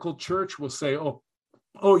typical church will say, oh,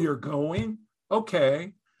 you're going?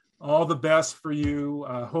 Okay. All the best for you.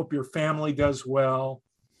 Hope your family does well.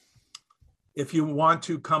 If you want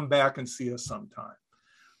to, come back and see us sometime.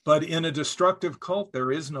 But in a destructive cult,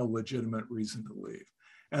 there is no legitimate reason to leave.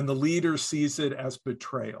 And the leader sees it as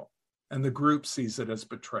betrayal, and the group sees it as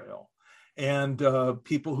betrayal. And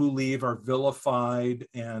people who leave are vilified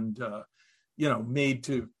and, made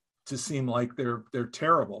to seem like they're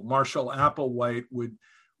terrible. Marshall Applewhite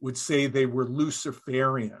would say they were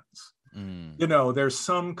Luciferians. There's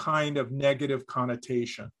some kind of negative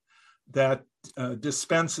connotation that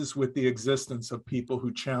dispenses with the existence of people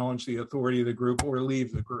who challenge the authority of the group or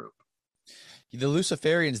leave the group. The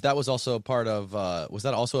Luciferians, that was also a part of, was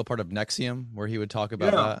that also a part of NXIVM where he would talk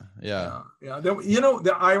about that? Yeah.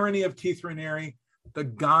 The irony of Keith Raniere, the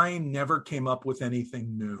guy never came up with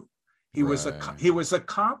anything new. He was a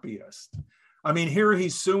copyist. I mean, here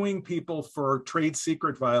he's suing people for trade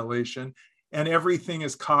secret violation and everything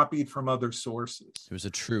is copied from other sources. He was a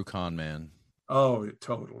true con man. Oh,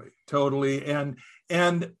 totally. And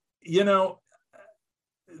there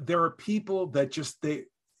are people that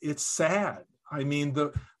it's sad. I mean,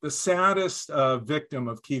 the saddest victim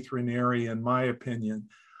of Keith Raniere, in my opinion,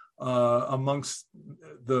 amongst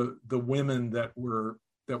the women that were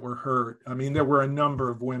hurt. I mean, there were a number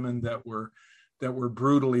of women that were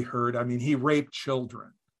brutally hurt. I mean, he raped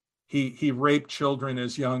children. He raped children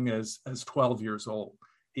as young as 12 years old.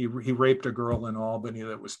 He raped a girl in Albany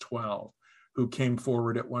that was 12, who came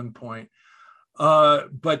forward at one point.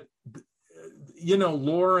 But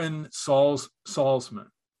Lauren Salzman,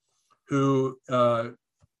 who,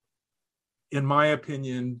 in my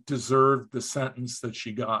opinion, deserved the sentence that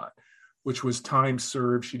she got, which was time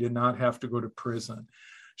served. She did not have to go to prison.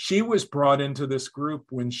 She was brought into this group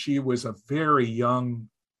when she was a very young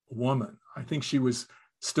woman. I think she was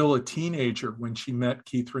still a teenager when she met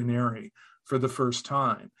Keith Raniere for the first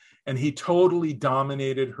time. And he totally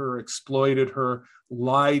dominated her, exploited her,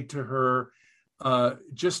 lied to her,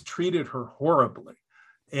 just treated her horribly.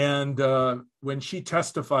 And when she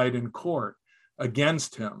testified in court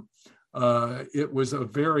against him, it was a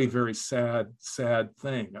very, very sad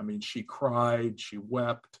thing. I mean, she cried, she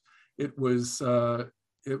wept. It was,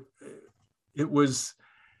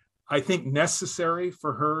 I think, necessary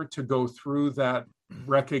for her to go through that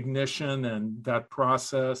recognition and that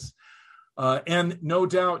process. And no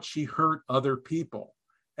doubt she hurt other people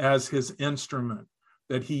as his instrument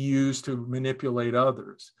that he used to manipulate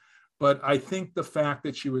others. But I think the fact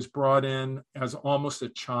that she was brought in as almost a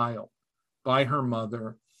child by her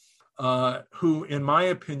mother, who, in my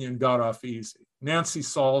opinion, got off easy. Nancy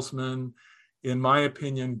Salzman, in my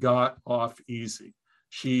opinion, got off easy.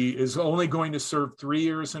 She is only going to serve 3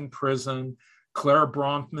 years in prison. Clara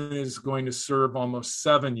Bronfman is going to serve almost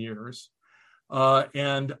 7 years.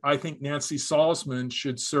 And I think Nancy Salzman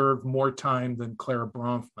should serve more time than Clara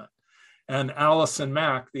Bronfman. And Allison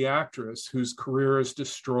Mack, the actress, whose career is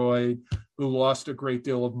destroyed, who lost a great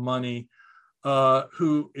deal of money,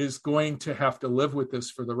 who is going to have to live with this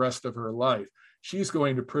for the rest of her life. She's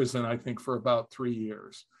going to prison, I think, for about 3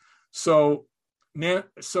 years. So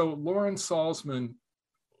Lauren Salzman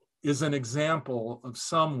is an example of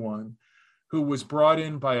someone who was brought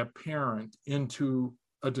in by a parent into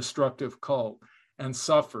a destructive cult and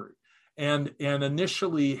suffered, and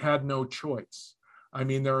initially had no choice. I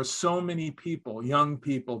mean, there are so many people, young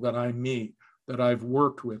people that I meet, that I've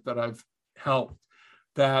worked with, that I've helped,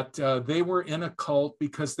 that they were in a cult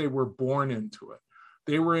because they were born into it.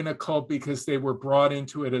 They were in a cult because they were brought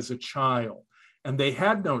into it as a child, and they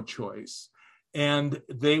had no choice, and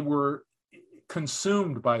they were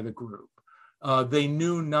consumed by the group. They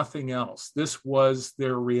knew nothing else. This was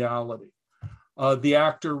their reality. The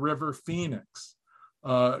actor River Phoenix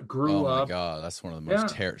grew up. Oh my God, that's one of the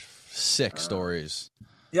most sick stories.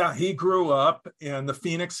 Yeah, he grew up, and the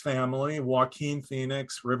Phoenix family, Joaquin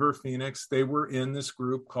Phoenix, River Phoenix, they were in this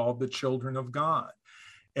group called the Children of God.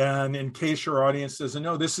 And in case your audience doesn't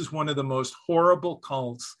know, this is one of the most horrible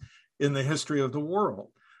cults in the history of the world.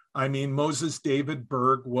 I mean, Moses David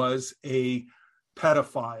Berg was a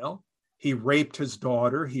pedophile. He raped his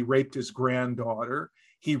daughter. He raped his granddaughter.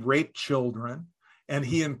 He raped children. And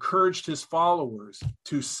he encouraged his followers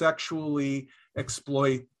to sexually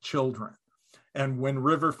exploit children. And when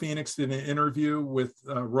River Phoenix did an interview with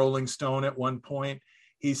Rolling Stone at one point,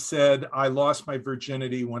 he said, "I lost my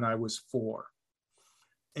virginity when I was 4.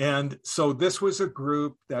 And so this was a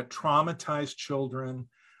group that traumatized children,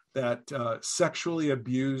 that sexually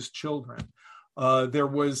abused children. There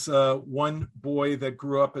was one boy that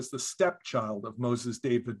grew up as the stepchild of Moses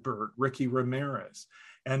David Berg, Ricky Ramirez,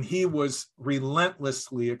 and he was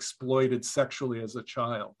relentlessly exploited sexually as a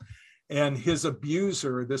child. And his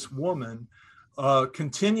abuser, this woman,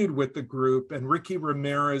 continued with the group, and Ricky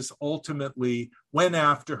Ramirez ultimately went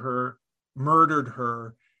after her, murdered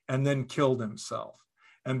her, and then killed himself.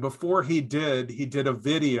 And before he did a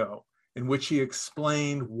video in which he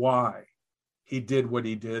explained why he did what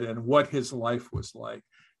he did and what his life was like.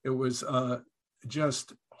 It was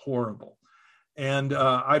just horrible. And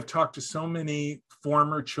I've talked to so many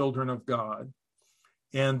former children of God,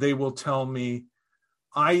 and they will tell me,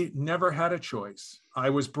 I never had a choice. I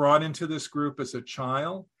was brought into this group as a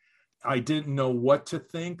child. I didn't know what to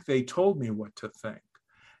think. They told me what to think.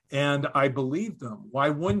 And I believed them. Why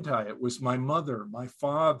wouldn't I? It was my mother, my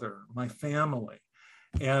father, my family.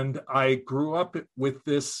 And I grew up with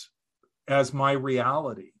this as my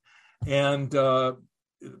reality. And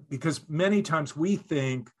because many times we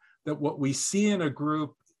think that what we see in a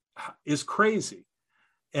group is crazy.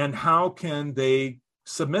 And how can they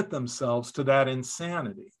submit themselves to that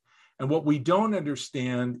insanity? And what we don't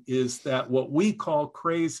understand is that what we call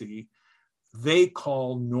crazy, they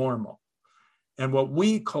call normal. And what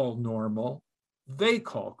we call normal, they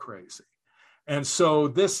call crazy. And so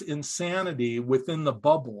this insanity within the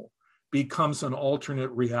bubble becomes an alternate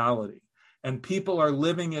reality. And people are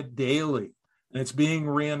living it daily, and it's being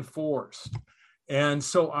reinforced. And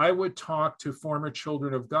so I would talk to former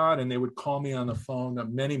children of God, and they would call me on the phone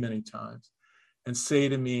many, many times and say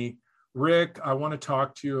to me, "Rick, I want to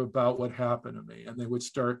talk to you about what happened to me." And they would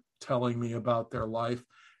start telling me about their life.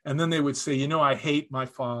 And then they would say, "You know, I hate my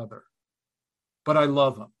father, but I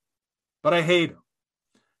love him, but I hate him."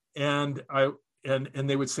 And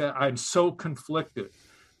they would say, "I'm so conflicted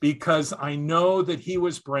because I know that he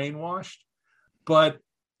was brainwashed, but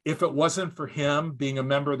if it wasn't for him being a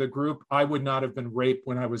member of the group, I would not have been raped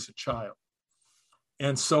when I was a child.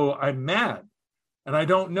 And so I'm mad, and I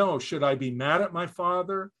don't know, should I be mad at my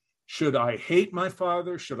father? Should I hate my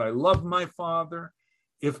father? Should I love my father?"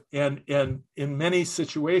 And in many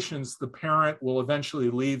situations, the parent will eventually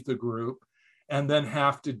leave the group, and then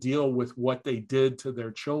have to deal with what they did to their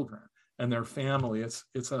children and their family.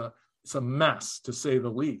 It's a mess, to say the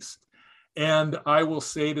least. And I will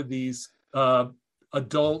say to these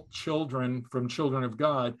adult children from Children of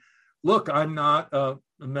God, look, I'm not a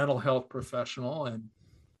mental health professional, and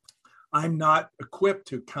I'm not equipped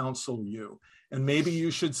to counsel you. And maybe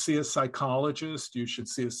you should see a psychologist, you should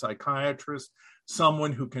see a psychiatrist,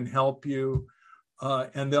 someone who can help you.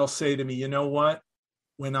 And they'll say to me, you know what?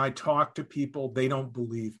 When I talk to people, they don't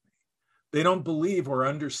believe me. They don't believe or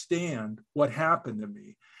understand what happened to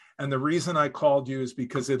me. And the reason I called you is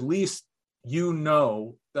because at least you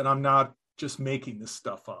know that I'm not just making this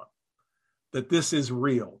stuff up, that this is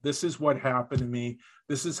real. This is what happened to me.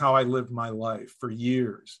 This is how I lived my life for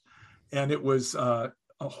years. And it was a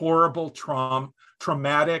horrible,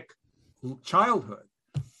 traumatic childhood.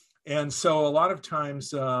 And so a lot of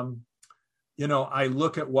times, I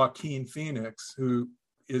look at Joaquin Phoenix, who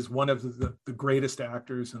is one of the greatest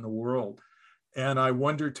actors in the world. And I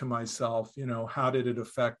wonder to myself, how did it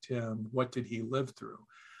affect him? What did he live through?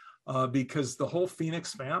 Because the whole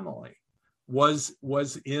Phoenix family was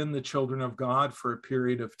in the Children of God for a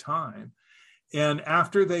period of time. And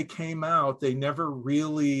after they came out, they never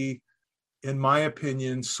really, in my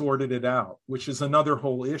opinion, sorted it out, which is another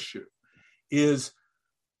whole issue, is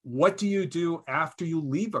what do you do after you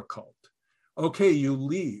leave a cult? Okay, you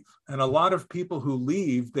leave. And a lot of people who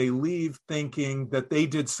leave, they leave thinking that they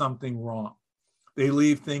did something wrong. They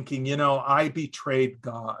leave thinking, I betrayed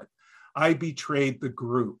God. I betrayed the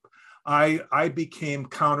group. I became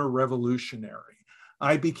counter-revolutionary.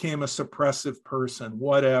 I became a suppressive person,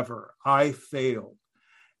 whatever. I failed.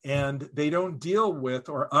 And they don't deal with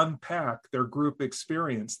or unpack their group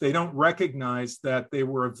experience. They don't recognize that they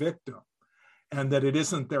were a victim and that it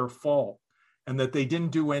isn't their fault and that they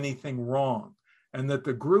didn't do anything wrong and that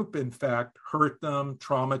the group, in fact, hurt them,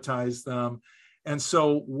 traumatized them. And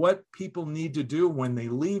so what people need to do when they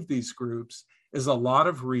leave these groups is a lot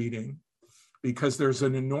of reading, because there's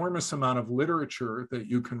an enormous amount of literature that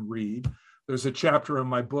you can read. There's a chapter in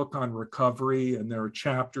my book on recovery, and there are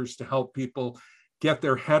chapters to help people get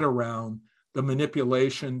their head around the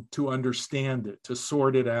manipulation, to understand it, to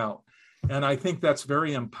sort it out. And I think that's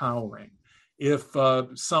very empowering. If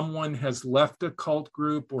someone has left a cult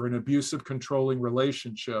group or an abusive, controlling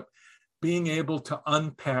relationship, being able to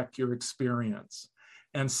unpack your experience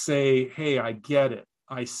and say, hey, I get it.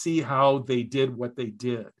 I see how they did what they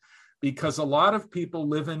did. Because a lot of people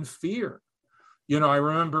live in fear. I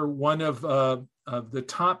remember one of the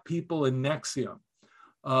top people in NXIVM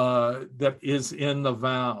that is in the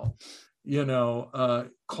vow,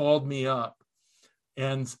 called me up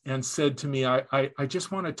and said to me, I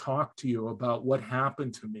just want to talk to you about what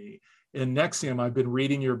happened to me in NXIVM. I've been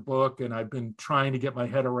reading your book and I've been trying to get my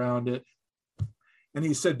head around it. And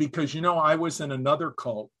he said, because, I was in another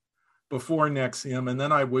cult before NXIVM, and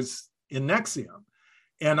then I was in NXIVM.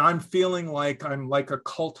 And I'm feeling like I'm like a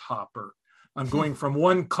cult hopper. I'm going from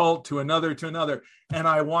one cult to another, and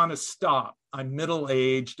I want to stop. I'm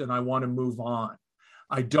middle-aged and I want to move on.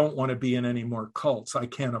 I don't want to be in any more cults. I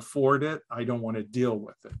can't afford it. I don't want to deal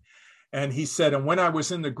with it. And he said, and when I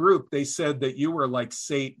was in the group, they said that you were like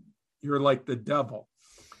Satan. You're like the devil.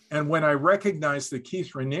 And when I recognized that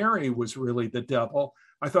Keith Raniere was really the devil,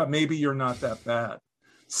 I thought, maybe you're not that bad.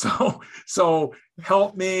 So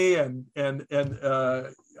help me. And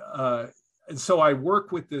so I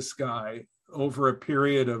worked with this guy over a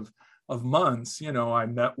period of months. I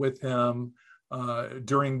met with him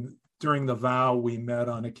during the vow. We met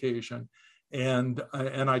on occasion, and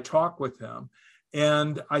I talked with him.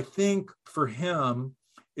 And I think for him,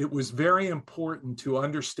 it was very important to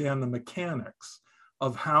understand the mechanics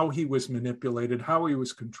of how he was manipulated, how he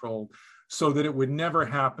was controlled, so that it would never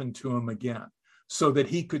happen to him again, so that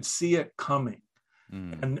he could see it coming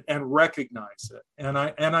and recognize it. And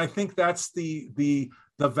I think that's the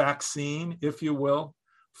vaccine, if you will,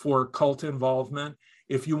 for cult involvement.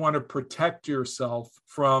 If you want to protect yourself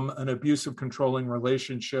from an abusive, controlling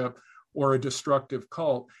relationship or a destructive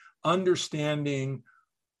cult, understanding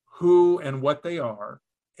who and what they are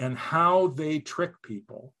and how they trick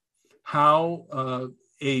people, how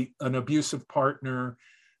an abusive partner,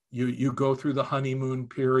 you go through the honeymoon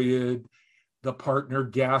period, the partner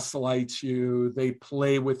gaslights you, they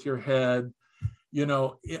play with your head.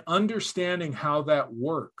 Understanding how that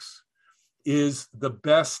works is the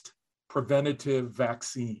best preventative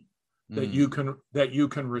vaccine that you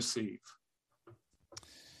can receive.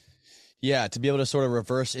 Yeah, to be able to sort of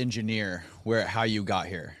reverse engineer how you got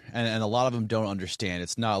here. And a lot of them don't understand.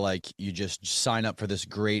 It's not like you just sign up for this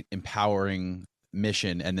great, empowering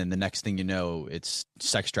mission, and then the next thing you know, it's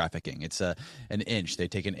sex trafficking. It's an inch. They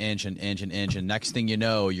take an inch, and next thing you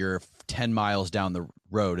know, you're 10 miles down the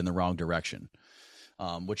road in the wrong direction,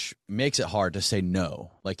 which makes it hard to say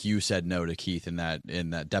no. Like you said no to Keith in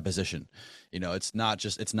that deposition. It's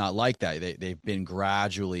not like that. They've been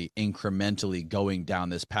gradually, incrementally going down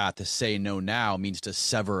this path. To say no now means to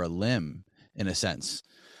sever a limb, in a sense.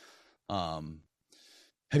 Have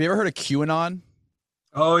you ever heard of QAnon?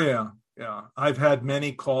 Oh yeah. I've had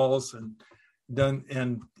many calls and done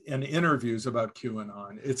and interviews about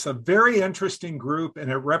QAnon. It's a very interesting group,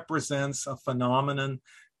 and it represents a phenomenon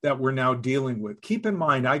that we're now dealing with. Keep in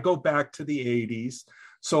mind, I go back to the 80s,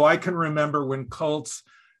 so I can remember when cults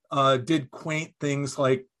did quaint things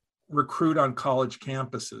like recruit on college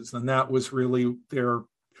campuses, and that was really their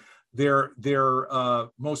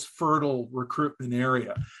most fertile recruitment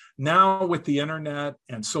area. Now with the internet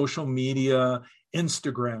and social media,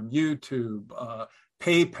 Instagram, YouTube,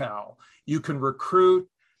 PayPal, you can recruit,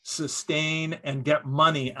 sustain, and get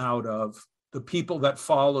money out of the people that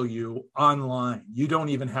follow you online. You don't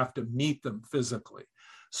even have to meet them physically.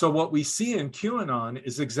 So what we see in QAnon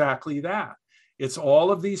is exactly that. It's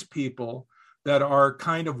all of these people that are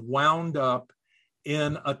kind of wound up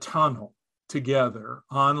in a tunnel together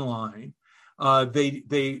online.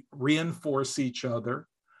 They reinforce each other.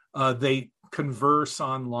 They converse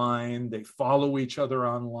online. They follow each other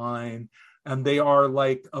online. And they are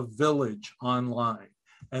like a village online.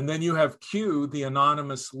 And then you have Q, the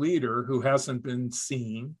anonymous leader who hasn't been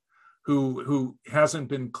seen, who hasn't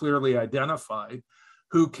been clearly identified,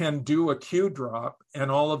 who can do a Q drop, and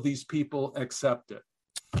all of these people accept it.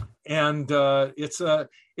 And it's a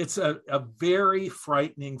very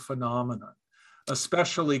frightening phenomenon,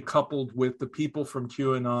 especially coupled with the people from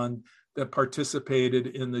QAnon that participated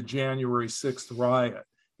in the January 6th riot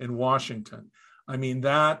in Washington. I mean,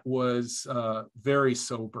 that was very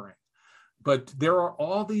sobering. But there are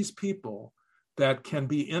all these people that can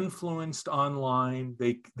be influenced online.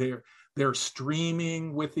 They're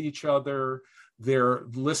streaming with each other. They're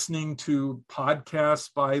listening to podcasts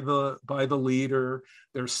by the leader.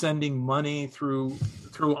 They're sending money through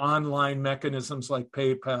online mechanisms like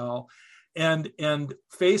PayPal. And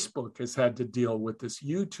Facebook has had to deal with this.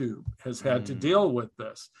 YouTube has had to deal with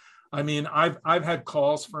this. I mean, I've had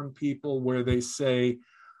calls from people where they say,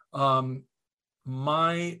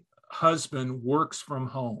 my husband works from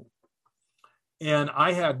home, and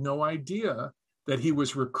I had no idea that he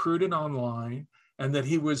was recruited online and that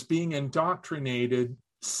he was being indoctrinated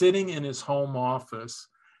sitting in his home office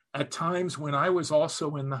at times when I was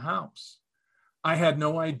also in the house. I had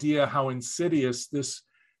no idea how insidious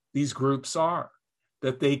these groups are,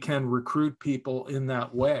 that they can recruit people in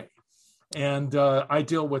that way. And I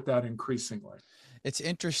deal with that increasingly. It's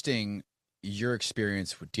interesting, your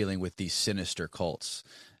experience with dealing with these sinister cults,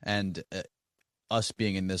 and us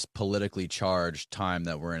being in this politically charged time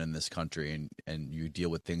that we're in this country, and you deal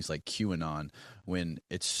with things like QAnon, when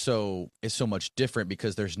it's so much different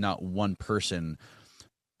because there's not one person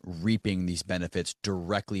reaping these benefits,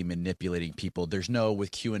 directly manipulating people.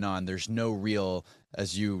 With QAnon, there's no real,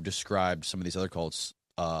 as you described some of these other cults,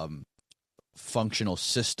 functional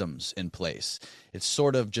systems in place. It's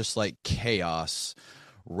sort of just like chaos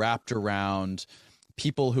wrapped around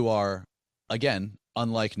people who are, again,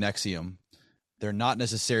 unlike NXIVM, they're not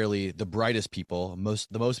necessarily the brightest people.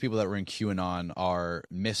 The most people that were in QAnon are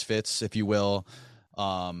misfits, if you will.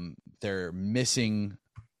 They're missing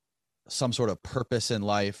some sort of purpose in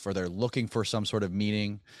life, or they're looking for some sort of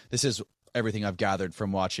meaning. This is everything I've gathered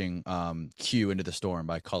from watching Q Into the Storm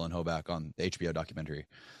by Cullen Hoback on the HBO documentary.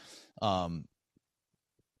 And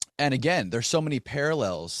again, there's so many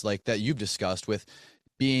parallels like that you've discussed with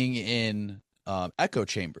being in echo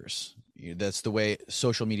chambers. That's the way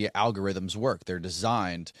social media algorithms work. They're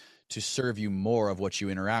designed to serve you more of what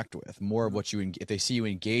you interact with, more of what if they see you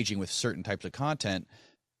engaging with certain types of content,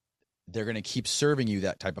 they're going to keep serving you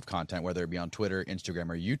that type of content, whether it be on Twitter,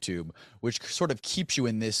 Instagram, or YouTube, which sort of keeps you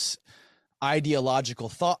in this ideological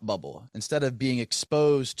thought bubble instead of being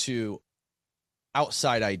exposed to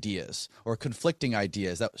outside ideas or conflicting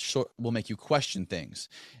ideas that will make you question things.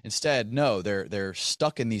 Instead, no, they're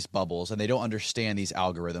stuck in these bubbles and they don't understand these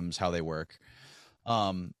algorithms, how they work.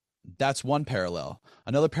 That's one parallel.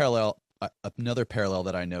 Another parallel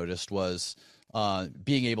that I noticed was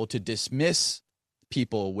being able to dismiss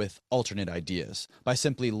people with alternate ideas by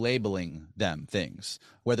simply labeling them things,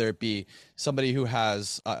 whether it be somebody who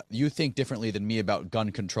has you think differently than me about gun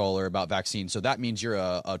control or about vaccines, so that means you're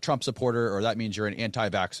a Trump supporter, or that means you're an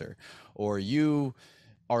anti-vaxxer, or you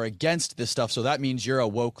are against this stuff, so that means you're a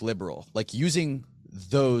woke liberal. Like using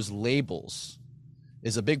those labels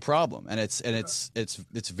is a big problem, and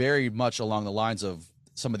it's very much along the lines of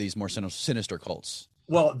some of these more sinister cults.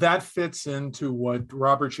 Well, that fits into what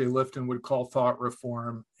Robert J. Lifton would call thought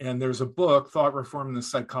reform. And there's a book, Thought Reform and the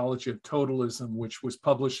Psychology of Totalism, which was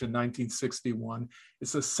published in 1961.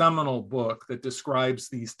 It's a seminal book that describes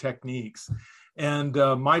these techniques. And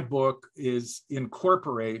my book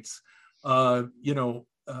incorporates, a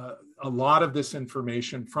lot of this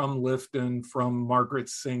information from Lifton, from Margaret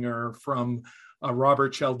Singer, from Robert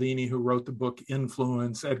Cialdini, who wrote the book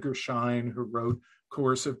Influence, Edgar Schein, who wrote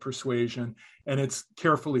Coercive Persuasion, and it's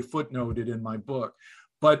carefully footnoted in my book.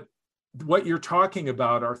 But what you're talking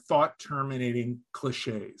about are thought-terminating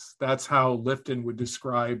cliches. That's how Lifton would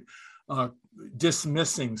describe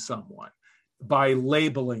dismissing someone by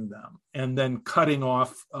labeling them and then cutting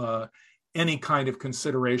off any kind of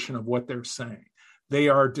consideration of what they're saying. They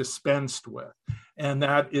are dispensed with. And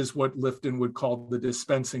that is what Lifton would call the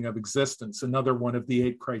dispensing of existence, another one of the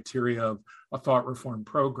 8 criteria of a thought reform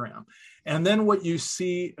program. And then what you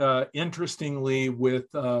see, interestingly,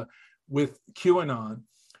 with QAnon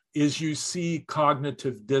is you see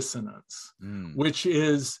cognitive dissonance, which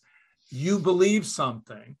is you believe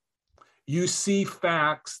something, you see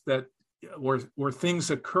facts that or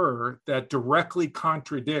things occur that directly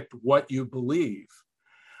contradict what you believe,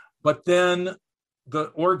 but then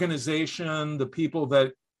the organization, the people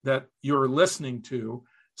that you're listening to,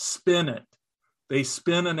 spin it. They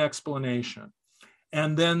spin an explanation.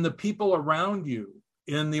 And then the people around you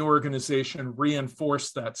in the organization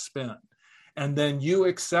reinforce that spin. And then you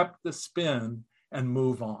accept the spin and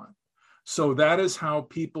move on. So that is how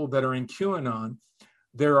people that are in QAnon,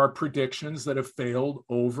 there are predictions that have failed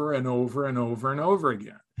over and over and over and over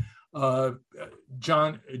again.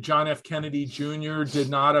 John F. Kennedy Jr. did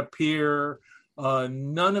not appear.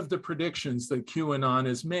 None of the predictions that QAnon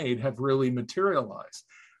has made have really materialized.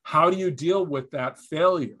 How do you deal with that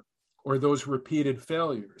failure or those repeated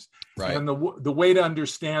failures? Right. And the way to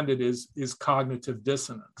understand it is cognitive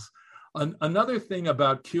dissonance. Another thing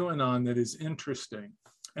about QAnon that is interesting,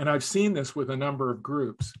 and I've seen this with a number of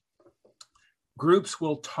groups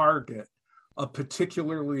will target a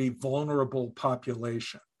particularly vulnerable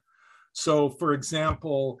population. So, for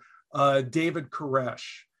example, David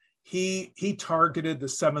Koresh, he targeted the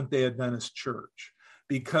Seventh-day Adventist Church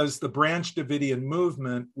because the Branch Davidian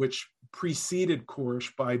movement, which preceded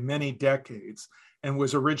Koresh by many decades and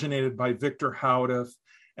was originated by Victor Houteff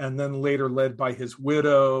and then later led by his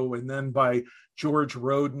widow and then by George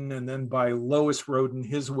Roden and then by Lois Roden,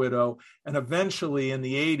 his widow. And eventually in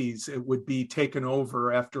the 80s, it would be taken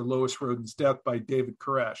over after Lois Roden's death by David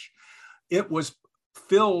Koresh. It was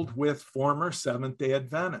filled with former Seventh-day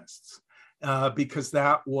Adventists. Because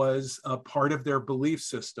that was a part of their belief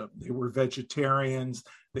system. They were vegetarians.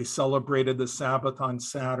 They celebrated the Sabbath on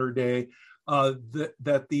Saturday.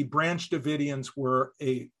 That the Branch Davidians were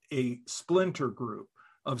a splinter group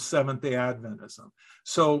of Seventh-day Adventism.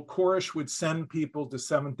 So Koresh would send people to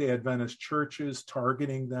Seventh-day Adventist churches,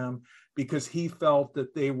 targeting them because he felt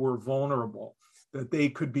that they were vulnerable, that they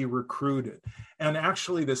could be recruited. And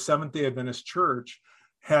actually, the Seventh-day Adventist Church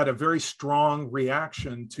had a very strong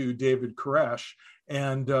reaction to David Koresh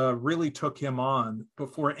and really took him on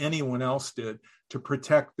before anyone else did to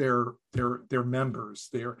protect their members,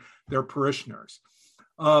 their parishioners.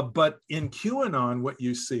 But in QAnon, what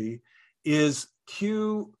you see is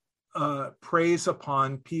Q preys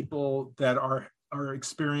upon people that are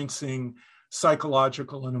experiencing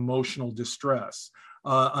psychological and emotional distress.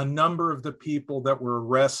 A number of the people that were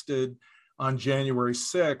arrested on January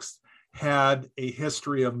 6th had a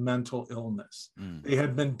history of mental illness. They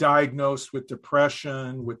had been diagnosed with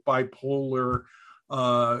depression, with bipolar,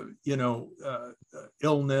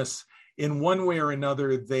 illness. In one way or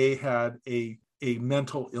another, they had a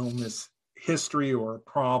mental illness history or a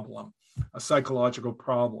problem, a psychological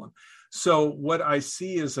problem. So what I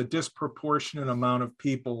see is a disproportionate amount of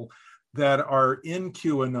people that are in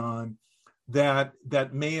QAnon that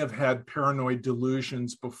may have had paranoid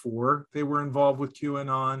delusions before they were involved with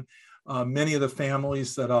QAnon. Many of the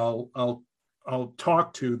families that I'll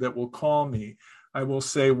talk to that will call me, I will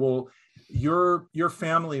say, well, your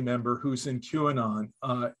family member who's in QAnon,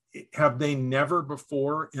 have they never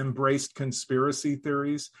before embraced conspiracy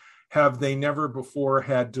theories? Have they never before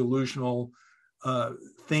had delusional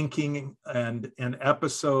thinking and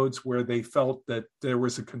episodes where they felt that there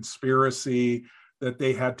was a conspiracy that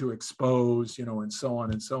they had to expose, and so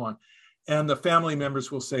on and so on? And the family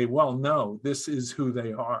members will say, well, no, this is who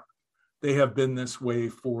they are. They have been this way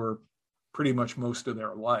for pretty much most of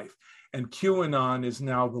their life. And QAnon is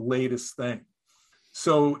now the latest thing.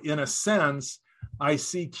 So in a sense, I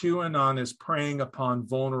see QAnon as preying upon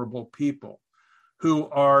vulnerable people who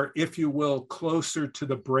are, if you will, closer to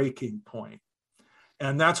the breaking point.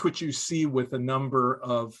 And that's what you see with a number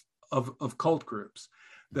of cult groups,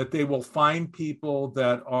 that they will find people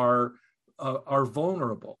that are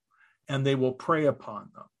vulnerable and they will prey upon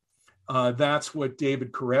them. That's what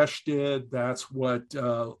David Koresh did. That's what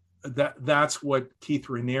Keith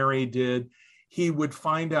Raniere did. He would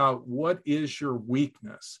find out, what is your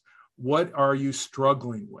weakness? What are you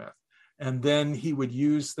struggling with? And then he would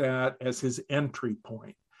use that as his entry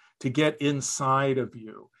point to get inside of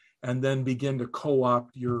you and then begin to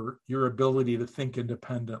co-opt your ability to think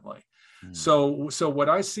independently. So what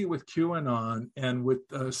I see with QAnon and with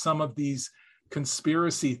some of these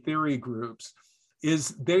conspiracy theory groups is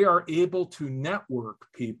they are able to network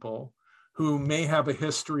people who may have a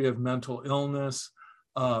history of mental illness,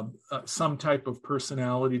 some type of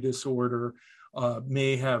personality disorder,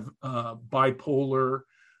 may have bipolar,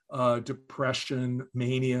 depression,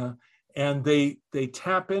 mania, and they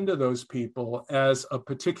tap into those people as a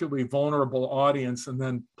particularly vulnerable audience and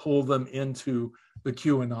then pull them into the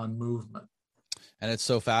QAnon movement. And it's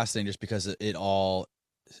so fascinating just because it all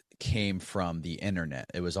came from the internet.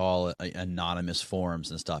 It was all anonymous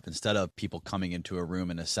forums and stuff. Instead of people coming into a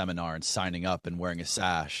room in a seminar and signing up and wearing a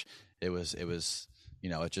sash, it was,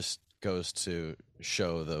 it just goes to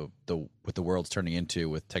show what the world's turning into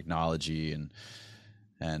with technology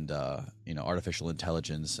and artificial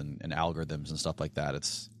intelligence and algorithms and stuff like that.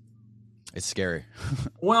 It's scary.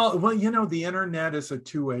 well, the internet is a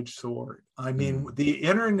two-edged sword. I mean, the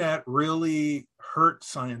internet really hurt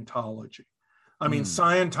Scientology. I mean,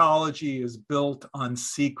 Scientology is built on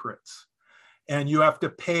secrets, and you have to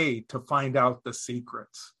pay to find out the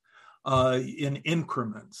secrets in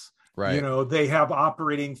increments. Right. They have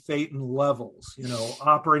operating thetan levels,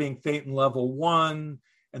 operating thetan level 1,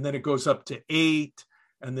 and then it goes up to 8.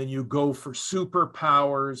 And then you go for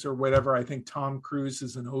superpowers or whatever. I think Tom Cruise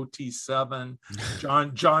is an OT7.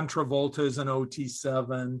 John Travolta is an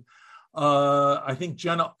OT7. I think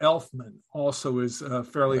Jenna Elfman also is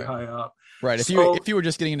fairly high up. Right. If you were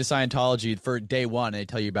just getting into Scientology for day one and they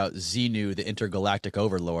tell you about Xenu, the intergalactic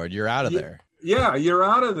overlord, you're out of there. Yeah, you're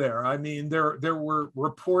out of there. I mean, there were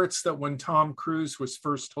reports that when Tom Cruise was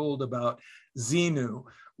first told about Xenu,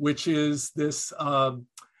 which is this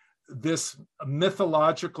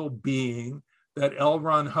mythological being that L.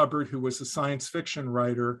 Ron Hubbard, who was a science fiction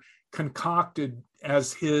writer, concocted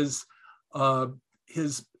as his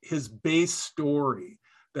base story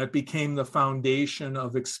that became the foundation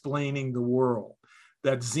of explaining the world.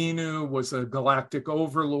 That Xenu was a galactic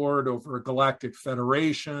overlord over a galactic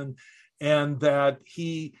federation, and that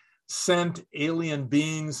he sent alien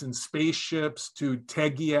beings in spaceships to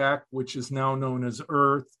Tegiak, which is now known as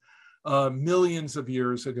Earth, millions of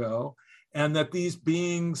years ago, and that these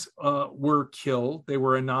beings were killed, they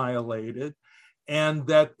were annihilated, and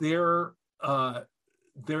that their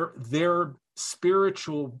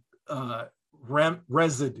spiritual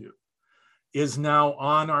residue is now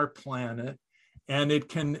on our planet, and it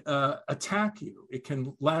can attack you. It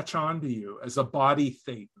can latch onto you as a body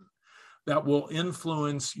thetan that will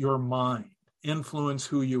influence your mind, influence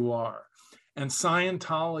who you are. And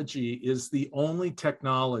Scientology is the only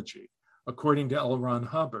technology, according to L. Ron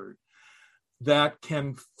Hubbard, that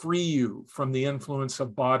can free you from the influence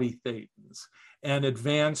of body thetans and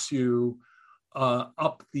advance you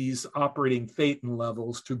up these operating thetan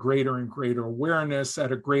levels to greater and greater awareness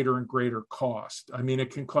at a greater and greater cost. I mean,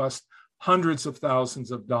 it can cost hundreds of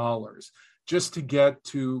thousands of dollars just to get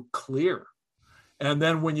to clear. And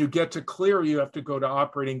then when you get to clear, you have to go to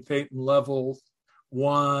operating thetan level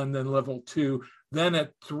 1, then level 2. Then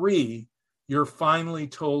at 3, you're finally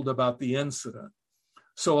told about the incident.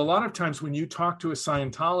 So a lot of times when you talk to a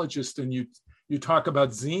Scientologist and you talk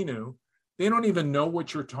about Xenu, they don't even know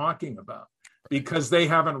what you're talking about because they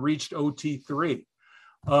haven't reached OT3.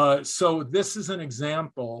 So this is an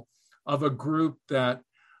example of a group that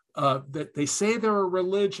they say they're a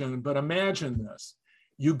religion, but imagine this.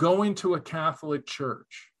 You go into a Catholic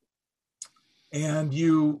church and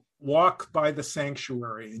you walk by the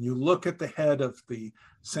sanctuary and you look at the head of the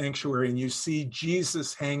sanctuary and you see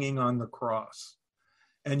Jesus hanging on the cross.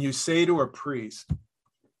 And you say to a priest,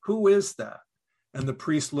 "Who is that?" And the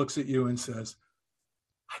priest looks at you and says,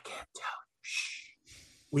 "I can't tell you. Shh.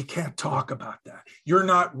 We can't talk about that. You're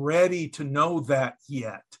not ready to know that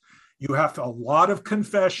yet. You have a lot of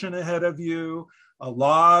confession ahead of you, a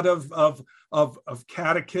lot of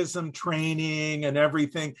catechism training and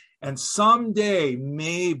everything. And someday,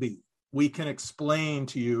 maybe we can explain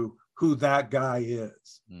to you who that guy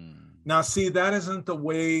is." Now, see, that isn't the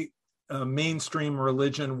way mainstream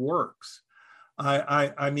religion works.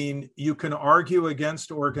 I mean, you can argue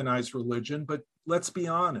against organized religion, but let's be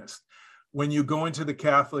honest. When you go into the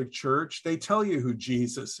Catholic Church, they tell you who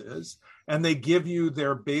Jesus is, and they give you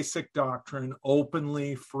their basic doctrine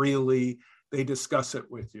openly, freely. They discuss it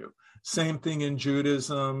with you. Same thing in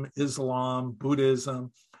Judaism, Islam,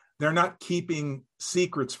 Buddhism. They're not keeping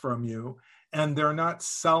secrets from you, and they're not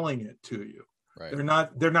selling it to you. Right.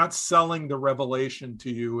 They're not selling the revelation to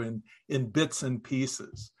you in bits and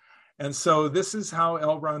pieces. And so this is how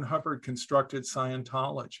L. Ron Hubbard constructed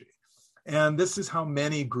Scientology. And this is how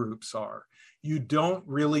many groups are. You don't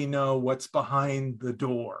really know what's behind the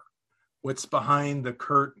door, what's behind the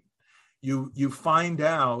curtain. You find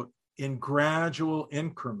out in gradual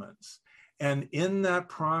increments. And in that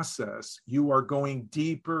process, you are going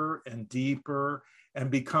deeper and deeper and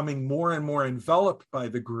becoming more and more enveloped by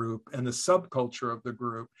the group and the subculture of the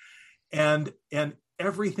group. And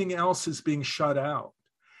everything else is being shut out.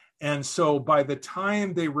 And so by the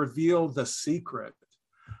time they reveal the secret,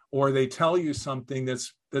 or they tell you something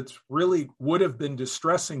that's really would have been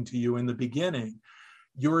distressing to you in the beginning,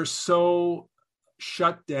 you're so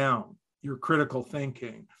shut down, your critical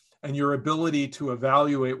thinking and your ability to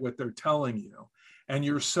evaluate what they're telling you. And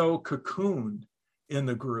you're so cocooned in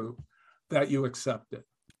the group that you accept it.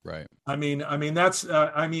 Right. I mean,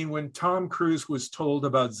 when Tom Cruise was told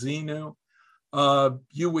about Xenu,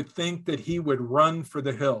 you would think that he would run for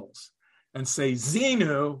the hills and say,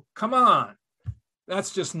 Xenu, come on.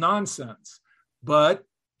 That's just nonsense. But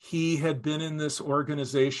he had been in this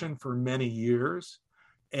organization for many years.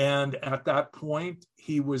 And at that point,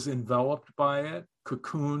 he was enveloped by it,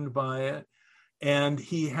 cocooned by it. And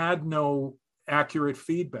he had no accurate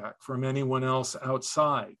feedback from anyone else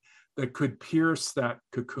outside that could pierce that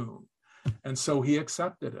cocoon. And so he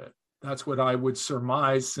accepted it. That's what I would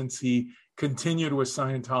surmise, since he continued with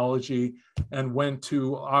Scientology and went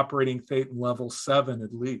to operating Thetan level 7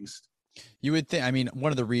 at least. You would think, I mean,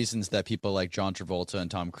 one of the reasons that people like John Travolta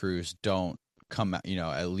and Tom Cruise don't come,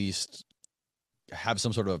 at least have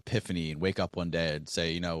some sort of epiphany and wake up one day and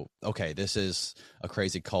say, okay, this is a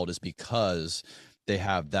crazy cult, is because they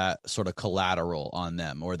have that sort of collateral on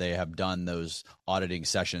them, or they have done those auditing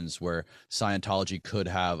sessions where Scientology could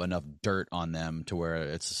have enough dirt on them to where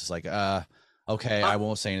it's just like, okay, I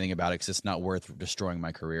won't say anything about it because it's not worth destroying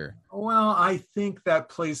my career. Well, I think that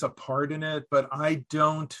plays a part in it, but I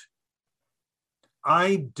don't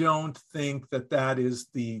think that is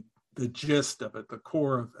the gist of it, the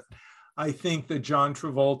core of it. I think that John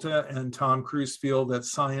Travolta and Tom Cruise feel that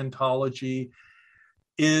Scientology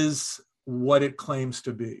is what it claims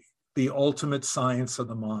to be, the ultimate science of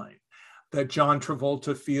the mind. That John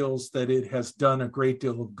Travolta feels that it has done a great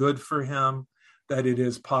deal of good for him, that it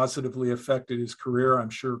has positively affected his career.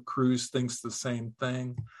 I'm sure Cruise thinks the same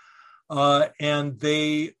thing. And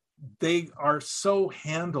they are so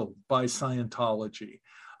handled by Scientology.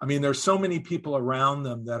 I mean, there's so many people around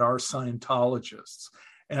them that are Scientologists,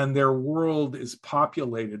 and their world is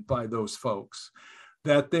populated by those folks,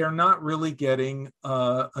 that they're not really getting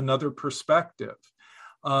another perspective.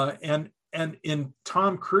 And in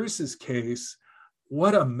Tom Cruise's case,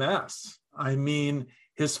 what a mess. I mean,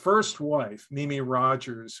 his first wife, Mimi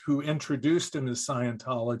Rogers, who introduced him to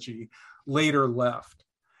Scientology, later left.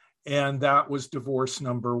 And that was divorce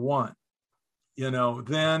number 1.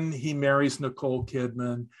 Then he marries Nicole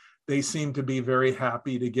Kidman. They seem to be very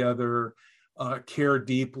happy together, care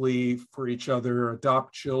deeply for each other,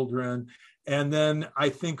 adopt children. And then I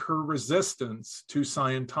think her resistance to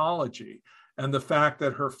Scientology and the fact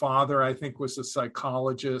that her father, I think, was a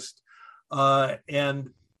psychologist, and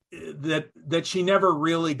that she never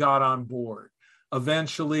really got on board.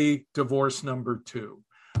 Eventually, divorce number 2.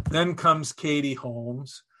 Then comes Katie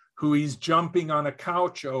Holmes, who he's jumping on a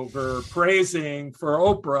couch over, praising for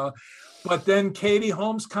Oprah. But then Katie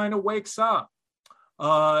Holmes kind of wakes up.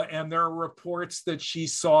 And there are reports that she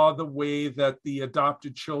saw the way that the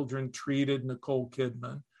adopted children treated Nicole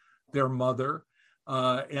Kidman, their mother,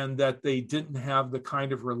 and that they didn't have the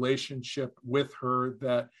kind of relationship with her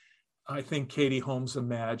that I think Katie Holmes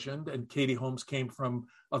imagined. And Katie Holmes came from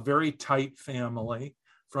a very tight family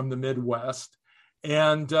from the Midwest.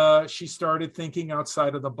 And she started thinking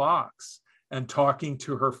outside of the box and talking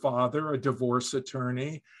to her father, a divorce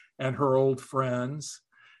attorney, and her old friends.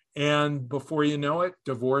 And before you know it,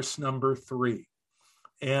 divorce number 3.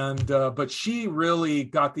 And but she really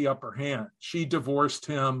got the upper hand. She divorced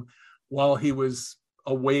him while he was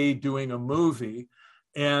away doing a movie,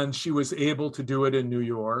 and she was able to do it in New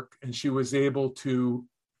York, and she was able to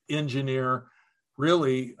engineer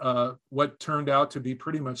really what turned out to be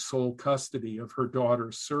pretty much sole custody of her daughter,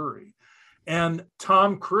 Suri. And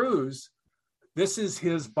Tom Cruise, this is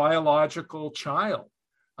his biological child.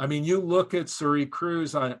 I mean, you look at Suri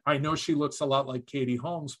Cruise, I know she looks a lot like Katie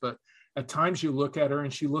Holmes, but at times you look at her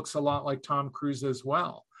and she looks a lot like Tom Cruise as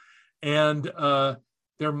well. And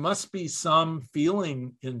there must be some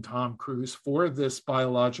feeling in Tom Cruise for this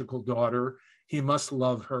biological daughter. He must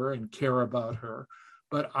love her and care about her.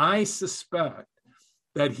 But I suspect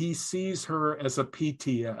that he sees her as a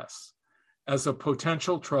PTS, as a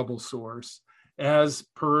potential trouble source, as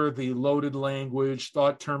per the loaded language,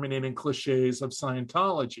 thought-terminating cliches of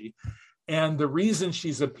Scientology. And the reason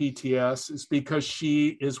she's a PTS is because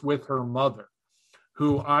she is with her mother,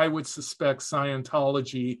 who I would suspect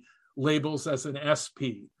Scientology labels as an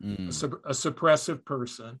SP, a suppressive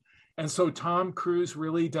person. And so Tom Cruise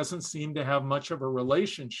really doesn't seem to have much of a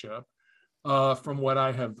relationship, from what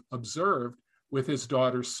I have observed, with his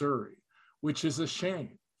daughter Suri, which is a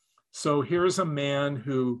shame. So here's a man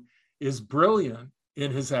who is brilliant in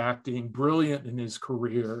his acting, brilliant in his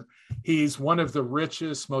career. He's one of the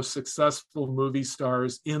richest, most successful movie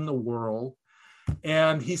stars in the world.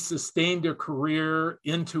 And he sustained a career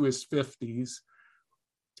into his 50s,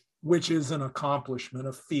 which is an accomplishment,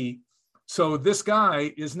 a feat. So this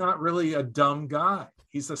guy is not really a dumb guy.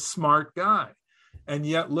 He's a smart guy. And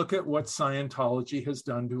yet look at what Scientology has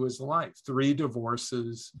done to his life. 3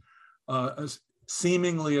 divorces,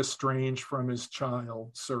 seemingly estranged from his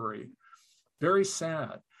child, Suri. Very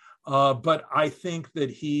sad. But I think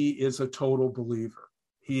that he is a total believer.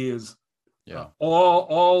 He is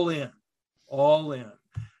all in.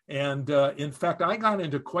 And in fact, I got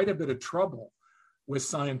into quite a bit of trouble with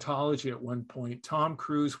Scientology at one point. Tom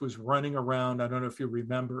Cruise was running around, I don't know if you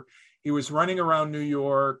remember, he was running around New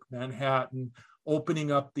York, Manhattan,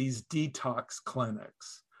 opening up these detox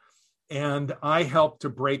clinics. And I helped to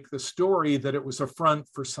break the story that it was a front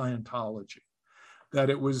for Scientology, that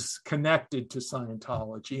it was connected to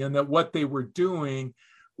Scientology, and that what they were doing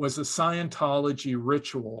was a Scientology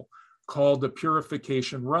ritual called the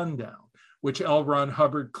Purification Rundown, which L. Ron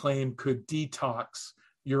Hubbard claimed could detox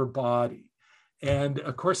your body. And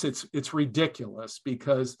of course, it's ridiculous,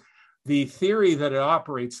 because the theory that it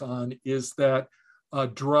operates on is that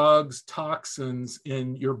drugs, toxins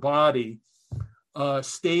in your body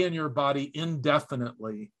stay in your body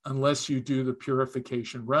indefinitely unless you do the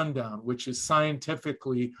Purification Rundown, which is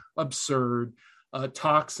scientifically absurd.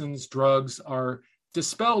 Toxins, drugs are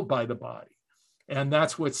dispelled by the body. And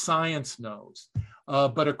that's what science knows.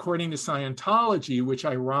 But according to Scientology, which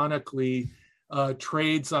ironically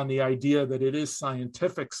trades on the idea that it is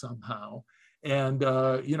scientific somehow, and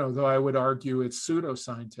though I would argue it's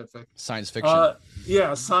pseudoscientific, science fiction.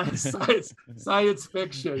 Science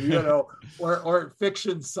fiction, or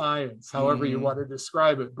fiction science, however you want to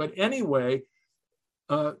describe it. But anyway,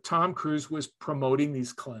 Tom Cruise was promoting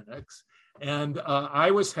these clinics, and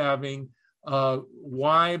I was having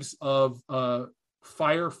wives of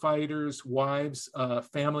firefighters, wives,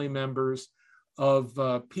 family members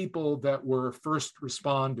of people that were first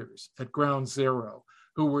responders at Ground Zero,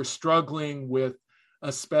 who were struggling with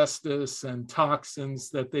asbestos and toxins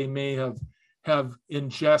that they may have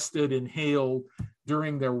ingested, inhaled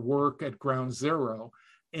during their work at Ground Zero.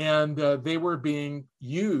 And they were being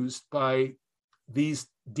used by these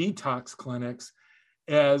detox clinics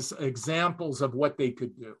as examples of what they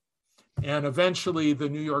could do. And eventually the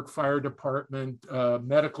New York Fire Department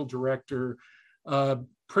medical director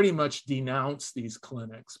pretty much denounced these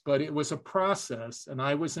clinics, but it was a process, and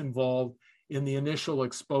I was involved in the initial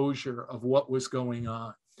exposure of what was going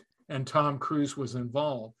on. And Tom Cruise was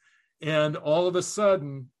involved. And all of a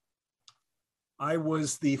sudden, I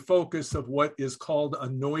was the focus of what is called a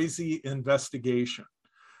noisy investigation,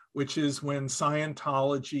 which is when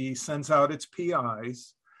Scientology sends out its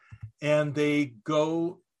PIs and they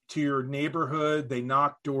go to your neighborhood, they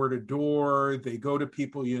knock door to door, they go to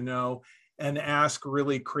people you know, and ask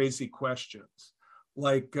really crazy questions.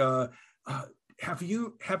 Like, have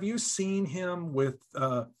you seen him with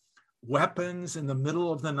weapons in the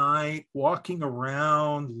middle of the night, walking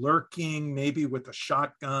around, lurking, maybe with a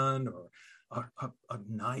shotgun or a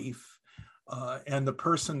knife? And the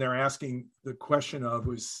person they're asking the question of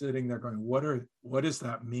was sitting there going, what does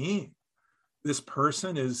that mean? This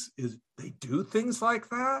person they do things like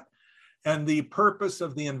that? And the purpose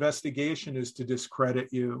of the investigation is to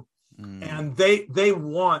discredit you. And they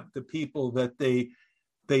want the people that they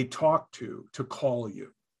talk to call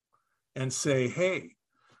you and say, hey,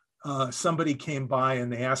 somebody came by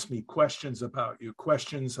and they asked me questions about you,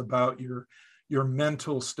 questions about your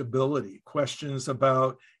mental stability, questions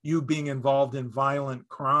about you being involved in violent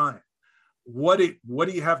crime. What do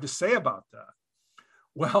you have to say about that?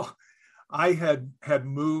 Well, I had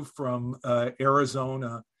moved from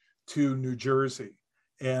Arizona to New Jersey.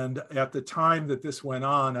 And at the time that this went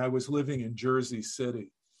on, I was living in Jersey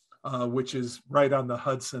City, which is right on the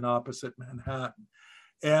Hudson opposite Manhattan.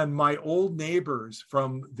 And my old neighbors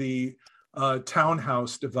from the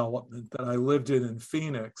townhouse development that I lived in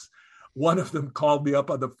Phoenix, one of them called me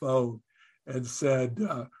up on the phone and said,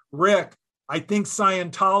 Rick, I think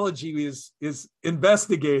Scientology is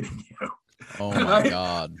investigating you. Oh my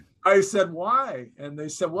God. I said, why? And they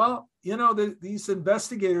said, well, these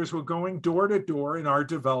investigators were going door to door in our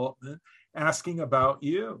development asking about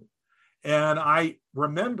you. And I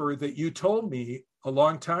remember that you told me a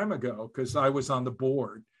long time ago, because I was on the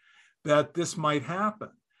board, that this might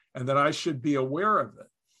happen and that I should be aware of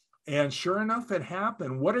it. And sure enough, it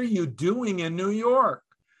happened. What are you doing in New York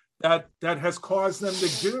that has caused them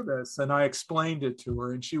to do this? And I explained it to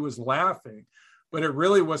her and she was laughing, but it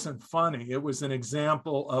really wasn't funny. It was an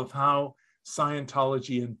example of how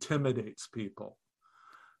Scientology intimidates people.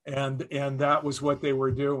 And that was what they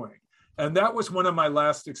were doing. And that was one of my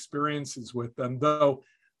last experiences with them, though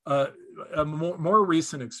a more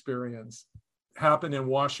recent experience happened in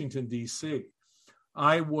Washington, D.C.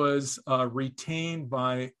 I was retained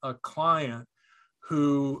by a client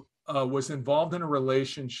who was involved in a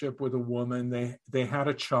relationship with a woman. They had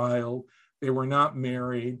a child. They were not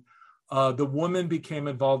married. The woman became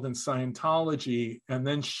involved in Scientology, and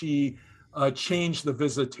then she changed the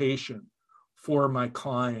visitation for my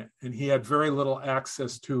client, and he had very little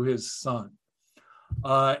access to his son.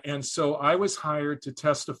 And so I was hired to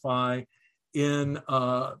testify in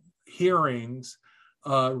hearings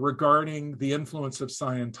regarding the influence of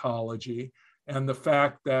Scientology and the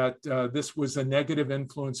fact that this was a negative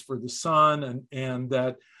influence for the son, and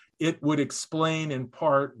that it would explain in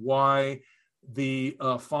part why the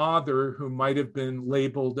father, who might have been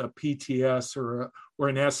labeled a PTS or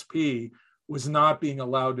an SP, was not being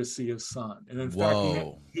allowed to see his son. And in fact,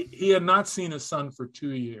 he had not seen his son for 2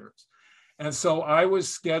 years. And so I was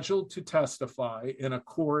scheduled to testify in a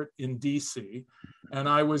court in DC, and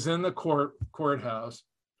I was in the courthouse.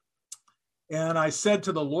 And I said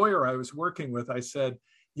to the lawyer I was working with, I said,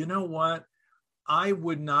 you know what? I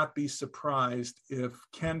would not be surprised if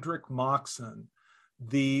Kendrick Moxon,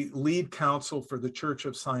 the lead counsel for the Church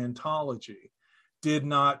of Scientology, did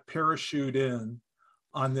not parachute in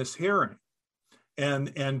on this hearing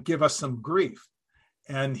and give us some grief.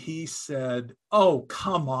 And he said, oh,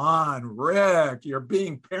 come on, Rick, you're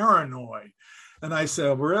being paranoid. And I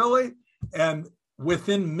said, really? And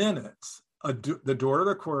within minutes, the door of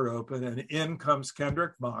the court opened and in comes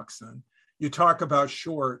Kendrick Moxon. You talk about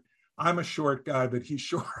short. I'm a short guy, but he's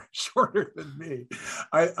shorter than me.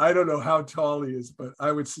 I don't know how tall he is, but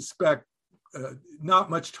I would suspect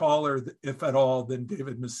not much taller, if at all, than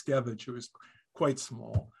David Miscavige, who is quite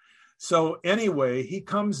small. So anyway, he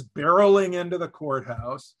comes barreling into the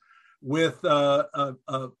courthouse with a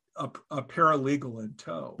paralegal in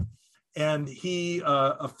tow. And he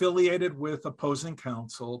affiliated with opposing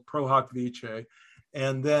counsel, Pro Hoc Vice,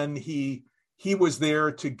 and then he was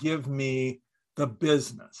there to give me the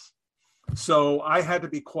business. So I had to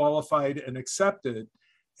be qualified and accepted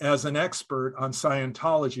as an expert on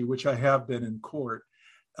Scientology, which I have been in court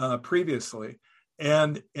previously.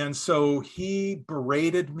 And so he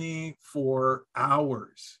berated me for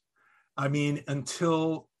hours. I mean,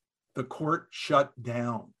 until the court shut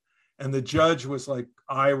down. And the judge was like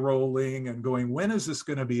eye rolling and going, when is this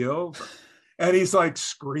going to be over? And he's like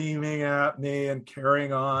screaming at me and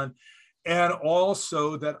carrying on. And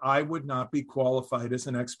also that I would not be qualified as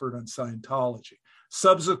an expert on Scientology.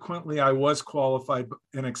 Subsequently, I was qualified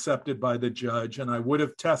and accepted by the judge, and I would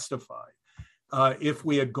have testified if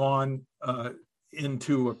we had gone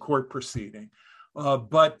into a court proceeding.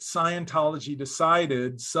 But Scientology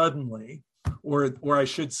decided suddenly, or I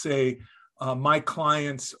should say, my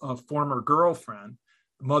client's former girlfriend,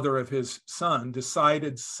 mother of his son,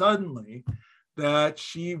 decided suddenly that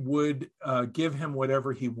she would give him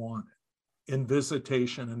whatever he wanted in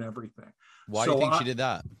visitation and everything. Why do you think she did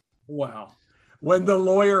that? Wow. When the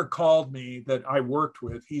lawyer called me that I worked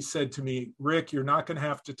with, he said to me, Rick, you're not going to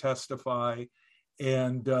have to testify.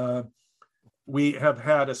 And we have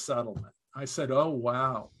had a settlement. I said, oh,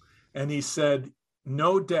 wow. And he said,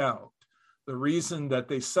 no doubt, the reason that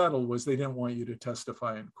they settled was they didn't want you to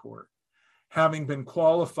testify in court. Having been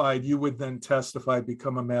qualified, you would then testify,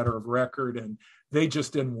 become a matter of record, and they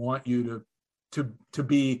just didn't want you to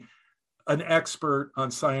be an expert on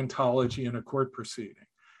Scientology in a court proceeding.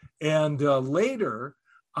 And later,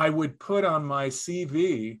 I would put on my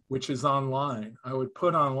CV, which is online, I would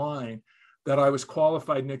put online that I was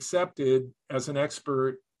qualified and accepted as an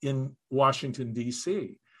expert in Washington,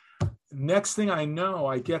 D.C. Next thing I know,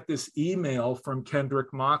 I get this email from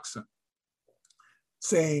Kendrick Moxon.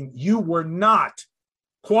 saying, you were not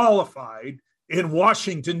qualified in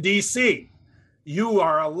Washington, D.C. You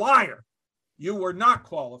are a liar. You were not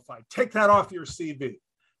qualified. Take that off your CV.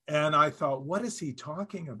 And I thought, what is he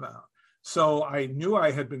talking about? So I knew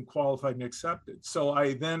I had been qualified and accepted. So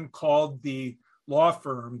I then called the law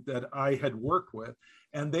firm that I had worked with,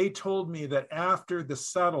 and they told me that after the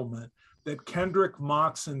settlement, that Kendrick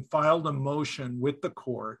Moxon filed a motion with the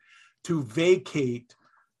court to vacate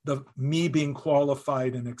me being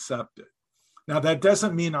qualified and accepted. Now, that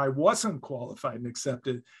doesn't mean I wasn't qualified and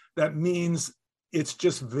accepted. That means it's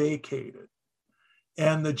just vacated.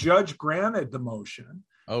 And the judge granted the motion.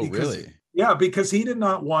 Oh, really? Yeah, because he did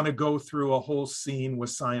not want to go through a whole scene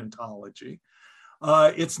with Scientology.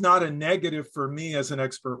 It's not a negative for me as an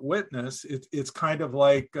expert witness. It's kind of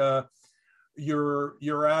like you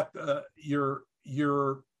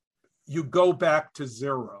go back to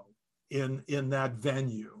zero in that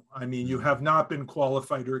venue. I mean, you have not been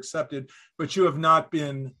qualified or accepted, but you have not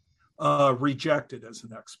been rejected as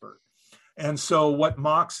an expert. And so what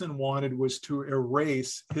Moxon wanted was to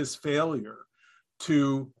erase his failure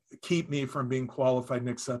to keep me from being qualified and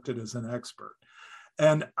accepted as an expert.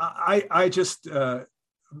 And I just,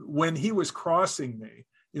 when he was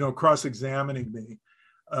cross-examining me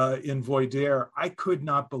in voir dire, I could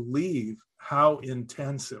not believe how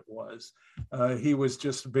intense it was. He was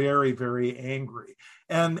just very, very angry.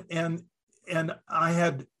 And I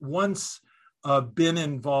had once been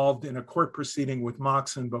involved in a court proceeding with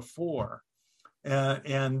Moxon before,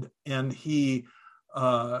 and he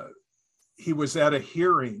was at a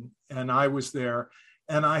hearing, and I was there,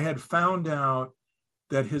 and I had found out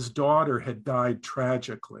that his daughter had died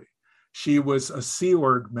tragically. She was a Sea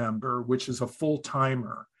Org member, which is a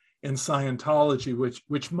full-timer in Scientology,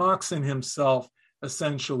 which Moxon himself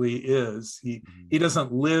essentially is. He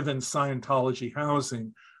doesn't live in Scientology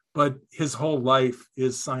housing, but his whole life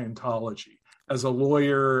is Scientology. As a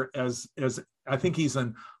lawyer, as I think he's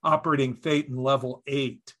an operating Thetan level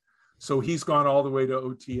 8. So he's gone all the way to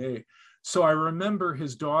OTA. So I remember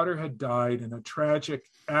his daughter had died in a tragic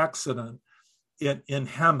accident in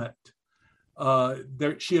Hemet.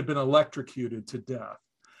 She had been electrocuted to death.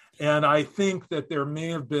 And I think that there may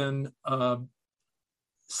have been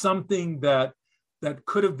something that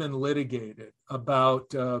could have been litigated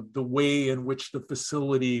about the way in which the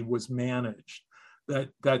facility was managed,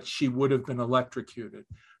 that she would have been electrocuted.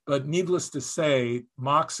 But needless to say,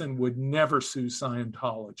 Moxon would never sue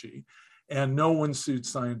Scientology, and no one sued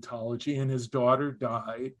Scientology, and his daughter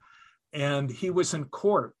died. And he was in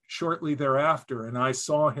court shortly thereafter, and I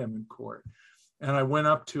saw him in court. And I went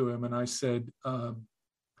up to him and I said,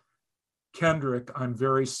 Kendrick, I'm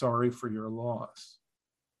very sorry for your loss.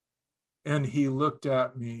 And he looked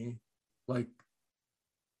at me like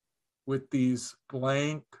with these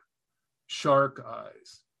blank shark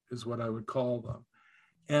eyes, is what I would call them.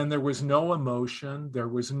 And there was no emotion, there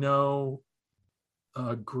was no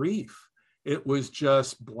grief. It was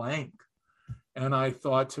just blank. And I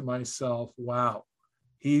thought to myself, wow,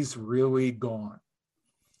 he's really gone.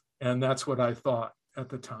 And that's what I thought at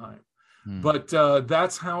the time. But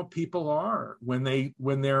that's how people are when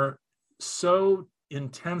they're so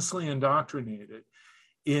intensely indoctrinated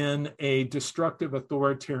in a destructive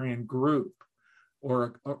authoritarian group,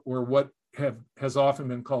 or what has often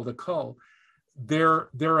been called a cult.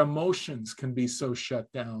 Their emotions can be so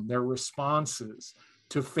shut down. Their responses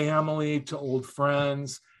to family, to old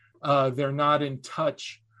friends, they're not in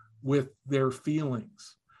touch with their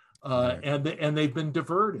feelings. And they've been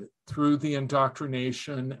diverted through the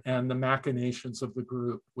indoctrination and the machinations of the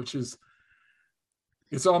group, which is,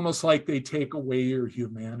 it's almost like they take away your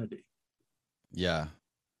humanity. Yeah,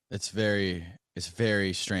 it's very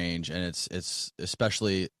strange. And it's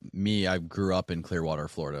especially me, I grew up in Clearwater,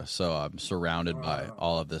 Florida. So I'm surrounded by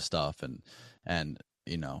all of this stuff, and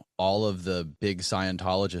you know, all of the big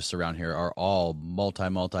Scientologists around here are all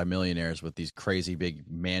multi-millionaires with these crazy big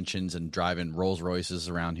mansions and driving Rolls Royces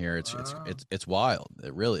around here. It's wild.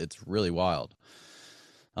 It's really wild.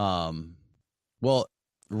 Well,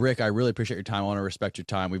 Rick, I really appreciate your time. I want to respect your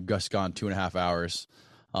time. We've just gone 2.5 hours.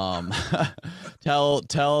 Tell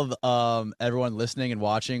everyone listening and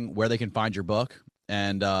watching where they can find your book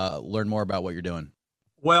and learn more about what you're doing.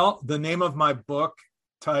 Well, the name of my book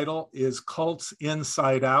title is Cults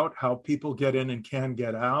Inside Out: How People Get In and Can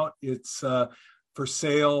Get Out. It's for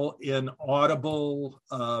sale in Audible,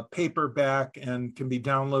 paperback, and can be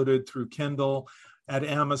downloaded through Kindle at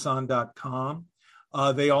Amazon.com.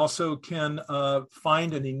 They also can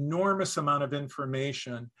find an enormous amount of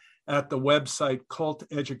information at the website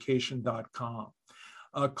culteducation.com.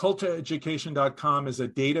 Culteducation.com is a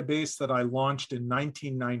database that I launched in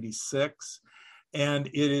 1996. and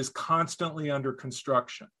it is constantly under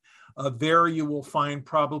construction. There you will find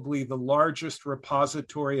probably the largest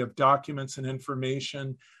repository of documents and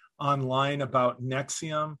information online about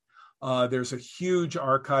NXIVM. There's a huge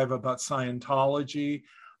archive about Scientology.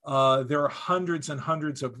 There are hundreds and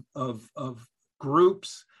hundreds of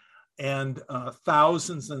groups and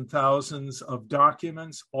thousands and thousands of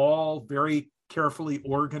documents, all very carefully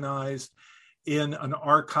organized in an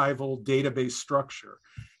archival database structure.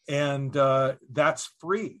 And that's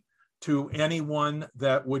free to anyone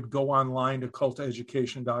that would go online to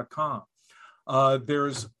culteducation.com.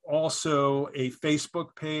 There's also a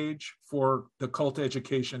Facebook page for the Cult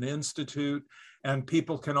Education Institute, and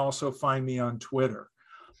people can also find me on Twitter.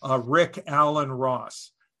 Rick Alan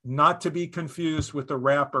Ross, not to be confused with the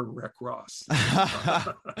rapper Rick Ross.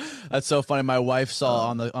 That's so funny. My wife saw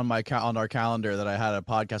on our calendar that I had a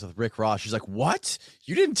podcast with Rick Ross. She's like, "What?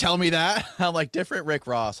 You didn't tell me that?" I'm like, "Different Rick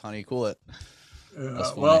Ross, honey. Cool it."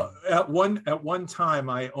 Well, at one time,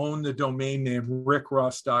 I owned the domain name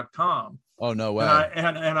rickross.com. Oh, no way.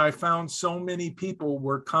 And I found so many people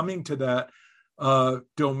were coming to that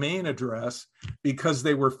domain address because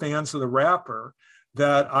they were fans of the rapper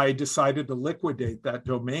that I decided to liquidate that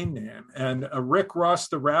domain name. And Rick Ross,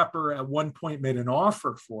 the rapper, at one point made an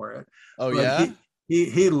offer for it. Oh, yeah?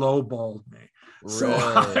 He lowballed me. Really?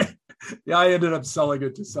 So I ended up selling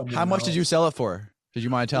it to someone How much else. did you sell it for? Did you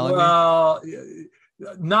mind telling me? Well,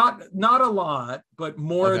 not a lot, but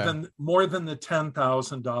more than the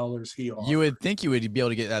 $10,000 he offered. You would think you would be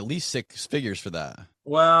able to get at least 6 figures for that.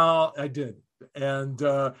 Well, I did, and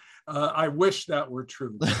I wish that were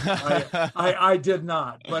true. I did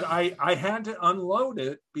not, but I had to unload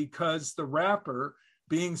it because the rapper,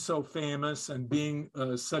 being so famous and being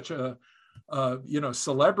such a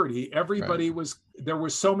celebrity, everybody there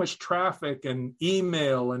was so much traffic and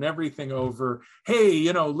email and everything over,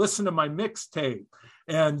 hey, listen to my mixtape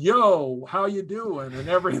and yo, how you doing and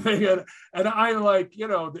everything. And I'm like,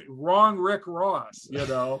 the wrong Rick Ross,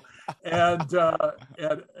 and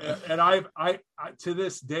I to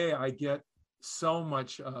this day, I get so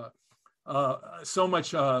much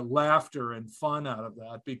laughter and fun out of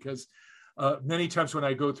that because many times when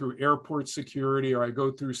I go through airport security or I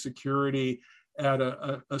go through security at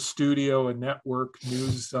a studio, a network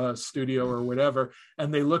news studio or whatever,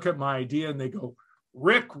 and they look at my ID and they go,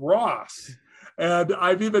 Rick Ross. And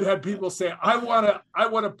I've even had people say, I want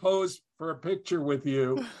to pose for a picture with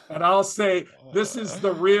you. And I'll say, this is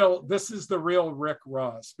the real Rick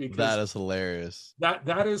Ross, because that is hilarious.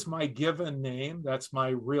 That is my given name. That's my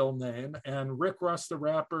real name. And Rick Ross, the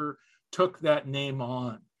rapper, took that name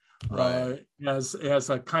on. Right. As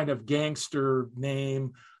a kind of gangster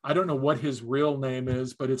name. I don't know what his real name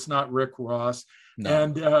is, but it's not Rick Ross. No.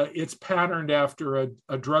 And it's patterned after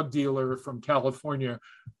a drug dealer from California,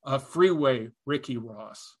 Freeway Ricky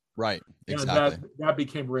Ross. Right, exactly. And that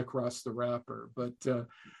became Rick Ross the rapper. But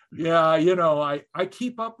I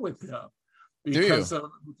keep up with him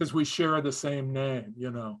because we share the same name.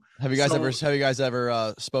 Have you guys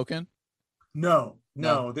ever spoken? No.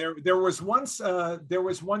 There was once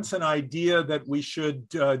an idea that we should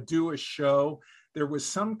do a show. There was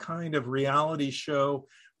some kind of reality show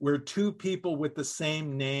where 2 people with the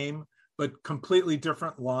same name but completely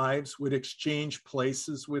different lives would exchange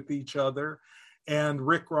places with each other, and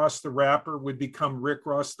Rick Ross the rapper would become Rick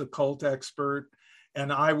Ross the cult expert,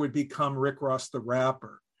 and I would become Rick Ross the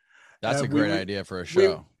rapper. That's a great idea for a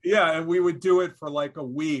show. And we would do it for like a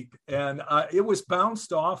week, and it was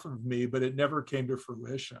bounced off of me, but it never came to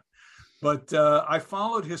fruition. But I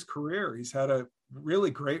followed his career. He's had a really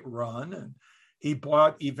great run, and he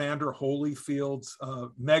bought Evander Holyfield's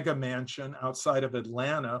mega mansion outside of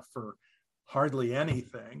Atlanta for hardly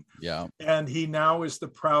anything. Yeah. And he now is the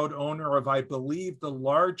proud owner of, I believe, the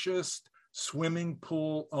largest swimming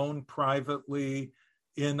pool owned privately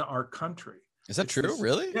in our country. Is that true?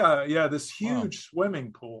 Really? Yeah. This huge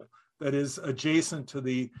swimming pool that is adjacent to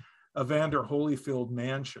the Evander Holyfield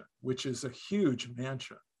mansion, which is a huge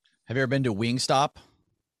mansion. Have you ever been to Wingstop?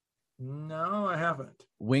 No, I haven't.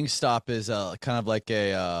 Wingstop is kind of like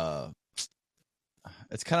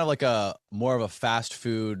it's kind of like a more of a fast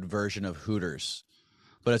food version of Hooters,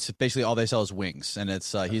 but it's basically all they sell is wings, and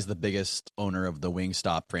it's he's the biggest owner of the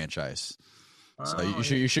Wingstop franchise. So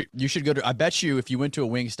you should go to. I bet you if you went to a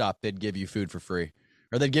Wingstop, they'd give you food for free,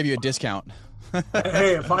 or they'd give you a discount.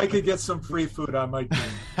 Hey, if I could get some free food, I might do.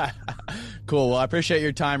 Cool. Well, I appreciate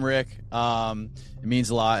your time, Rick. It means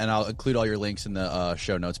a lot, and I'll include all your links in the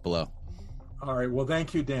show notes below. All right. Well,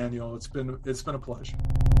 thank you, Daniel. It's been a pleasure.